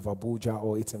city of Abuja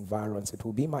or its environs, it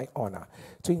will be my honor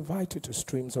to invite you to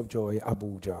Streams of Joy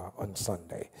Abuja on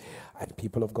Sunday. And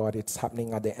people of God, it's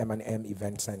happening at the M&M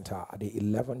Event Center at the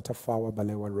 11th Tafawa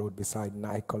Balewa Road beside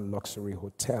Nikon Luxury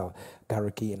Hotel,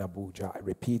 Gariki in Abuja. I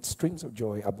repeat, Streams of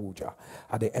Joy Abuja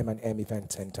at the M&M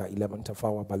Event Center, 11th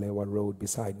Tafawa Balewa Road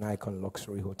beside Nikon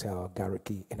Luxury Hotel,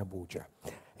 Gariki in Abuja.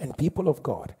 And people of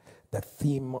God, the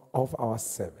theme of our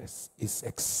service is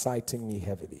exciting me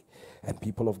heavily. And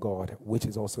people of God, which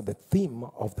is also the theme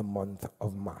of the month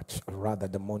of March, or rather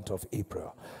the month of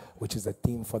April, which is the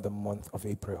theme for the month of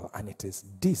April. And it is,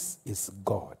 this is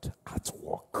God at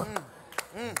work.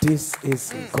 This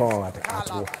is God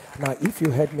at work. Now, if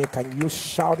you heard me, can you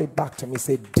shout it back to me?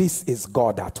 Say, this is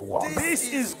God at work.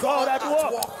 This is God at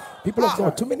work. People of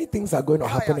God, too many things are going to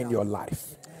happen in your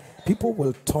life. People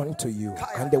will turn to you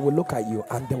and they will look at you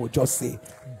and they will just say,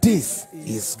 this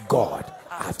is God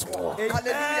at work.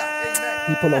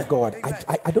 Hallelujah. People of God,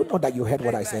 I don't know that you heard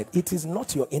what I said. It is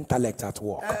not your intellect at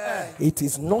work. It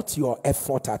is not your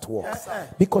effort at work.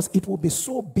 Because it will be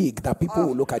so big that people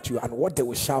will look at you and what they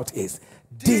will shout is,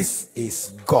 this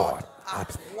is God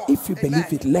at work. If you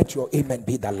believe it, let your amen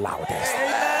be the loudest.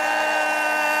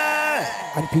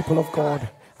 And people of God,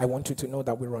 I want you to know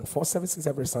that we run 4 services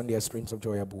every Sunday at Streams of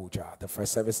Joy Abuja. The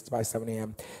first service is by 7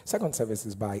 a.m., second service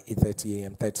is by 8:30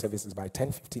 a.m., third service is by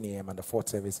 10:15 a.m., and the fourth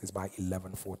service is by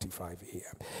 11:45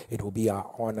 a.m. It will be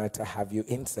our honor to have you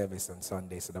in service on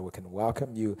Sunday so that we can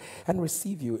welcome you and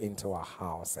receive you into our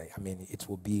house. I mean, it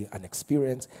will be an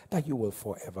experience that you will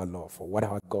forever love. For what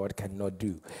our God cannot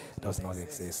do does not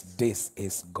exist. This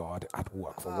is God at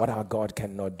work. For what our God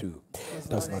cannot do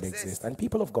does not exist. And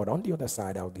people of God, on the other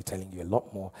side, I'll be telling you a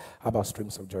lot more about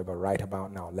Streams of Joy, but right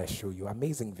about now, let's show you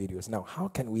amazing videos. Now, how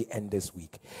can we end this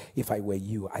week? If I were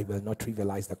you, I will not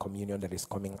trivialize the communion that is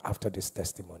coming after these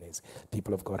testimonies.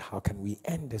 People of God, how can we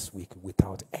end this week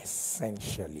without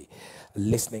essentially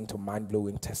listening to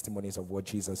mind-blowing testimonies of what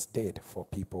Jesus did for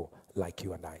people like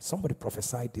you and I? Somebody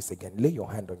prophesied this again. Lay your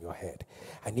hand on your head.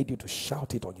 I need you to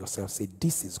shout it on yourself. Say,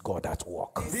 this is God at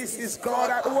work. This is God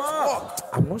at work.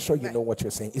 I'm not sure you know what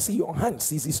you're saying. You see, your hand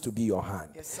ceases to be your hand.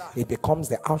 It becomes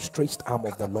the outstretched arm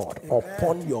of the Lord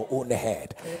upon your own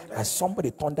head. And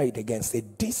somebody thunder it again. Say,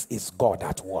 this is God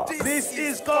at work. This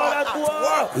is God at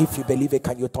work. If you believe it,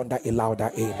 can you thunder a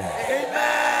louder amen?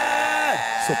 Amen.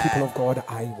 So people of God,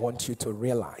 I want you to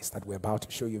realize that we're about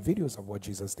to show you videos of what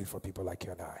Jesus did for people like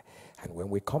you and I. And when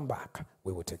we come back,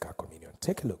 we will take our communion.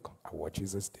 Take a look at what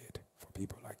Jesus did for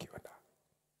people like you and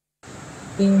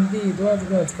I. Indeed, what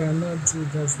God cannot do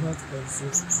does not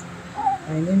exist.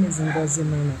 My name is Ngozi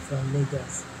Mana from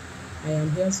Lagos. I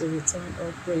am here to return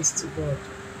all praise to God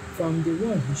from the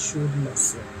one He showed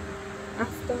mercy.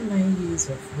 After 9 years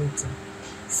of waiting,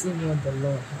 see what the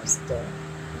Lord has done.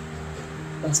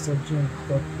 Pastor John,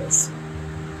 God bless you.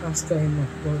 Pastor Emma,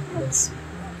 God bless you.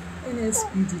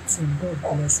 NSPD team, God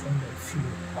bless all of you.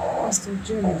 Pastor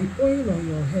Jerry, the oil on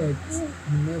your head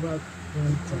will never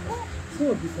run dry.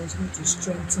 God will continue to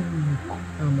strengthen you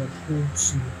and uphold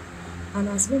you. And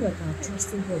as men that are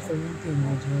trusting God for one thing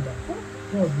or the other,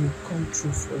 God will come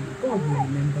true for you. God will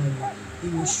remember you. He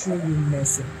will show you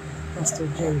mercy. Pastor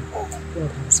Jerry,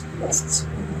 God has blessed you.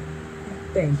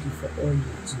 Thank you for all you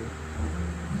do.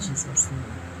 In Jesus' name.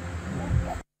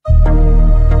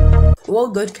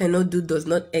 What God cannot do does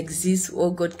not exist.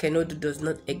 What God cannot do does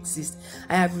not exist.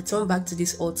 I have returned back to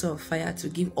this altar of fire to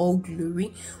give all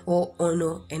glory, all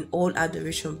honor, and all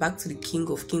adoration back to the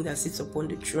King of Kings that sits upon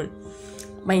the throne.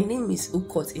 My name is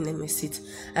Rbuked in Emesit.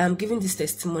 I am giving this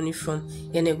testimony from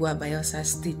Yenegua, Bayelsa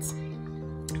State.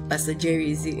 Pastor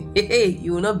Jerry is here. Hey,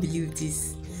 you will not believe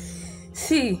this.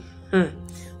 See,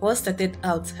 what started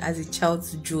out as a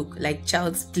child's joke, like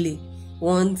child's play,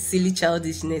 one silly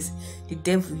childishness, the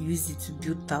devil used it to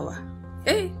build tower.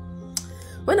 Hey,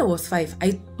 when I was 5,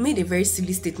 I made a very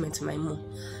silly statement to my mom.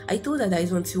 I told her that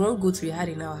it's until one goat we had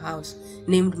in our house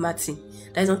named Matty.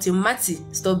 That is until Matty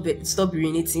stop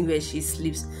urinating where she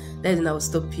sleeps. That is when I will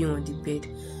stop peeing on the bed.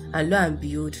 And lo and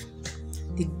behold,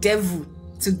 the devil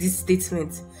took this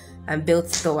statement and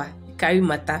built tower, carry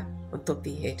matter on top of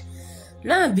the head.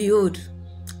 Lo and behold,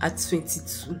 at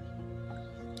 22,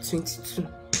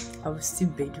 I was still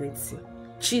bedwetting.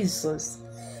 Jesus.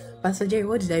 Pastor Jerry,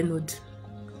 what did I not do?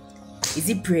 Is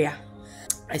it prayer?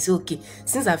 I said, okay,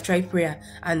 since I've tried prayer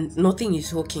and nothing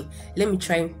is working, let me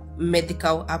try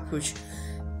medical approach.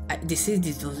 They said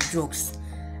it was drugs.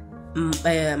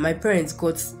 My parents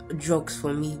got drugs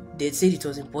for me. They said it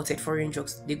was imported foreign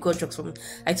drugs. They got drugs for me.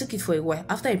 I took it for a while.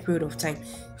 After a period of time,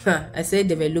 I started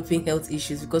developing health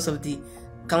issues because of the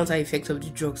counter effect of the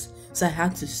drugs. So I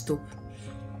had to stop.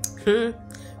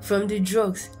 From the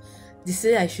drugs, they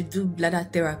said I should do bladder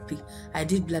therapy. I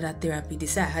did bladder therapy. They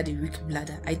said I had a weak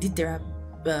bladder. I did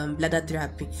bladder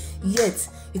therapy. Yet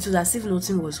it was as if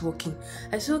nothing was working.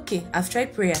 I said, okay, I've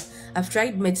tried prayer, I've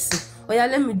tried medicine. Oh yeah,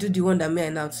 let me do the one that me I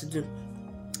know how to do.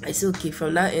 I said, okay,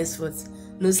 from now henceforth,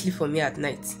 no sleep for me at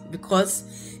night,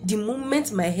 because the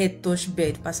moment my head touched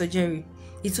bed, Pastor Jerry,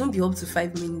 it won't be up to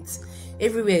 5 minutes.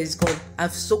 Everywhere is gone.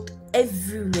 I've soaked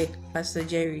everywhere, Pastor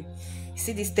Jerry. You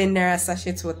see this 10 naira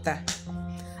sachet water?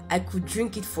 I could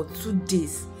drink it for 2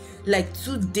 days. Like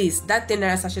 2 days. That 10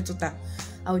 naira sachet water,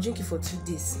 I would drink it for 2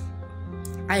 days.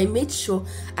 I made sure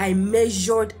I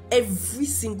measured every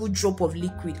single drop of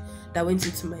liquid that went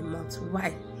into my mouth.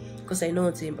 Why? Because I don't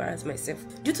want to embarrass myself.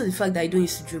 Due to the fact that I don't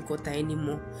used to drink water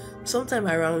anymore, sometime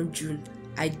around June,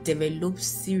 I developed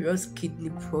serious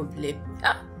kidney problem.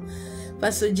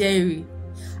 Pastor Jerry,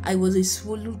 I was a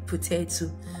swollen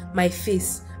potato. My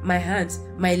face, my hands,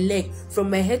 my leg, from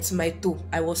my head to my toe,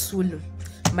 I was swollen.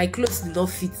 My clothes did not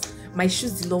fit. My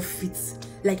shoes did not fit.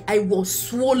 Like, I was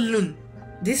swollen.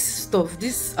 This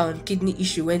kidney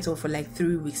issue went on for like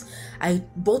 3 weeks. I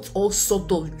bought all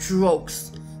sort of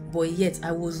drugs, but yet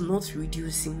I was not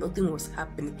reducing. Nothing was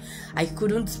happening. I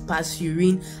couldn't pass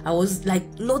urine. I was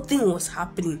like, nothing was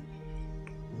happening.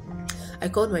 I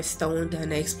called my sister one day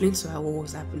and I explained to her what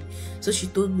was happening. So she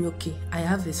told me, okay, I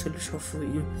have a solution for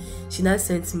you. She now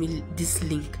sent me this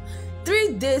link.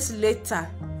 3 days later,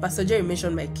 Pastor Jerry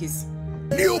mentioned my case.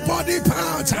 New body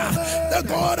part, the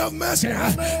God of mercy.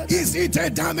 Is it a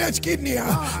damaged kidney?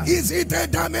 Is it a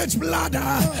damaged bladder?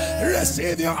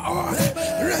 Receive your own.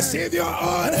 Receive your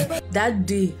own. That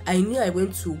day, I knew I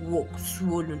went to work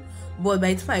swollen. But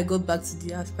by the time I got back to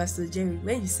the house, Pastor Jerry,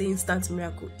 when you say instant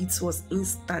miracle, it was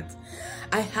instant.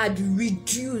 I had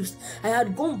reduced. I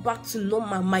had gone back to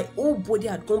normal. My whole body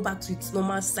had gone back to its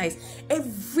normal size.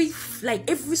 Every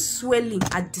swelling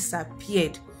had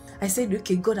disappeared. I said,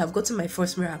 okay, God, I've gotten my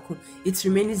first miracle. It's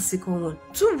remaining the second one.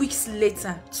 2 weeks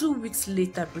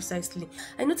later precisely,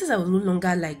 I noticed I was no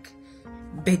longer like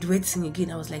bedwetting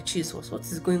again. I was like, Jesus, what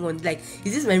is going on? Like,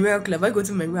 is this my miracle? Have I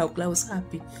gotten my miracle? I was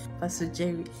happy. Pastor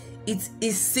Jerry, it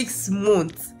is 6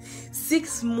 months.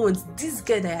 6 months. This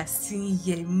guy that I are seeing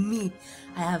here, me,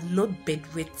 I have not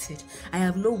bedwetted. I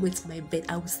have not wet my bed.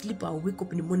 I will sleep. I will wake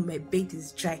up in the morning. My bed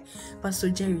is dry. Pastor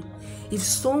Jerry, if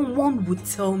someone would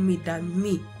tell me that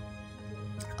me,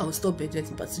 I will stop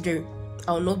bedwetting, Pastor Jerry,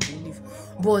 I will not believe.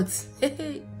 But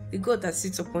the God that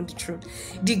sits upon the throne,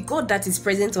 the God that is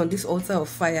present on this altar of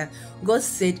fire, God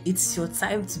said it's your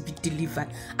time to be delivered,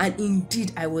 and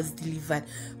indeed I was delivered.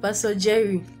 Pastor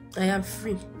Jerry, I am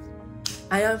free.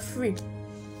 I am free.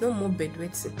 No more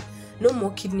bedwetting. No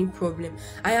more kidney problem.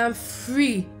 I am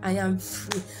free. I am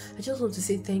free. I just want to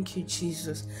say thank you,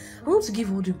 Jesus. I want to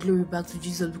give all the glory back to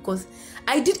Jesus because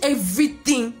I did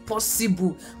everything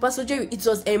possible. Pastor Jerry, it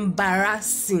was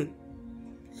embarrassing.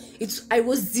 I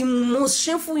was the most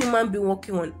shameful human being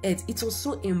walking on earth. It was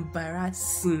so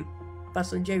embarrassing.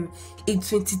 Pastor Jerry, a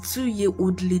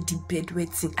 22-year-old lady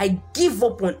bedwetting. I gave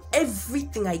up on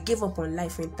everything. I gave up on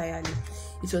life entirely.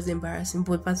 It was embarrassing.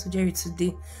 But Pastor Jerry,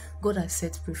 today, God has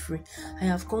set me free. I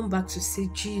have come back to say,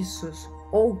 Jesus,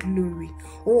 all glory,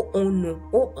 all honor,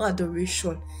 all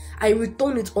adoration, I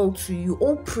return it all to you.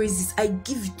 All praises, I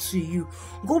give it to you.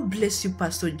 God bless you,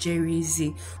 Pastor Jerry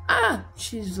Z.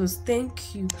 Jesus,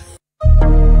 thank you.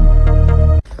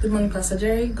 Good morning, Pastor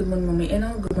Jerry. Good morning, Mommy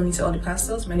Eno. Good morning to all the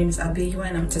pastors. My name is Abiyiwa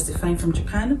and I'm testifying from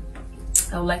Japan.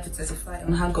 I would like to testify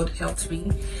on how God helped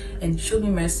me and showed me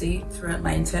mercy throughout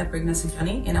my entire pregnancy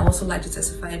journey. And I also like to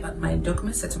testify about my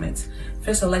document settlement.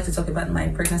 First, I'd like to talk about my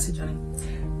pregnancy journey.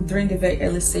 During the very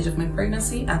early stage of my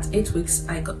pregnancy, at 8 weeks,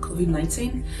 I got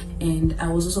COVID-19. And I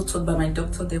was also told by my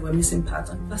doctor they were missing part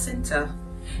on placenta.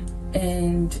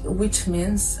 And which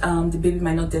means the baby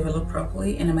might not develop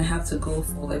properly and I might have to go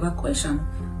for evacuation.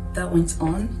 That went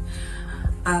on.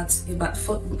 At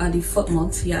the fourth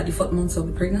month of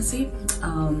the pregnancy,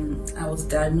 I was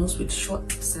diagnosed with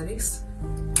short cervix.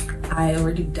 I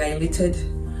already dilated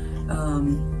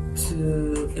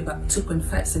to about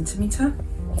 2.5 centimeter,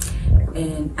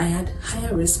 and I had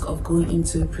higher risk of going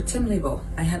into preterm labor.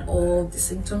 I had all the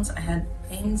symptoms. I had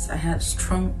pains. I had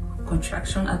strong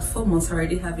contraction. At 4 months, I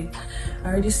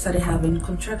already started having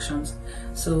contractions.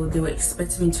 So they were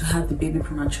expecting me to have the baby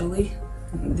prematurely.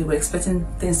 They were expecting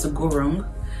things to go wrong,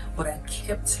 but I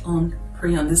kept on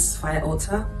praying on this fire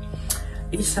altar.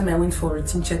 Each time I went for a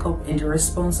routine checkup, and the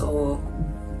response or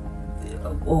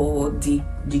the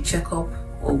checkup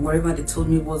or whatever they told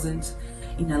me wasn't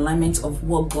in alignment of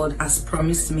what God has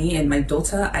promised me and my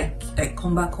daughter, I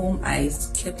come back home. I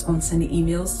kept on sending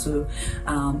emails to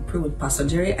pray with Pastor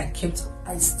Jerry. I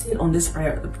stayed on this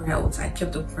prayer altar. I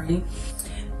kept on praying,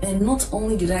 and not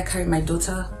only did I carry my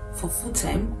daughter for full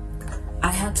time, I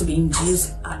had to be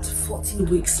induced at 40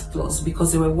 weeks plus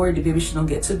because they were worried the baby should not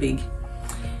get too big.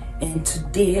 And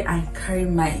today I carry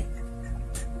my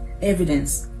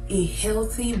evidence, a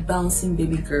healthy, bouncing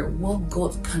baby girl. What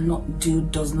God cannot do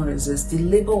does not exist. The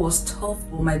labor was tough,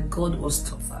 but my God was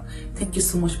tougher. Thank you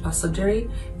so much, Pastor Jerry.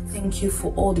 Thank you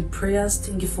for all the prayers.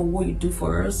 Thank you for what you do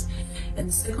for us. And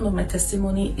the second of my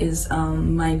testimony is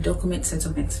my document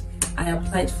settlement. I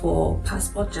applied for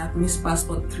Japanese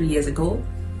passport 3 years ago.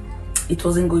 It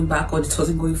wasn't going backward, it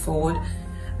wasn't going forward.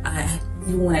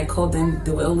 Even when I called them,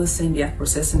 they were always saying they are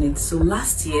processing it. So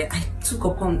last year, I took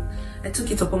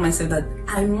it upon myself that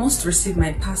I must receive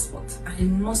my passport. I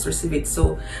must receive it.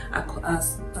 So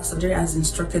as Pastor Jerry has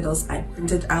instructed us, I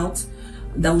printed out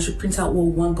that we should print out what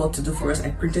we want God to do for us.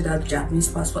 I printed out Japanese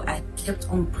passport. I kept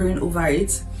on praying over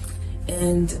it.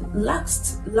 And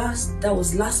that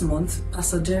was last month,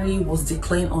 Pastor Jerry was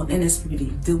declaring on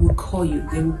nsppd, they will call you,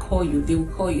 they will call you, they will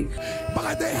call you.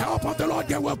 By the help of the Lord,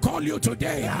 they will call you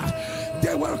today.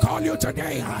 They will call you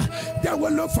today. They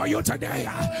will look for you today.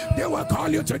 They will call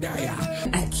you today.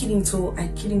 I keyed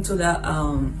into that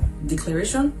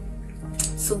declaration.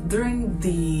 So during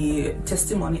the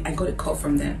testimony, I got a call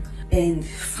from them. And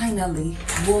finally,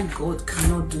 what God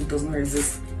cannot do does not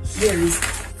exist. Here is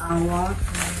our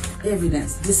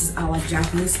evidence. This is our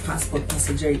Japanese passport,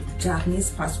 Pastor Jerry.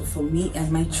 Japanese passport for me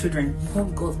and my children.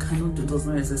 What God cannot do does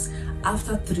not exist.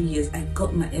 After 3 years, I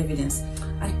got my evidence.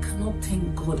 I cannot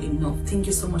thank God enough. Thank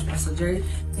you so much, Pastor Jerry.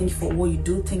 Thank you for what you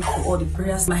do. Thank you for all the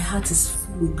prayers. My heart is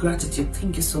full with gratitude.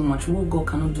 Thank you so much. What God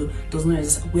cannot do does not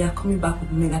exist. We are coming back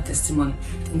with mega testimony.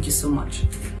 Thank you so much.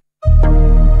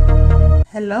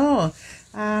 Hello.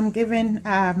 I'm giving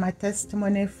my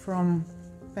testimony from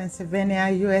Pennsylvania,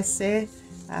 USA.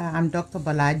 I'm Dr.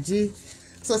 Balaji.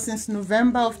 So since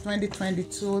November of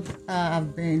 2022,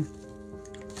 I've been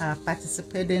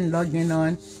participating, logging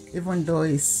on, even though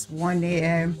it's 1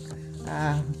 a.m.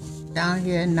 Down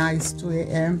here now it's 2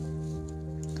 a.m.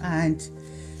 And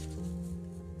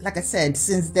like I said,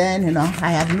 since then,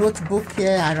 I have notebook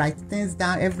here. I write things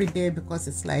down every day because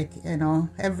it's like,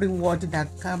 every word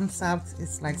that comes out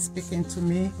is like speaking to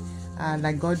me.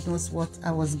 Like God knows what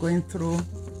I was going through.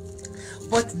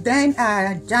 But then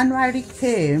January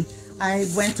came, I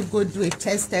went to go do a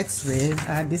chest x-ray.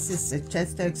 This is a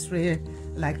chest x-ray,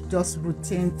 like just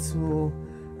routine to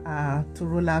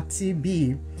rule out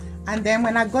TB. And then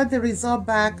when I got the result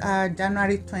back,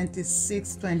 January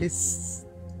 26th,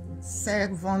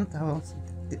 27th of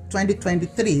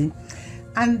 2023,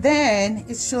 and then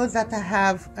it shows that I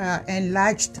have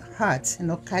enlarged heart,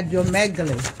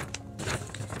 cardiomegaly.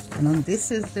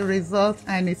 This is the result,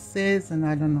 and it says, and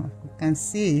I don't know, you can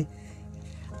see.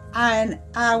 And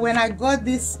when I got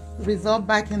this result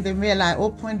back in the mail, I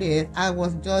opened it. I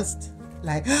was just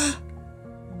like,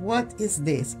 what is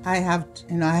this? I have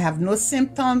no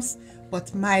symptoms,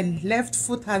 but my left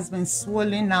foot has been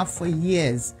swollen now for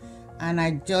years, and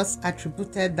I just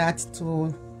attributed that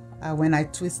to when I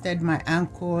twisted my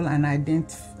ankle, and I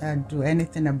didn't do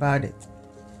anything about it.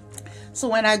 So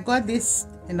when I got this,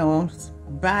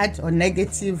 bad or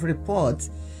negative report,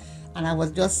 and I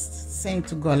was just saying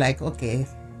to God, like, okay,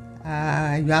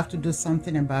 you have to do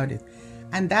something about it.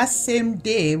 And that same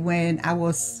day when I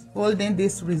was holding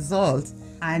this result,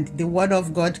 and the word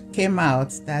of God came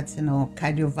out that,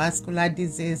 cardiovascular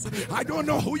disease. I don't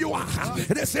know who you are.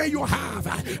 They say you have.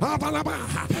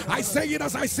 I say it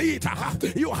as I see it.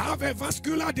 You have a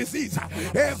vascular disease.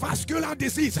 A vascular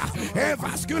disease. A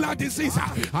vascular disease.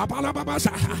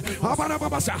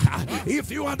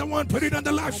 If you are the one, put it on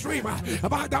the live stream.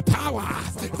 About the power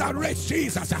that raised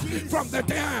Jesus from the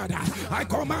dead, I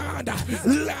command,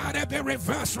 let it be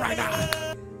reversed right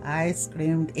now. I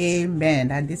screamed, amen,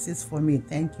 and this is for me.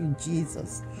 Thank you,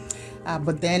 Jesus.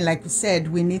 But then, like you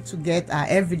said, we need to get our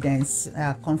evidence,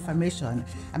 confirmation.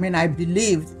 I mean, I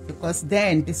believed, because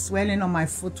then the swelling on my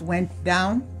foot went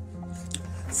down.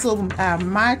 So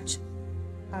March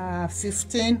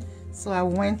 15, so I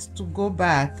went to go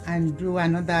back and do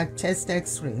another chest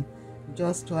x-ray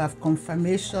just to have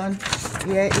confirmation.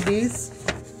 Here it is.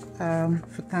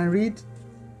 If you can read,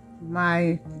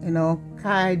 my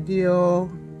cardio,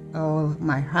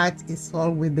 my heart is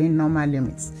all within normal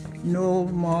limits, no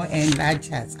more enlarged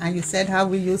hearts. And you said, how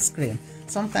will you scream?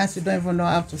 Sometimes you don't even know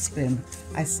how to scream.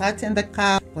 I sat in the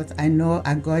car, but I know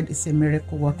our God is a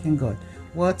miracle working God.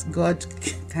 What God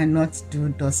cannot do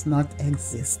does not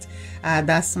exist.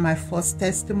 That's my first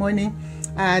testimony.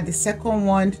 The second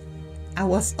one, I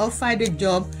was offered a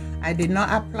job I did not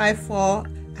apply for.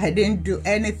 I didn't do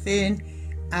anything.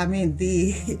 I mean,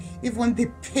 even the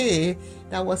pay,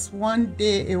 that was one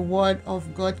day a word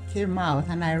of God came out,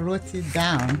 and I wrote it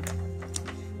down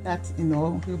that,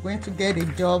 you're going to get a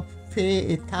job,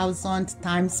 pay 1,000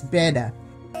 times better.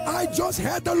 I just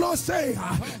heard the Lord say,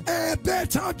 a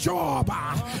better job,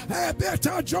 a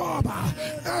better job,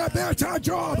 a better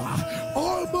job,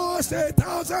 almost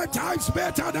 1,000 times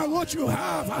better than what you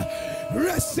have.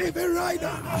 Receive it right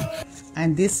now.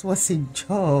 And this was a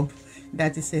job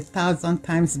that is 1,000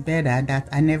 times better that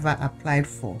I never applied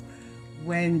for.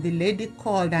 When the lady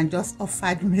called and just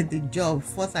offered me the job,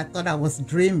 first I thought I was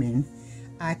dreaming.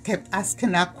 I kept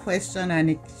asking her question,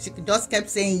 and she just kept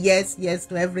saying yes, yes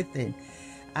to everything.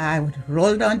 I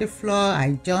rolled on the floor,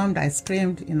 I jumped, I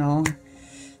screamed,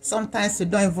 Sometimes you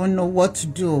don't even know what to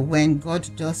do when God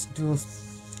just does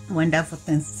wonderful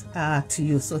things to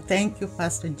you. So thank you,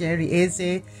 Pastor Jerry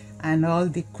Eze, and all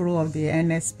the crew of the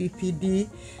NSPPD.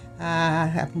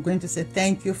 I'm going to say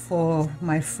thank you for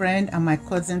my friend and my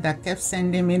cousin that kept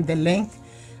sending me the link.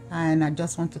 And I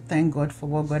just want to thank God for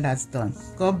what God has done.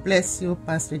 God bless you,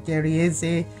 Pastor Jerry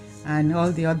Eze, and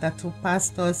all the other two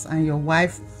pastors and your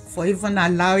wife for even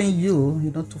allowing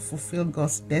you, to fulfill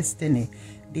God's destiny.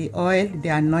 The oil, the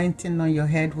anointing on your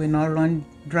head will not run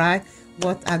dry.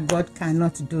 What our God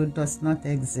cannot do does not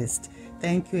exist.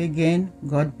 Thank you again.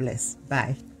 God bless.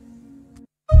 Bye.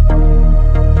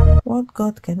 What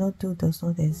God cannot do does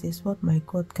not exist. What my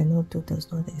God cannot do does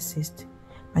not exist.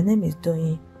 My name is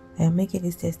Doyin. I am making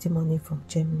this testimony from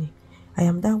Germany. I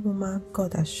am that woman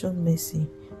God has shown mercy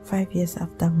 5 years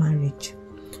after marriage.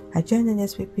 I joined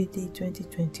NSPPD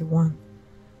 2021,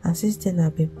 and since then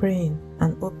I've been praying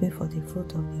and hoping for the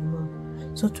fruit of the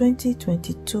womb. So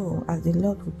 2022, as the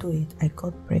Lord would do it, I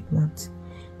got pregnant.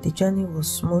 The journey was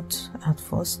smooth at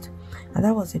first, and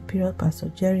that was a period Pastor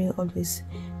Jerry always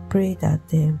prayed that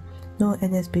no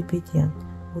NSPPDian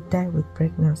would die with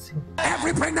pregnancy.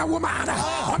 Every pregnant woman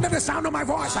under the sound of my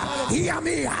voice, hear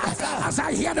me as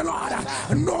I hear the Lord.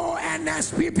 No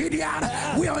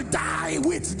NSPPDian will die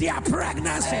with their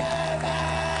pregnancy.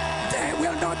 They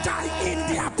will not die in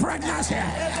their pregnancy.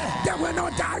 They will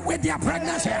not die with their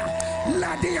pregnancy.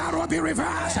 Let the arrow be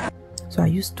reversed. So I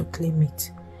used to claim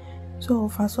it. So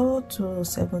fast forward to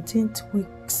 17th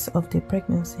weeks of the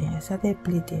pregnancy, I started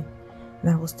bleeding,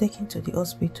 and I was taken to the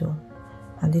hospital.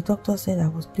 And the doctor said I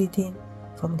was bleeding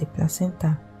from the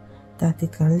placenta, that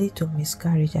it can lead to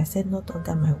miscarriage. I said, not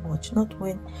under my watch, not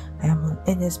when I am on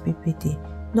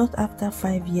NSPPD, not after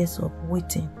 5 years of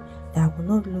waiting, that I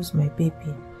will not lose my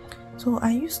baby. So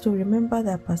I used to remember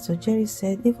that Pastor Jerry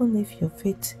said, even if your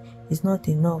faith is not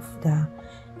enough, that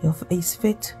his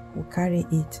faith will carry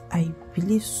it. I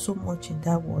believe so much in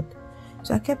that word.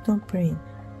 So I kept on praying.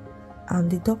 And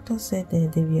the doctor said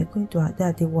that they were going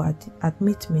to they would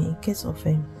admit me in case of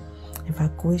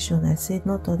evacuation. I said,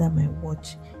 not under my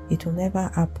watch, it will never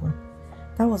happen.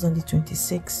 That was on the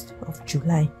 26th of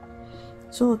July.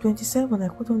 So 27, I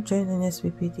couldn't join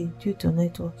NSPPD due to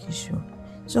network issue.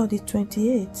 So on the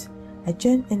 28th, I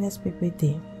joined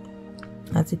NSPPD,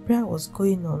 As the prayer was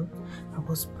going on, I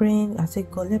was praying. I said,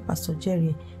 God, let Pastor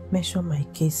Jerry mention my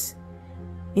case.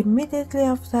 Immediately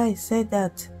after he said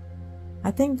that,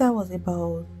 I think that was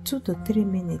about 2 to 3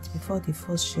 minutes before the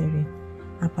first sharing.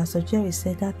 And Pastor Jerry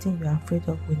said, that thing you're afraid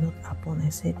of will not happen. I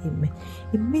said, amen.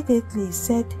 Immediately he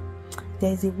said,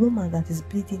 there is a woman that is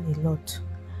bleeding a lot,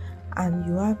 and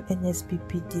you have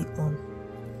nsppd on.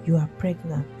 You are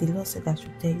pregnant. The Lord said I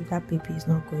should tell you that baby is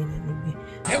not going anywhere.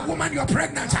 A woman, you're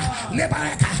pregnant,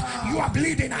 you are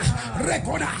bleeding,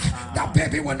 that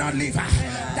baby will not leave.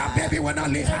 That baby will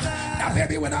not leave. That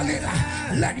baby will not leave.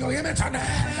 Let your image on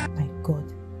her. My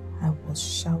God, I was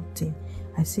shouting.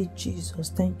 I said, Jesus,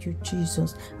 thank you,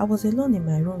 Jesus. I was alone in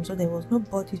my room, so there was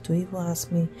nobody to even ask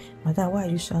me, Madam, why are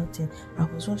you shouting? I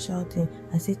was just shouting.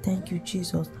 I said, thank you,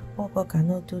 Jesus. What God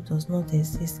cannot do does not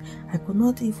exist. I could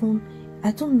not even,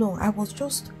 I don't know, I was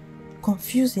just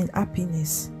confused in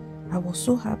happiness. I was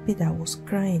so happy that I was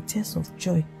crying, tears of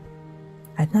joy.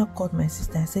 I now called my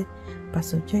sister. I said,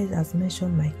 Pastor Joyce has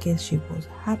mentioned my case. She was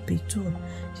happy too.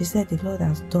 She said, the Lord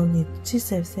has done it. She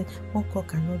said, what God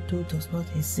cannot do does not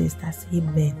exist. That's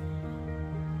amen.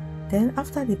 Then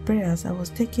after the prayers, I was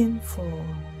taken for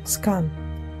scan.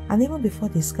 And even before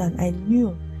the scan, I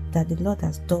knew that the Lord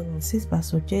has done it. Since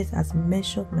Pastor Joyce has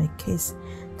mentioned my case,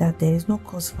 that there is no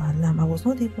cause for alarm. I was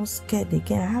not even scared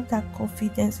again. I have that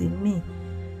confidence in me.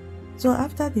 So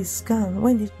after the scan,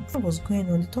 when the was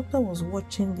going on, the doctor was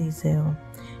watching his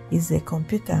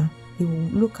computer. He will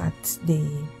look at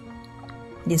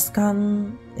the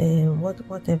scan,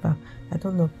 whatever, I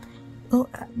don't know. Oh,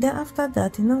 then after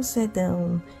that, he now said,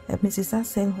 Mrs.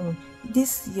 Asenhon,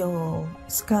 this your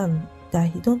scan that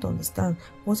he don't understand.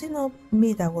 Was it not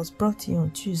me that was brought here on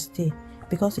Tuesday?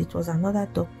 Because it was another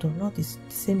doctor, not the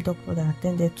same doctor that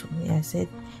attended to me. I said,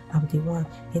 I'm the one.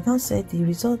 He now said the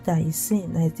result that he's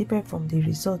seen is different from the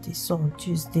result he saw on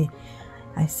Tuesday.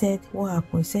 I said, what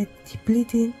happened? He said the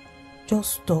bleeding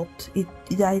just stopped. I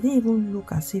didn't even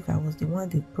look as if I was the one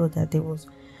that brought that. There was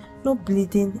no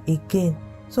bleeding again.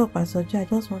 So Pastor Joe, I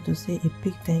just want to say a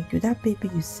big thank you. That baby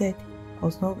you said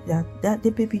was not that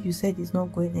the baby you said is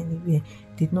not going anywhere,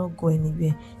 did not go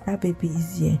anywhere. That baby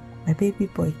is here. My baby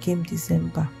boy came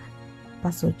December.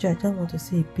 Pastor Joe, I just want to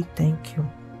say a big thank you.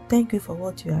 Thank you for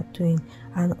what you are doing,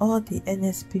 and all the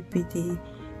nsppd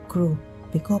crew.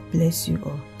 May God bless you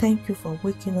all. Thank you for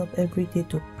waking up every day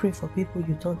to pray for people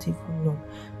you don't even know.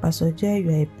 Pastor Joe, you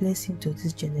are a blessing to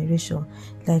this generation.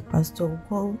 Like Pastor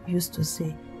Ugo used to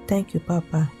say, thank you,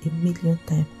 Papa, a million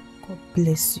times. God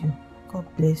bless you. God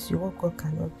bless you. What God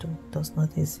cannot do does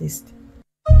not exist.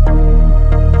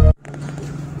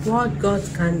 What God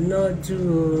cannot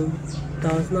do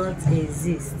does not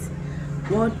exist.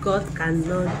 What God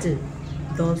cannot do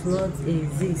does not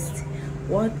exist.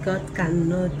 What God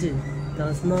cannot do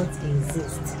does not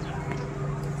exist.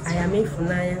 I am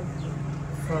Ifunaya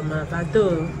from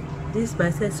Abado. This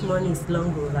my testimony is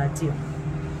long overdue,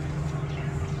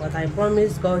 but I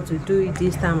promise God to do it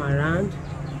this time around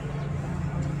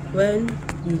when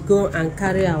we go and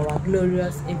carry our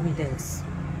glorious evidence.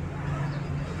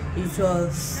 It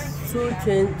was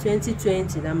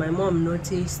 2020 that my mom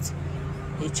noticed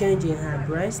a change in her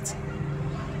breast.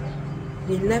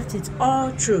 We left it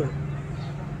all through.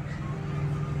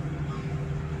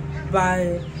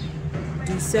 By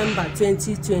December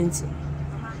 2020,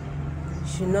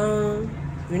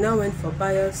 we now went for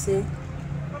biopsy.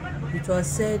 It was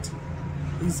said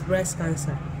it's breast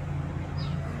cancer.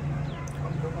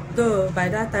 Though by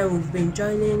that time we've been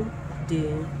joining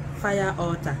the fire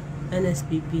altar,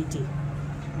 nsppd.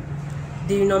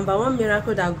 The number one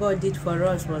miracle that God did for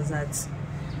us was that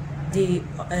the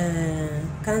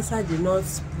cancer did not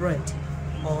spread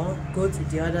or go to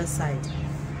the other side.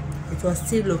 It was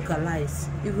still localized,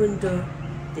 even though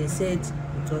they said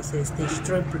it was a stage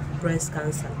 3 breast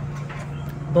cancer.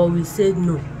 But we said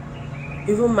no.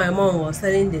 Even my mom was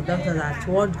telling the doctor that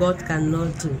what God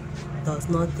cannot do does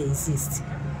not exist.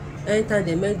 Anytime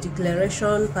they make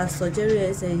declaration, Pastor Jerry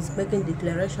is making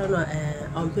declaration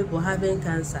on people having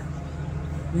cancer,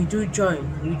 we do join,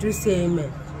 we do say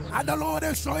amen. And the Lord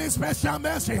is showing special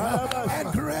mercy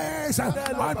and grace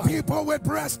on people with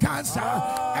breast cancer.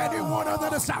 Anyone under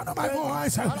the sound of my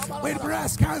voice with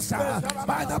breast cancer,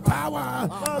 by the power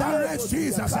that raised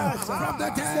Jesus from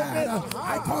the dead,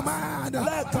 I command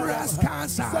breast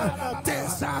cancer,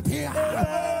 disappear,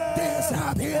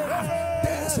 disappear,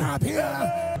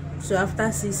 disappear. So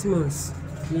after 6 months,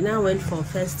 we now went for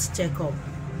first checkup.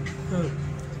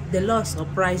 The Lord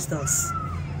surprised us.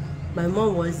 My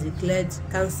mom was declared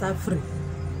cancer-free.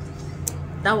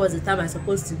 That was the time I was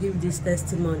supposed to give this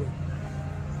testimony,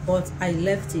 but I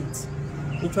left it.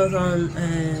 It was on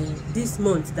this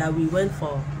month that we went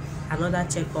for another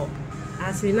checkup.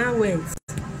 As we now went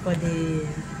for the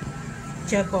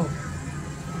checkup,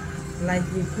 like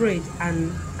we prayed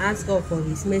and asked God for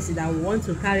his mercy that we want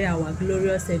to carry our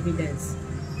glorious evidence.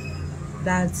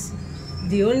 That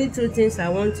the only two things I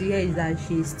want to hear is that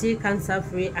she is still cancer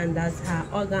free and that her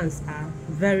organs are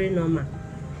very normal.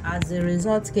 As the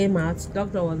result came out,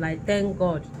 doctor was like, thank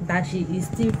God that she is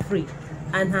still free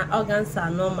and her organs are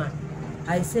normal.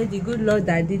 I said, the good Lord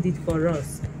that did it for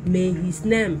us, may his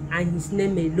name and his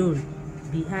name alone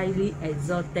be highly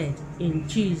exalted in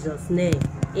Jesus' name.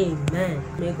 Amen.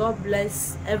 May God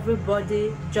bless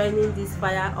everybody joining this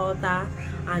fire altar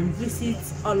and visit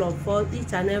all of us,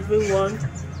 each and every one,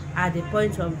 at the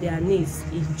point of their needs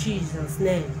in Jesus'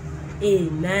 name.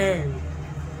 Amen.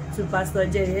 To Pastor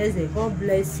Jerry, God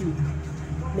bless you.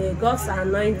 May God's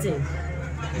anointing,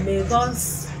 may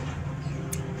God's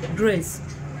grace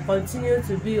continue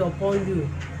to be upon you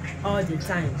all the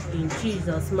time. In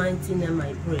Jesus' mighty name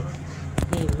I pray.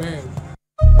 Amen.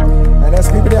 And as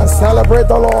people there, celebrate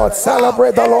the Lord,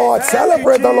 celebrate the Lord,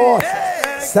 celebrate the Lord,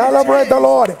 celebrate the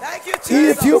Lord.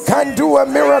 If you can do a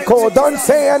miracle, don't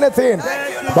say anything.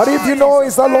 But if you know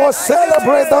it's the Lord,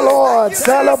 celebrate the Lord,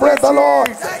 celebrate the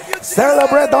Lord,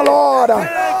 celebrate the Lord.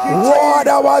 What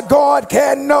our God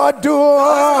cannot do.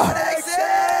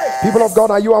 People of God,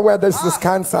 are you aware this is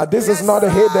cancer? This is not a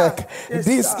headache.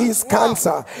 This is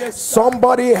cancer.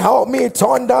 Somebody help me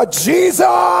thunder Jesus.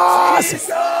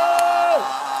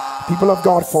 People of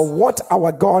God, for what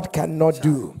our God cannot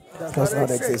do does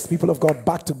not exist. People of God,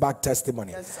 back-to-back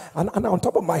testimony. And on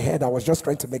top of my head, I was just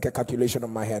trying to make a calculation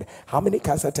on my head. How many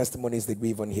cancer testimonies did we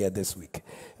even hear this week?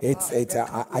 I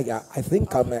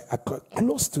think I'm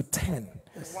close to 10.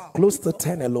 Close to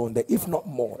 10 alone, if not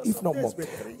more.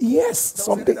 Yes,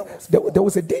 someday there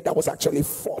was a day that was actually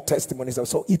 4 testimonies,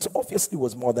 so it obviously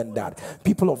was more than that.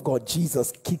 People of God,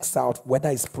 Jesus kicks out whether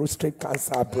it's prostate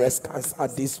cancer, breast cancer,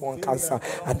 this one cancer,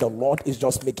 and the Lord is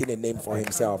just making a name for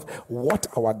himself. What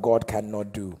our God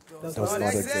cannot do does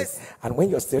not exist. And when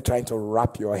you're still trying to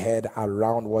wrap your head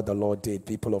around what the Lord did,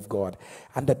 people of God,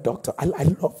 and the doctor, I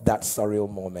love that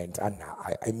surreal moment, and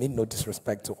I mean no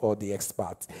disrespect to all the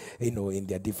experts, in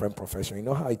their different profession. You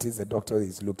know how it is, the doctor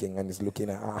is looking and is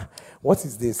looking at, what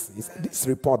is this? Is this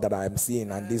report that I am seeing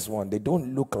and this one, they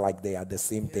don't look like they are the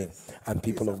same thing. And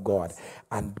people of God,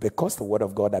 and because the word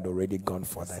of God had already gone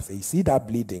forth, I say, you see that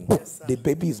bleeding? The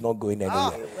baby is not going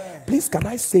anywhere. Please, can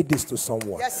I say this to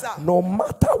someone? No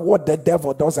matter what the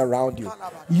devil does around you,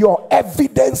 your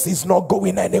evidence is not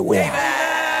going anywhere.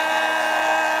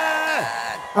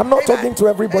 I'm not talking to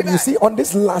everybody. You see, on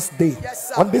this last day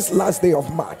of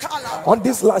March,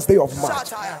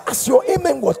 as your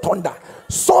amen will thunder,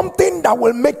 something that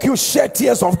will make you shed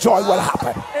tears of joy will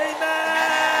happen.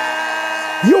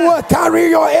 You will carry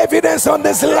your evidence on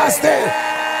this last day.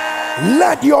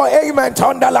 Let your amen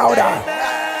thunder louder.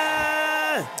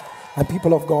 And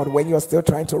people of God, when you're still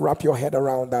trying to wrap your head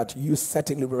around that, you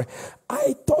certainly,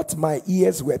 I thought my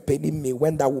ears were paining me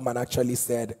when that woman actually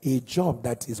said, a job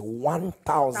that is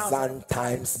 1,000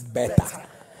 times better.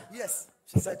 Yes.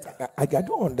 I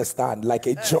don't understand, like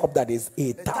a job that is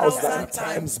 1,000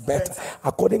 times better,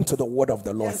 according to the word of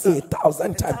the Lord,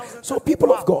 1,000 times. So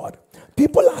people of God,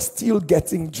 people are still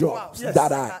getting jobs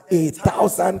that are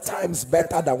 1,000 times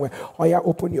better than where. Oh yeah,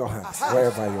 open your hands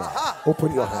wherever you are.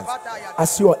 Open your hands.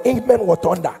 As your amen will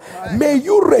thunder, may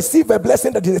you receive a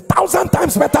blessing that is 1,000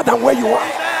 times better than where you are.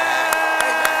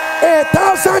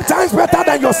 1,000 times better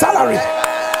than your salary.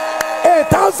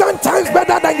 1,000 times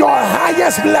better than your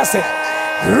highest blessing.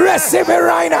 Receive it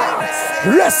right now.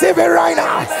 Receive it right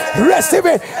now. Receive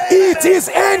it. It is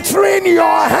entering your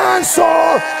hands.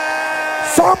 So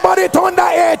somebody thunder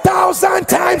 1,000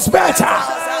 times better.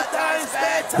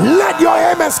 Let your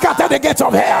amen scatter the gates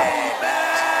of hell.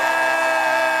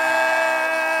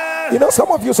 You know,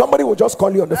 some of you, somebody will just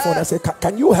call you on the phone and say,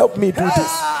 can you help me do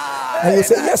this? And you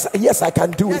say, yes, I can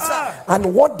do it.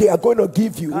 And what they are going to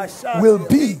give you will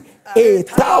be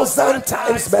 1,000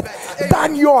 times better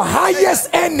than your highest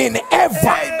earning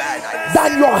ever.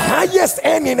 Than your highest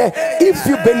earning. If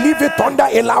you believe it, thunder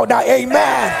a louder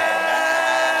amen.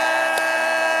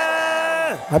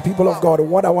 And people of God,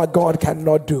 what our God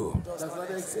cannot do.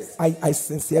 I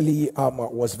sincerely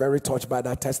was very touched by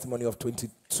that testimony of 22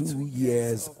 22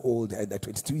 years old, the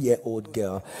 22-year-old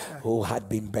girl who had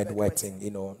been bedwetting.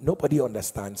 You know, nobody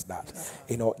understands that.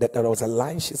 You know, that there was a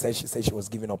line she said she was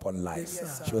giving up on life.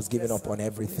 She was giving up on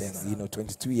everything. You know,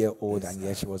 22-year-old, and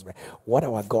yet she was. What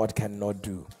our God cannot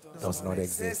do does not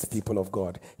exist. People of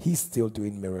God, he's still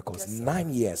doing miracles.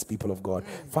 9 years, people of God,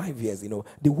 5 years. You know,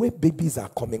 the way babies are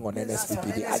coming on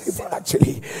nsppd,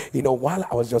 actually, you know, while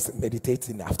I was just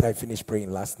meditating after I finished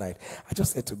praying last night, I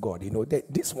just said to God, you know,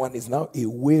 that this one is now a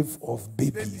wave of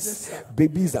babies.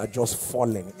 Babies are just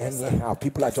falling anyhow.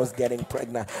 People are just getting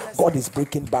pregnant. God is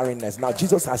breaking barrenness. Now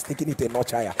Jesus has taken it a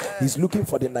notch higher. He's looking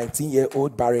for the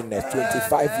 19-year-old barrenness,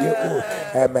 25-year-old,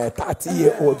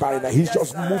 30-year-old barrenness. He's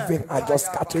just moving and just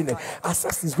scattering.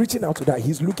 As he's reaching out to that,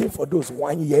 he's looking for those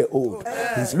 1 year old.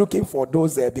 He's looking for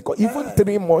those because even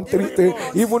 3 months,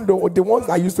 even though the ones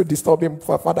that used to disturb him,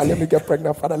 Father, let me get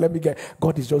pregnant, Father, let me get.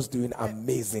 God is just doing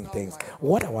amazing things.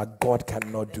 What our God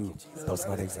cannot do does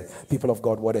not exist. People of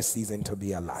God, what a season to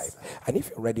be alive. And if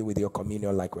you're ready with your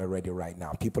communion like we're ready right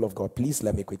now, people of God, please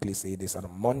let me quickly say this. On a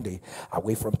Monday,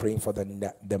 away from praying for the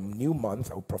new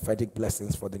month, or prophetic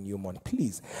blessings for the new month,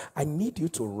 please, I need you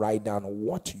to write down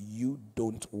what you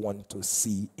don't want to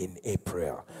see in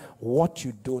April. What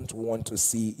you don't want to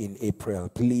see in April,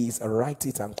 please write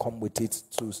it and come with it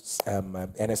to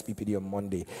nsppd on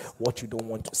Monday. What you don't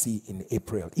want to see in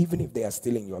April, even if they are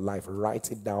still in your life,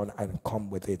 write it down and come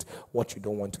with it. What you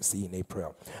don't want to see in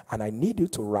April. And I need you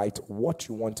to write what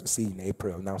you want to see in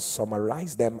April. Now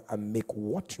summarize them and make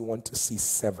what you want to see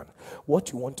 7.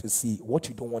 What you want to see, what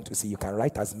you don't want to see, you can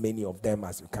write as many of them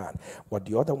as you can. But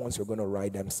the other ones, you're going to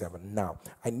write them 7. Now,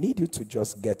 I need you to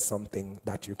just get something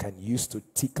that you can use to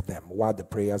tick them while the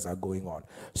prayers are going on.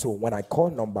 So when I call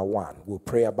number 1, we'll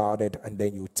pray about it, and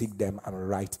then you tick them and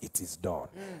write it is done.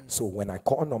 So when I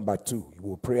call number 2, you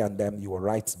will pray and them, you will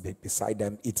write beside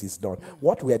them it is done.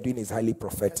 What we are doing is highly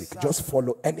prophetic. Just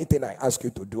follow anything I ask you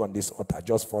to do on this altar.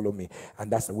 Just follow me,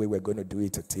 and that's the way we're going to do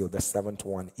it until the 7th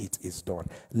one. It is done.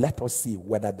 Let us see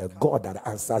whether the God that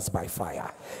answers by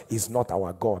fire is not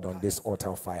our God on this altar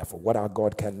of fire. For what our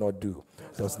God cannot do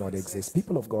does not exist.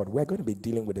 People of God, we're going to be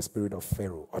dealing with the spirit of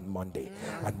Pharaoh on Monday.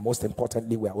 And most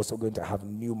importantly, we're also going to have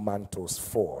new mantles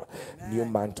fall. New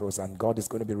mantles. And God is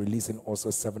going to be releasing also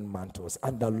 7 mantles.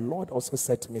 And the Lord also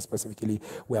said to me specifically,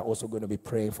 we're also going to be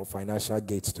praying for financial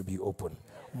gates to be open.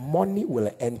 Money will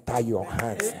enter your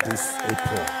hands this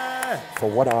April. For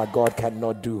what our God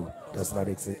cannot do does not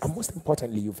exist. And most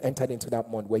importantly, you've entered into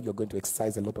that month where you're going to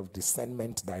exercise a lot of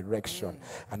discernment, direction,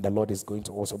 and the Lord is going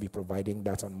to also be providing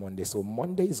that on Monday. So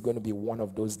Monday is going to be one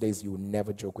of those days you will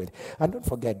never joke with. And don't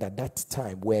forget that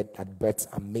time where that births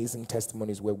amazing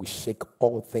testimonies, where we shake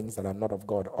all things that are not of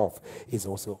God off, is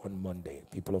also on Monday.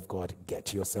 People of God,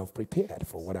 get yourself prepared,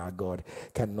 for what our God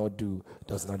cannot do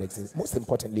does not exist. Most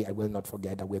importantly, I will not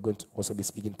forget that we're going to also be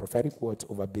speaking prophetic words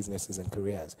over businesses and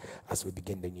careers as we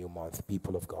begin the new month.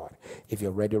 People of God, if you're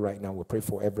ready right now, we pray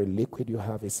for every liquid you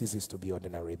have. It ceases to be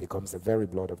ordinary. It becomes the very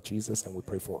blood of Jesus. And we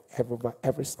pray for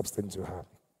every substance you have.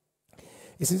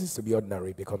 It ceases to be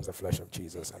ordinary. It becomes the flesh of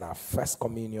Jesus. And our first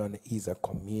communion is a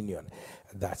communion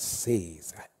that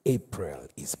says April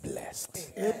is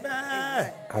blessed.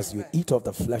 Amen. As you eat of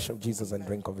the flesh of Jesus and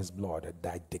drink of his blood,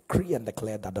 I decree and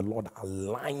declare that the Lord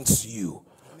aligns you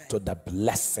to the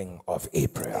blessing of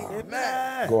April.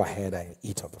 Amen. Go ahead and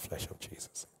eat of the flesh of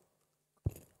Jesus.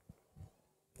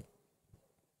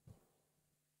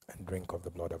 And drink of the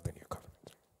blood of the new covenant.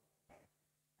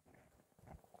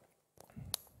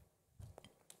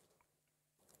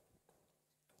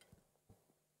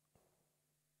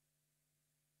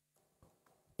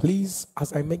 Please,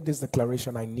 as I make this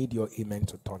declaration, I need your amen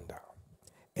to thunder.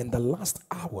 In the last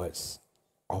hours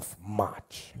of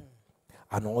March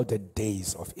and all the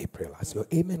days of April, as your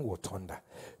amen will thunder,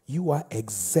 you are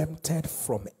exempted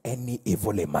from any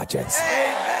evil emergency.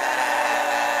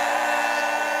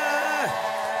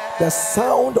 The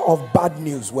sound of bad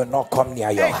news will not come near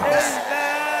your house.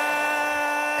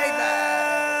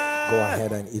 Go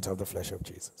ahead and eat of the flesh of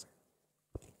Jesus.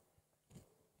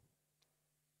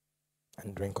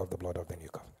 And drink of the blood of the new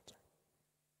covenant.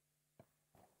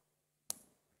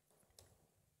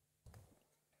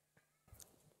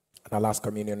 And our last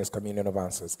communion is communion of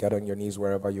answers. Get on your knees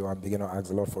wherever you are and begin to ask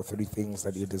the Lord for 3 things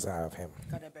that you desire of him.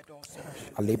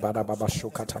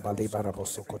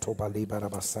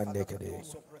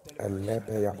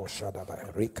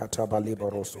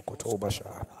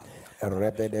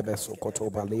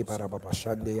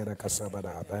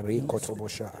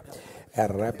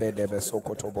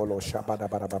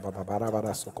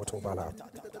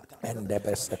 and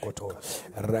Debe Sekoto,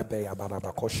 Rebe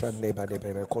Abaraba Kosha, Neba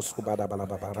Debe Kosubada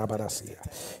Balabarabasia,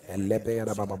 and Lebe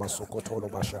Ababa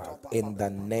Sokoto Basha. In the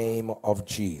name of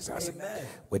Jesus,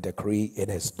 we decree it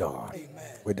is done.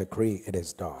 We decree it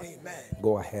is done.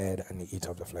 Go ahead and eat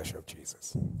of the flesh of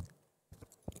Jesus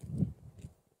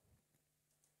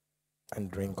and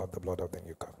drink of the blood of the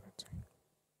new covenant.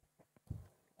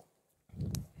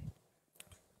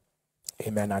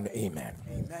 Amen and amen.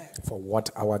 For what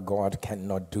our God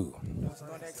cannot do does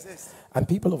not exist. And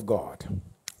people of God,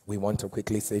 we want to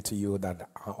quickly say to you that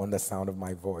on the sound of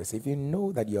my voice, if you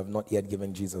know that you have not yet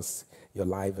given Jesus your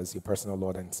life as your personal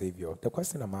Lord and Savior, the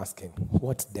question I'm asking,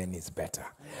 what then is better?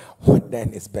 What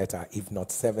then is better if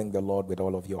not serving the Lord with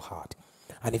all of your heart?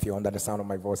 And if you're under the sound of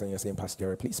my voice and you're saying, Pastor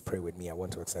Jerry, please pray with me. I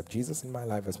want to accept Jesus in my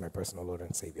life as my personal Lord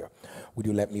and Savior. Would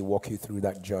you let me walk you through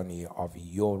that journey of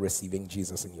your receiving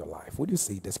Jesus in your life? Would you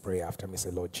say this prayer after me? Say,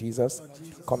 Lord Jesus,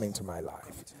 come into my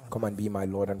life. Come and be my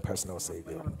Lord and personal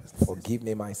Savior. Forgive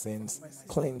me my sins,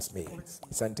 cleanse me,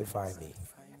 sanctify me,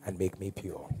 and make me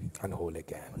pure and whole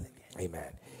again.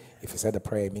 Amen. If you said the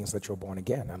prayer, it means that you're born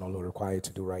again, and all we're required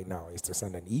to do right now is to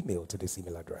send an email to this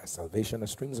email address,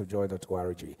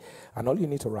 salvation@streamsofjoy.org. And all you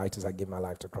need to write is, I give my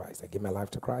life to Christ. I give my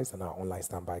life to Christ, and our online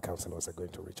standby counselors are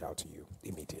going to reach out to you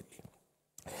immediately.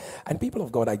 And people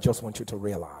of God, I just want you to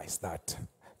realize that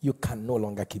you can no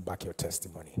longer keep back your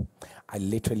testimony. I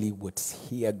literally would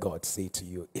hear God say to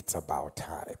you, it's about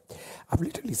time. I've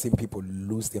literally seen people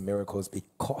lose their miracles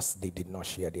because they did not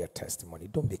share their testimony.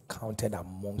 Don't be counted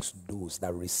amongst those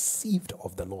that received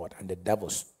of the Lord and the devil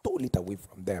stole it away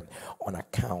from them on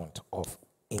account of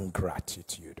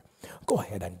ingratitude. Go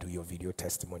ahead and do your video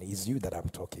testimony. It's you that I'm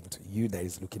talking to, you that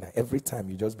is looking at. Every time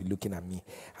you just be looking at me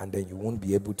and then you won't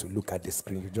be able to look at the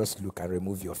screen. You just look and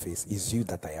remove your face. It's you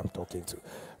that I am talking to.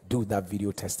 Do that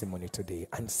video testimony today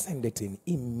and send it in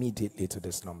immediately to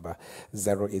this number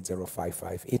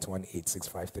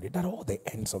 08055818653, that all the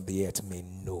ends of the earth may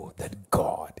know that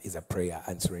God is a prayer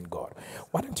answering God.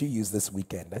 Why don't you use this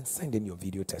weekend and send in your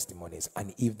video testimonies,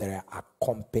 and if there are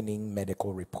accompanying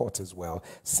medical reports as well,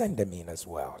 send them in as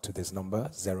well to this number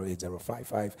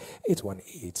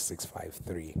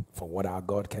 08055818653. For what our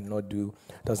God cannot do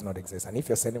does not exist. And if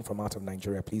you're sending from out of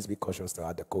Nigeria, please be cautious to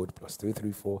add the code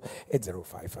 +234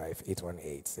 8055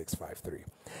 818-653.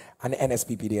 And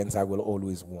NSPPDNs, I will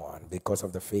always warn, because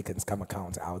of the fake and scam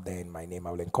accounts out there in my name,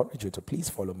 I will encourage you to please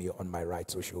follow me on my right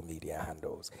social media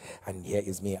handles. And here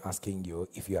is me asking you,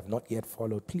 if you have not yet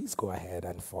followed, please go ahead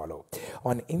and follow.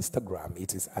 On Instagram,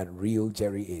 it is at Real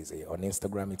Jerry Eze. On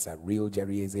Instagram, it's at Real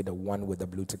Jerry Eze, the one with the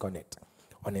blue tick on it.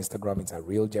 On Instagram, it's at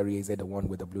Real Jerry Eze, the one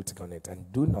with the blue tick on it.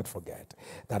 And do not forget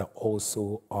that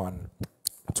also on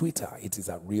Twitter, it is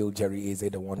at Real Jerry Eze,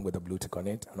 the one with the blue tick on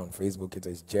it. And on Facebook, it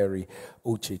is Jerry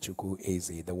Uchechukwu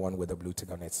Eze, the one with the blue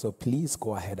tick on it. So please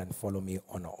go ahead and follow me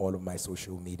on all of my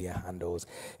social media handles.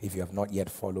 If you have not yet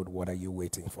followed, what are you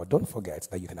waiting for? Don't forget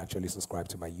that you can actually subscribe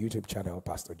to my YouTube channel,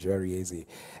 Pastor Jerry Eze.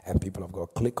 And people of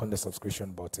God, click on the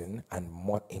subscription button. And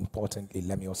more importantly,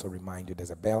 let me also remind you,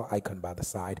 there's a bell icon by the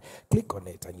side. Click on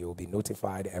it and you'll be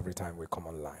notified every time we come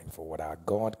online. For what our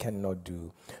God cannot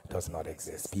do does not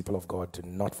exist. People of God, do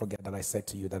not forget that I said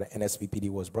to you that the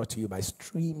NSPPD was brought to you by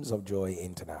Streams of Joy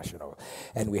International.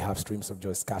 And we have Streams of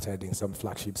Joy scattered in some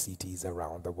flagship cities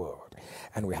around the world.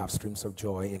 And we have Streams of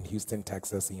Joy in Houston,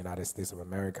 Texas, in the United States of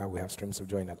America. We have Streams of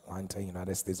Joy in Atlanta,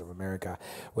 United States of America.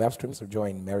 We have Streams of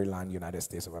Joy in Maryland, United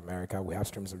States of America. We have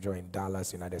Streams of Joy in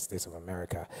Dallas, United States of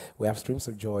America. We have Streams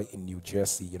of Joy in New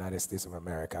Jersey, United States of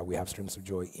America. We have Streams of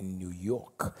Joy in New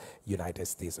York, United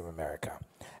States of America.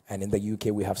 And in the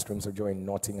UK, we have Streams of Joy in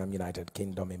Nottingham, United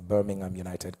Kingdom, in Birmingham,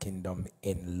 United Kingdom,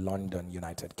 in London,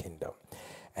 United Kingdom.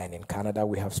 And in Canada,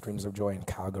 we have Streams of Joy in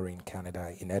Calgary, in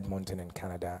Canada, in Edmonton, in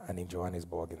Canada, and in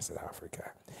Johannesburg, in South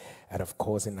Africa. And of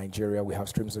course, in Nigeria, we have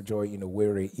Streams of Joy in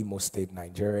Owerri, Imo State,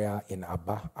 Nigeria, in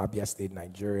Abia State,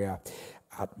 Nigeria,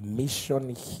 at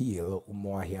Mission Hill,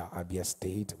 Umuahia, Abia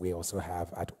State. We also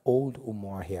have at Old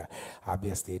Umuahia,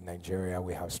 Abia State, Nigeria.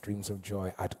 We have Streams of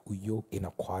Joy at Uyo in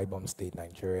Akwa Ibom State,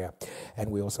 Nigeria.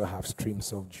 And we also have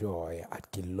Streams of Joy at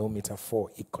Kilometer 4,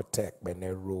 Ikotek,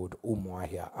 Benin Road,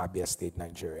 Umuahia, Abia State,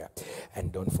 Nigeria.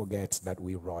 And don't forget that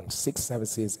we run 6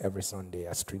 services every Sunday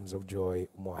at Streams of Joy,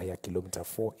 Umuahia, Kilometer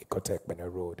 4, Ikotek,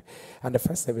 Benin Road. And the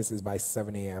first service is by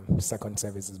 7 a.m., second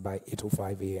service is by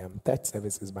 8:05 a.m., third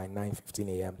service is by 9:15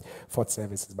 10:15 a.m. Fourth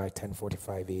service is by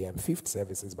 10:45 a.m. Fifth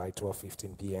service is by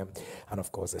 12:15 p.m. And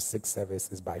of course, the sixth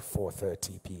service is by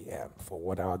 4:30 p.m. For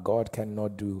what our God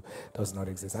cannot do does not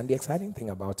exist. And the exciting thing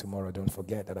about tomorrow, don't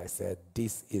forget that I said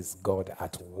this is God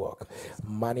at work,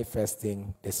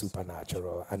 manifesting the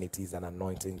supernatural, and it is an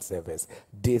anointing service.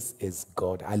 This is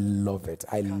God. I love it.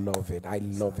 I love it. I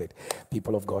love it.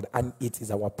 People of God. And it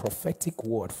is our prophetic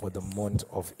word for the month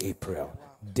of April.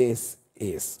 This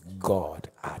is God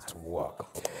at work.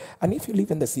 And if you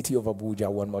live in the city of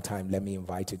Abuja, one more time, let me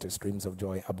invite you to Streams of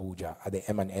Joy Abuja at the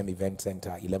M&M Event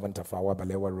Center, 11 Tafawa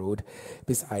Balewa Road,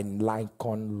 beside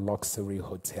Lycon Luxury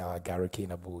Hotel, Gariki in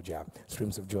Abuja.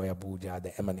 Streams of Joy Abuja at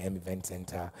the M&M Event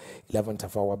Center, 11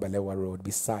 Tafawa Balewa Road,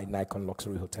 beside Lycon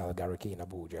Luxury Hotel, Gariki in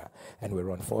Abuja. And we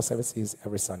run 4 services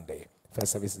every Sunday.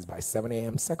 First service is by 7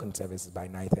 a.m., second service is by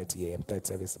 9:30 a.m., third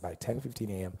service is by 10:15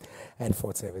 a.m., and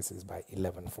fourth service is by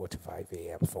 11:45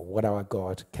 a.m. For what our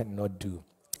God cannot do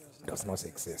does not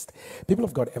exist. People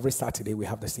of God, every Saturday we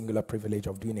have the singular privilege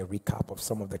of doing a recap of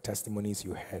some of the testimonies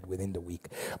you heard within the week.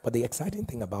 But the exciting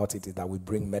thing about it is that we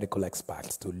bring medical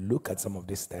experts to look at some of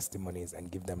these testimonies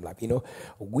and give them life. You know,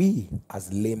 we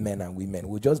as laymen and women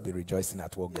will just be rejoicing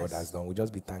at what God has done. We'll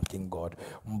just be thanking God.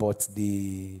 But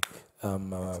the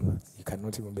you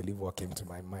cannot even believe what came to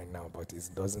my mind now, but it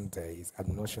doesn't.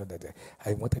 I'm not sure that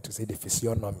I wanted to say the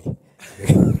physiognomy.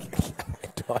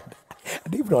 I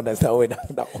didn't even understand where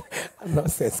I'm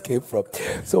not escape from.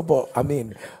 So, but I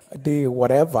mean, the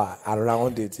whatever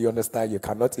around it, you understand, you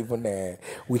cannot even,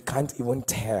 we can't even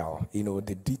tell, you know,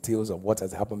 the details of what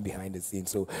has happened behind the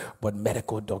scenes. So, but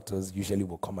medical doctors usually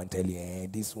will come and tell you,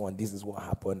 this is what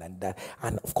happened and that.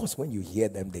 And of course, when you hear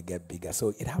them, they get bigger.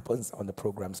 So it happens on the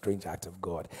program Strange Act of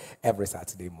God every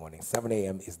Saturday morning. 7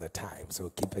 a.m. is the time.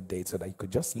 So keep a date so that you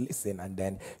could just listen, and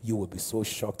then you will be so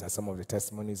shocked at some of the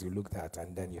testimonies you looked at,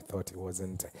 and then you thought it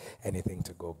wasn't anything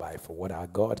to go by. For what our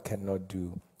God cannot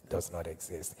do does not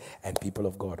exist. And people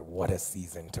of God, what a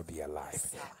season to be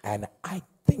alive. And I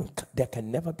think there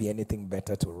can never be anything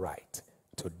better to write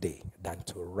today than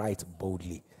to write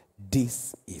boldly,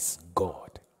 this is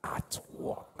God at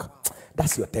work.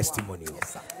 That's your testimony.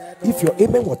 If your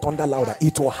amen will thunder louder,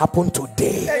 it will happen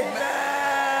today.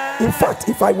 In fact,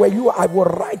 if I were you, I would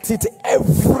write it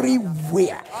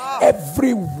everywhere.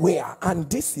 Everywhere. And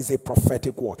this is a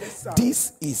prophetic word.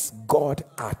 This is God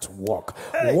at work.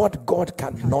 What God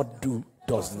cannot do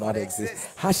does not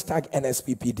exist. Hashtag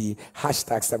NSPPD,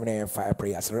 hashtag 7 a.m. fire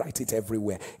prayers. Write it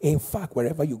everywhere. In fact,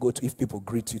 wherever you go to, if people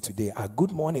greet you today,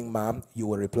 good morning, ma'am, you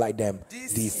will reply them,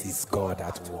 this is God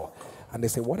at work. And they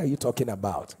say, what are you talking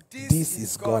about? This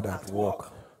is God at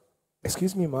work.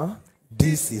 Excuse me, ma?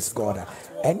 This is God.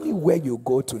 Anywhere you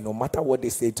go to, no matter what they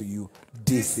say to you,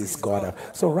 this is God.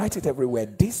 So write it everywhere.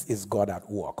 This is God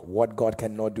at work. What God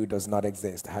cannot do does not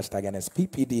exist. Hashtag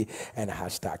NSPPD and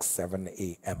hashtag 7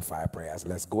 a.m. fire prayers.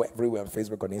 Let's go everywhere on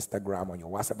Facebook, on Instagram, on your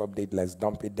WhatsApp update. Let's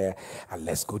dump it there. And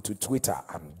let's go to Twitter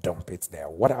and dump it there.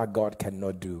 What our God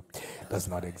cannot do does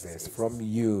not exist. From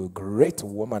you, great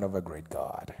woman of a great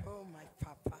God. Oh, my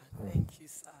Papa. Thank you,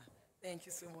 sir. Thank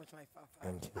you so much, my Papa.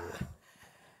 Thank you.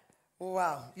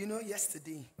 Wow. You know,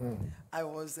 yesterday, I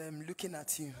was looking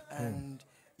at you, and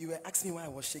you were asking me why I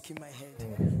was shaking my head.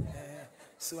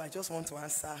 So I just want to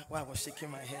answer why I was shaking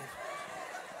my head.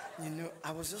 You know,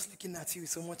 I was just looking at you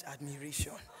with so much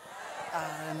admiration.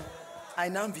 And I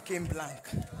now became blank.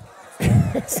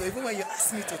 So even when you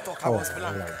asked me to talk, I was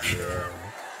blank.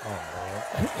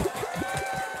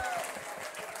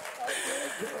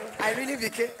 I really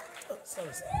became...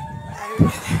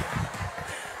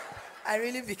 I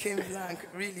really became blank,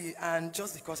 really, and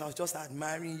just because I was just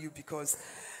admiring you, because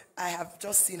I have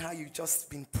just seen how you've just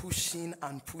been pushing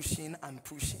and pushing and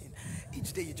pushing.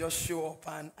 Each day you just show up,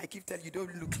 and I keep telling you, you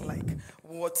don't look like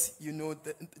what, you know,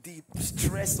 the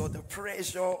stress or the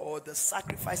pressure or the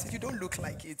sacrifices, you don't look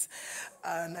like it.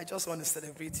 And I just want to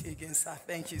celebrate you again, sir.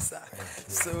 Thank you, sir. Thank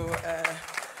you. So,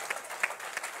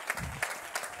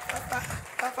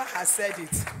 Papa has said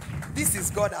it. This is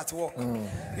God at work.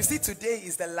 You see, today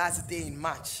is the last day in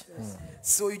March.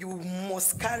 So you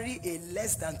must carry a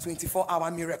less than 24-hour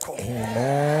miracle.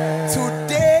 Amen.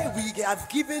 Today we have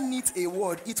given it a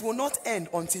word. It will not end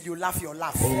until you laugh your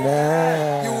laugh.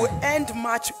 Amen. You will end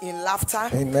March in laughter.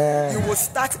 Amen. You will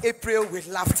start April with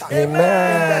laughter.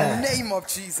 Amen. In the name of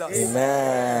Jesus.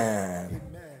 Amen.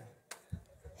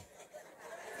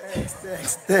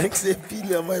 Thanks a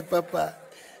billion, my Papa.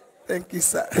 Thank you,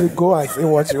 sir. You go and say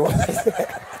what you want to say.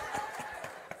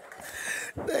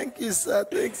 Thank you, sir.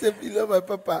 Thanks a billion, my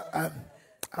Papa.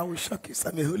 I will shock you, sir.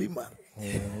 I'm a holy man.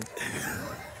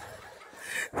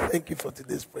 Thank you for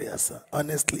today's prayer, sir.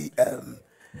 Honestly,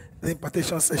 The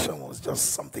impartation session was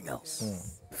just something else.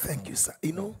 Thank you, sir.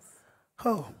 You know,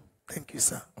 thank you,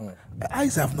 sir.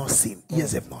 Eyes have not seen,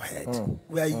 ears have not heard.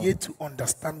 We are yet to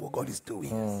understand what God is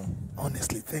doing.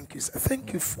 Honestly, thank you, sir.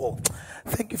 Thank you for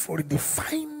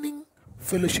redefining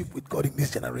fellowship with God in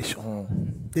this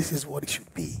generation. This is what it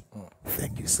should be.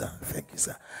 Thank you, sir. Thank you,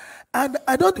 sir. And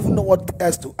I don't even know what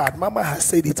else to add. Mama has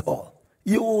said it all.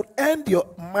 You will end your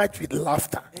march with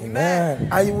laughter. Amen.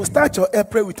 And you will start your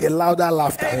April with a louder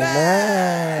laughter.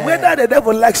 Amen. Whether the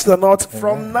devil likes it or not,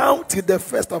 from now till the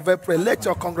 1st of April, let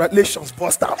your congratulations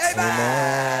burst out.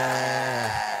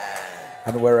 Amen.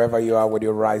 And wherever you are, would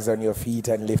you rise on your feet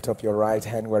and lift up your right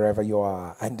hand wherever you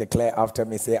are and declare after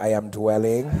me, say, I am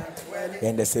dwelling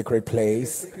in the secret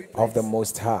place of the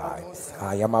Most High.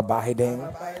 I am abiding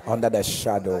under the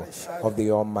shadow of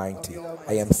the Almighty.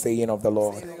 I am saying of the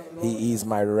Lord, He is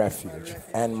my refuge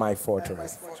and my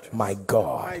fortress, my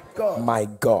God, my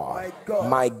God,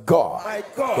 my God.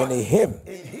 In Him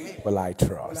will I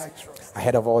trust.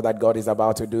 Ahead of all that God is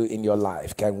about to do in your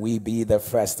life, can we be the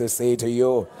first to say to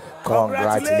you,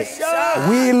 congratulations.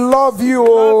 We love you.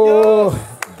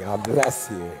 God bless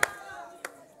you.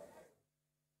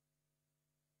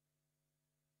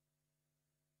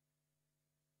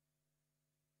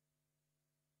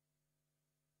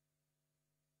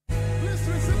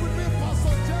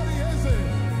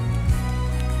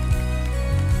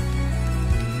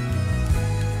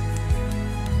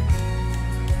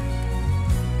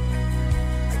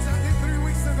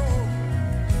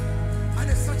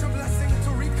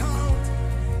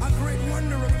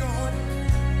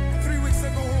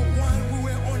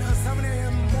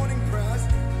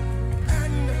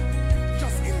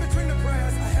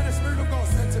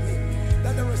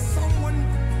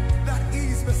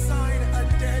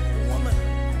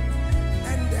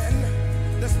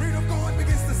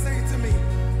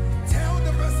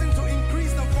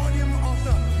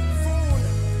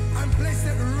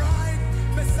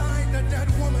 Dead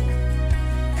woman.